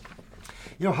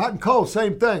 You know, hot and cold,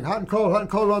 same thing. Hot and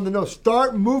cold on the nose.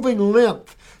 Start moving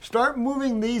lymph. Start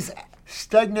moving these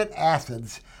stagnant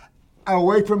acids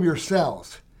away from your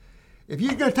cells. If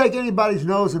you're going to take anybody's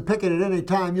nose and pick it at any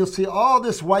time, you'll see all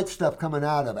this white stuff coming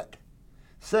out of it.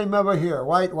 Same over here.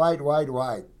 White, white, white,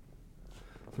 white.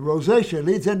 The rosacea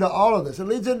leads into all of this. It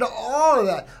leads into all of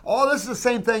that. All this is the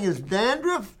same thing as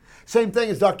dandruff. Same thing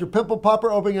as Dr. Pimple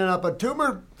Popper opening up a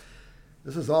tumor.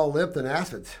 This is all lymph and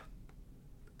acids.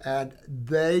 And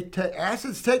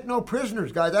acids take no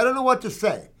prisoners, guys. I don't know what to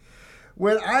say.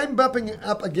 When I'm bumping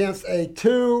up against a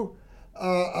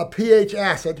pH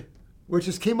acid, which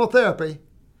is chemotherapy,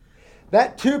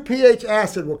 that 2 pH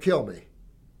acid will kill me.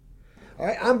 All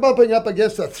right, I'm bumping up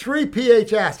against a 3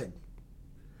 pH acid.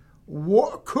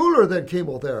 Cooler than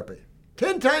chemotherapy,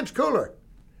 10 times cooler.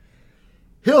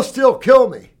 He'll still kill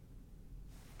me.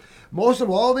 Most of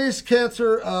all these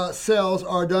cancer cells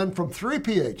are done from 3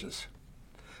 pHs,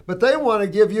 but they want to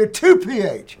give you 2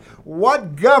 pH.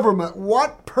 What government,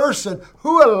 what person,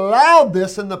 who allowed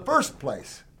this in the first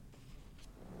place?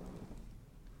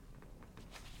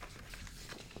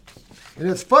 And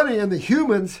it's funny, in the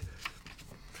humans,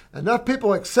 enough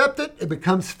people accept it, it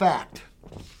becomes fact.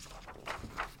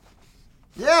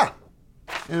 Yeah,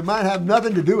 and it might have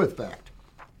nothing to do with fact.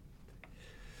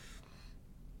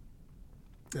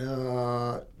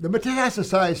 The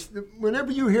metastasized,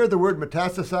 whenever you hear the word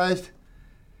metastasized,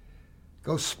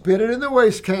 go spit it in the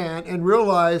waste can and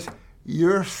realize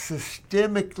you're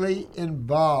systemically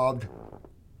involved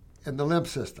in the lymph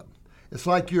system. It's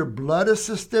like your blood is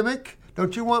systemic.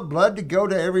 Don't you want blood to go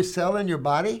to every cell in your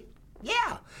body?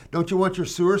 Yeah. Don't you want your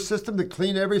sewer system to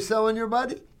clean every cell in your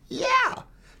body? Yeah.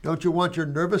 Don't you want your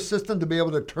nervous system to be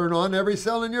able to turn on every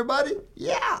cell in your body?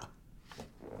 Yeah.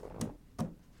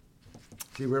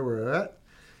 See where we're at?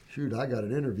 Shoot, I got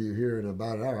an interview here in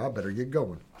about an hour. I better get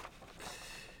going.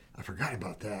 I forgot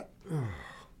about that.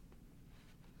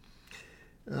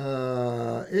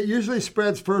 It usually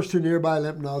spreads first to nearby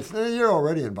lymph nodes. You're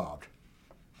already involved.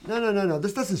 No.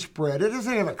 This doesn't spread. It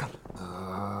doesn't have a...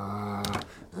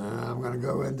 I'm going to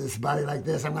go in this body like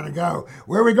this. I'm going to go.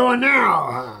 Where are we going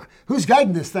now? Who's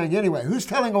guiding this thing anyway? Who's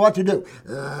telling me what to do?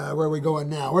 Where are we going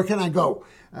now? Where can I go?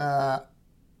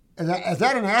 Is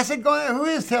that an acid going? Who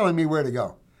is telling me where to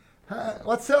go?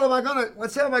 What cell am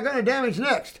I going to damage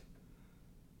next?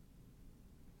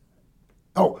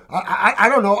 Oh, I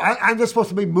don't know. I'm just supposed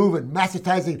to be moving,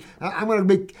 macetizing. I'm going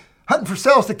to be hunting for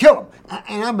cells to kill them.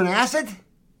 And I'm an acid?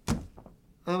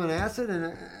 I'm an acid,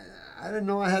 and I didn't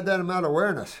know I had that amount of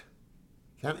awareness.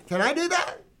 Can I do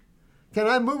that? Can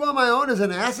I move on my own as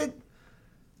an acid?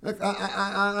 Look,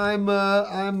 I'm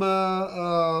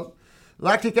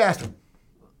lactic acid.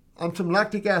 I'm some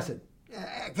lactic acid.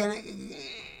 Can I...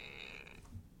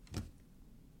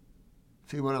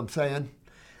 See what I'm saying?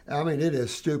 I mean, it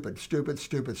is stupid.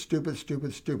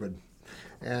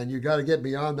 And you got to get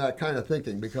beyond that kind of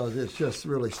thinking because it's just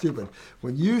really stupid.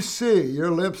 When you see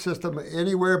your lymph system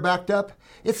anywhere backed up,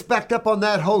 it's backed up on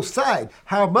that whole side.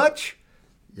 How much?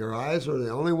 Your eyes are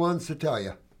the only ones to tell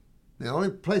you. The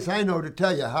only place I know to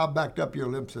tell you how backed up your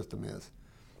lymph system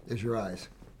is your eyes.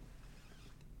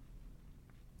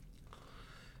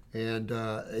 And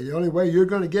the only way you're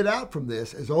going to get out from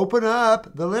this is open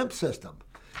up the lymph system.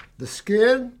 The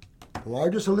skin,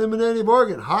 largest eliminative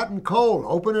organ, hot and cold.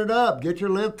 Open it up. Get your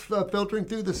lymph filtering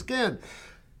through the skin.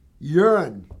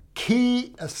 Urine,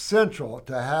 key essential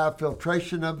to have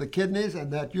filtration of the kidneys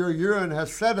and that your urine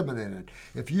has sediment in it.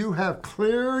 If you have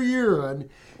clear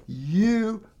urine,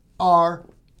 you are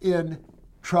in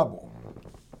trouble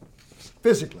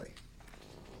physically.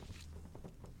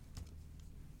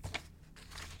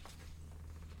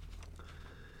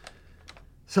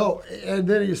 So, and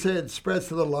then you say it spreads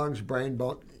to the lungs, brain,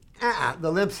 bone. The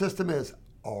lymph system is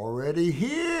already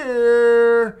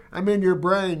here. I'm in your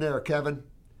brain there, Kevin.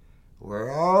 We're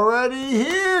already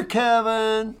here,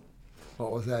 Kevin.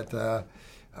 What was that?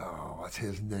 What's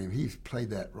his name? He's played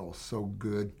that role so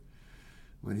good.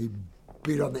 When he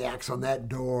beat on the axe on that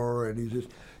door and he just,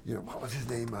 what was his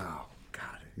name? Oh,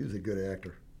 God, he was a good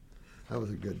actor. That was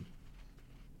a good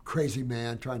crazy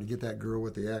man trying to get that girl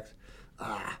with the axe.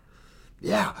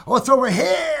 Yeah. Oh, it's over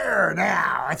here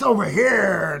now. It's over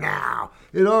here now.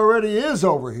 It already is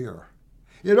over here.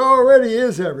 It already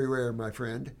is everywhere, my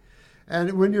friend.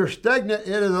 And when you're stagnant,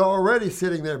 it is already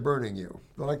sitting there burning you.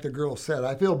 Like the girl said,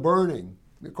 I feel burning.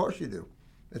 Of course you do.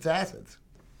 It's acids.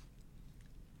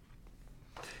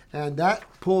 And that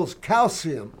pulls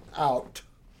calcium out.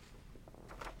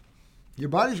 Your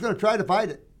body's going to try to fight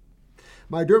it.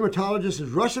 My dermatologist is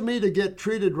rushing me to get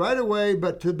treated right away,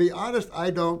 but to be honest,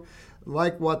 I don't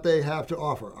like what they have to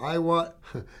offer.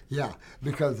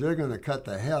 Because they're going to cut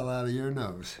the hell out of your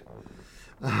nose.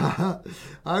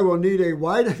 I will need a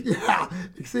wide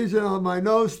excision on my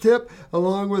nose tip,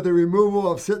 along with the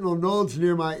removal of sentinel nodes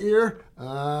near my ear.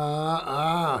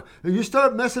 And you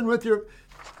start messing with your...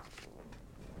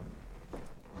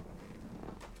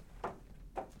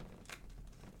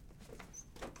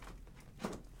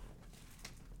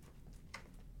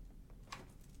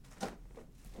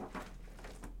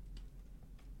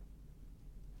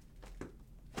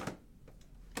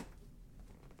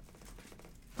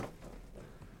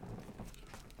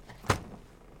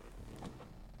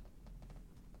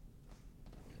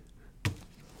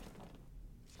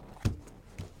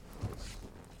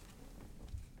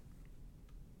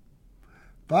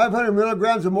 $500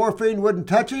 milligrams of morphine wouldn't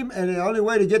touch him, and the only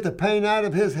way to get the pain out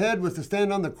of his head was to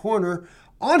stand on the corner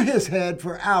on his head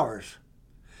for hours.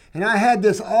 And I had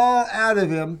this all out of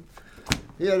him.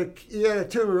 He had a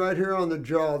tumor right here on the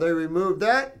jaw. They removed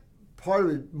that.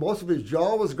 Most of his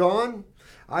jaw was gone.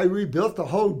 I rebuilt the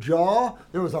whole jaw.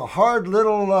 There was a hard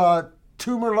little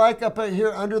tumor-like up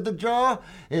here under the jaw.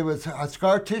 It was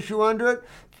scar tissue under it.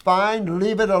 Fine,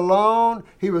 leave it alone.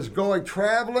 He was going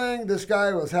traveling. This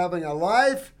guy was having a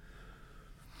life.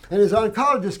 And his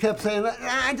oncologist kept saying,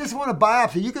 I just want a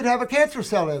biopsy. You could have a cancer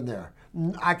cell in there.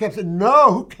 I kept saying,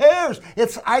 no, who cares?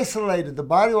 It's isolated. The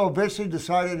body will eventually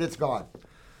decide it's gone.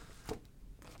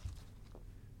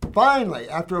 Finally,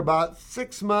 after about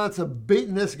 6 months of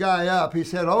beating this guy up, he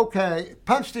said, okay,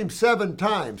 punched him 7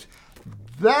 times.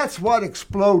 That's what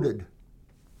exploded.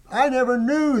 I never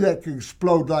knew that could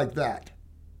explode like that.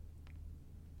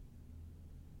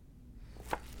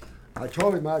 I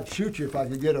told him I'd shoot you if I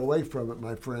could get away from it,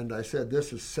 my friend. I said,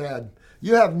 this is sad.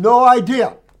 You have no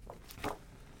idea.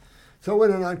 So when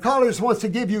an oncologist wants to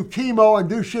give you chemo and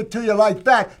do shit to you like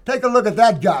that, take a look at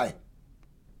that guy.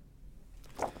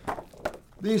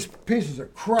 These pieces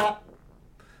of crap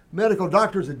medical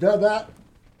doctors that did that.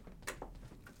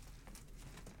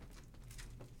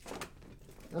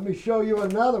 Let me show you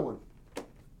another one.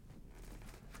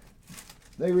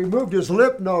 They removed his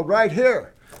lymph node right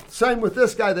here. Same with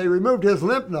this guy. They removed his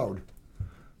lymph node.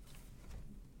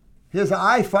 His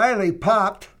eye finally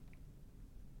popped.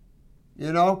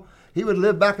 You know, he would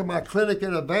live back in my clinic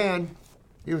in a van.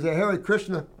 He was a Hare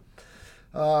Krishna.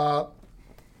 I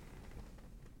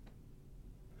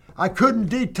couldn't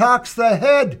detox the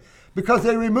head because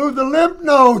they removed the lymph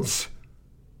nodes.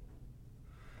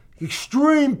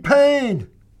 Extreme pain.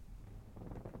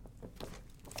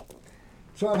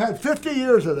 So I've had 50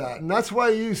 years of that, and that's why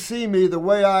you see me the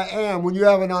way I am when you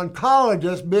have an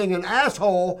oncologist being an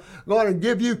asshole going to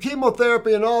give you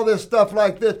chemotherapy and all this stuff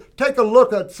like this. Take a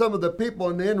look at some of the people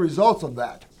and the end results of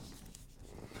that.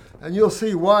 And you'll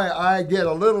see why I get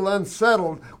a little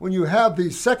unsettled when you have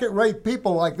these second-rate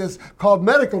people like this called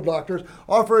medical doctors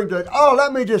offering to, oh,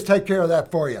 let me just take care of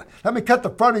that for you. Let me cut the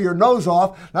front of your nose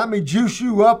off. Let me juice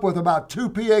you up with about 2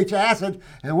 pH acid,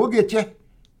 and we'll get you.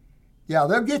 Yeah,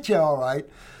 they'll get you all right.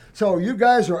 So you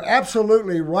guys are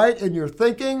absolutely right in your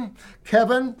thinking.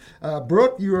 Kevin,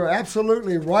 Brooke, you are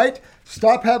absolutely right.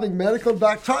 Stop having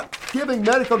stop giving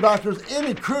medical doctors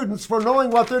any credence for knowing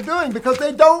what they're doing because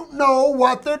they don't know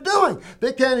what they're doing.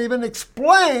 They can't even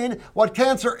explain what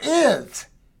cancer is.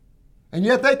 And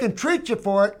yet they can treat you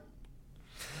for it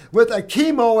with a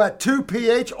chemo at 2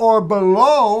 pH or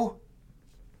below.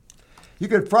 You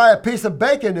could fry a piece of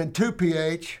bacon in 2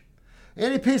 pH.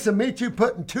 Any piece of meat you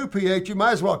put in 2 pH, you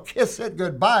might as well kiss it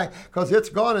goodbye because it's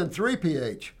gone in 3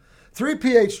 pH. 3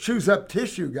 pH chews up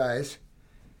tissue, guys.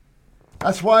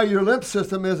 That's why your lymph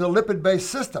system is a lipid-based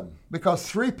system because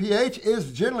 3 pH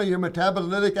is generally your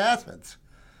metabolitic acids.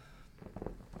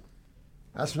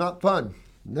 That's not fun.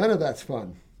 None of that's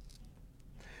fun.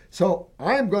 So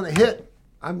I'm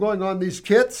going on these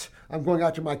kits. I'm going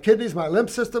after my kidneys, my lymph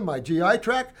system, my GI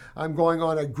tract. I'm going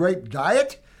on a great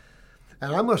diet.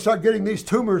 And I'm going to start getting these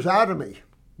tumors out of me.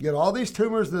 Get all these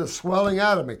tumors and the swelling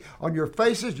out of me. On your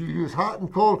faces, you use hot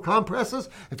and cold compresses.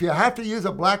 If you have to use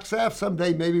a black salve,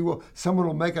 someday maybe someone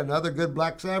will make another good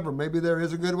black salve, or maybe there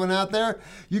is a good one out there.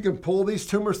 You can pull these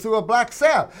tumors through a black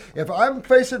salve. If I'm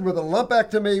faced with a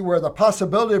lumpectomy where the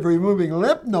possibility of removing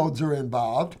lymph nodes are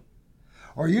involved,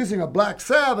 or using a black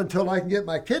salve until I can get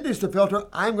my kidneys to filter,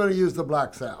 I'm going to use the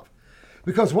black salve.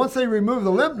 Because once they remove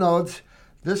the lymph nodes,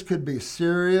 this could be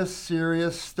serious,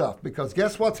 serious stuff because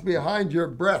guess what's behind your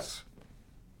breasts?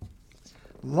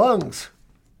 Lungs.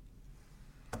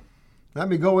 Let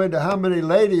me go into how many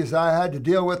ladies I had to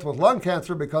deal with lung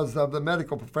cancer because of the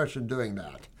medical profession doing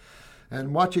that.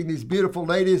 And watching these beautiful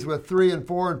ladies with 3 and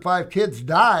 4 and 5 kids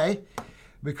die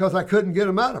because I couldn't get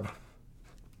them out of them.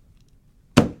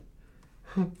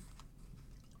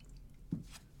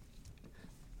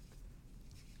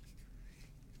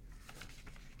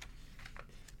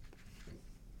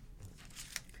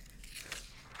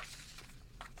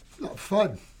 Not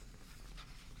fun.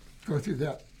 Go through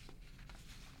that.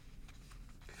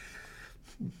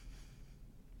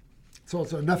 So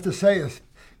it's enough to say is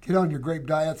get on your grape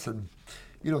diets and,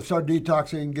 start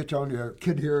detoxing, get you on your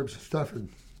kidney herbs and stuff, and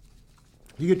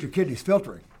you get your kidneys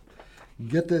filtering.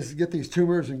 Get these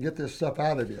tumors and get this stuff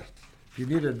out of you. If you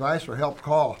need advice or help,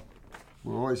 call.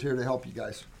 We're always here to help you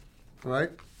guys. All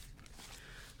right?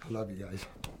 I love you guys.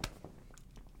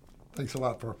 Thanks a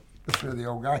lot for listening to the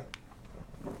old guy.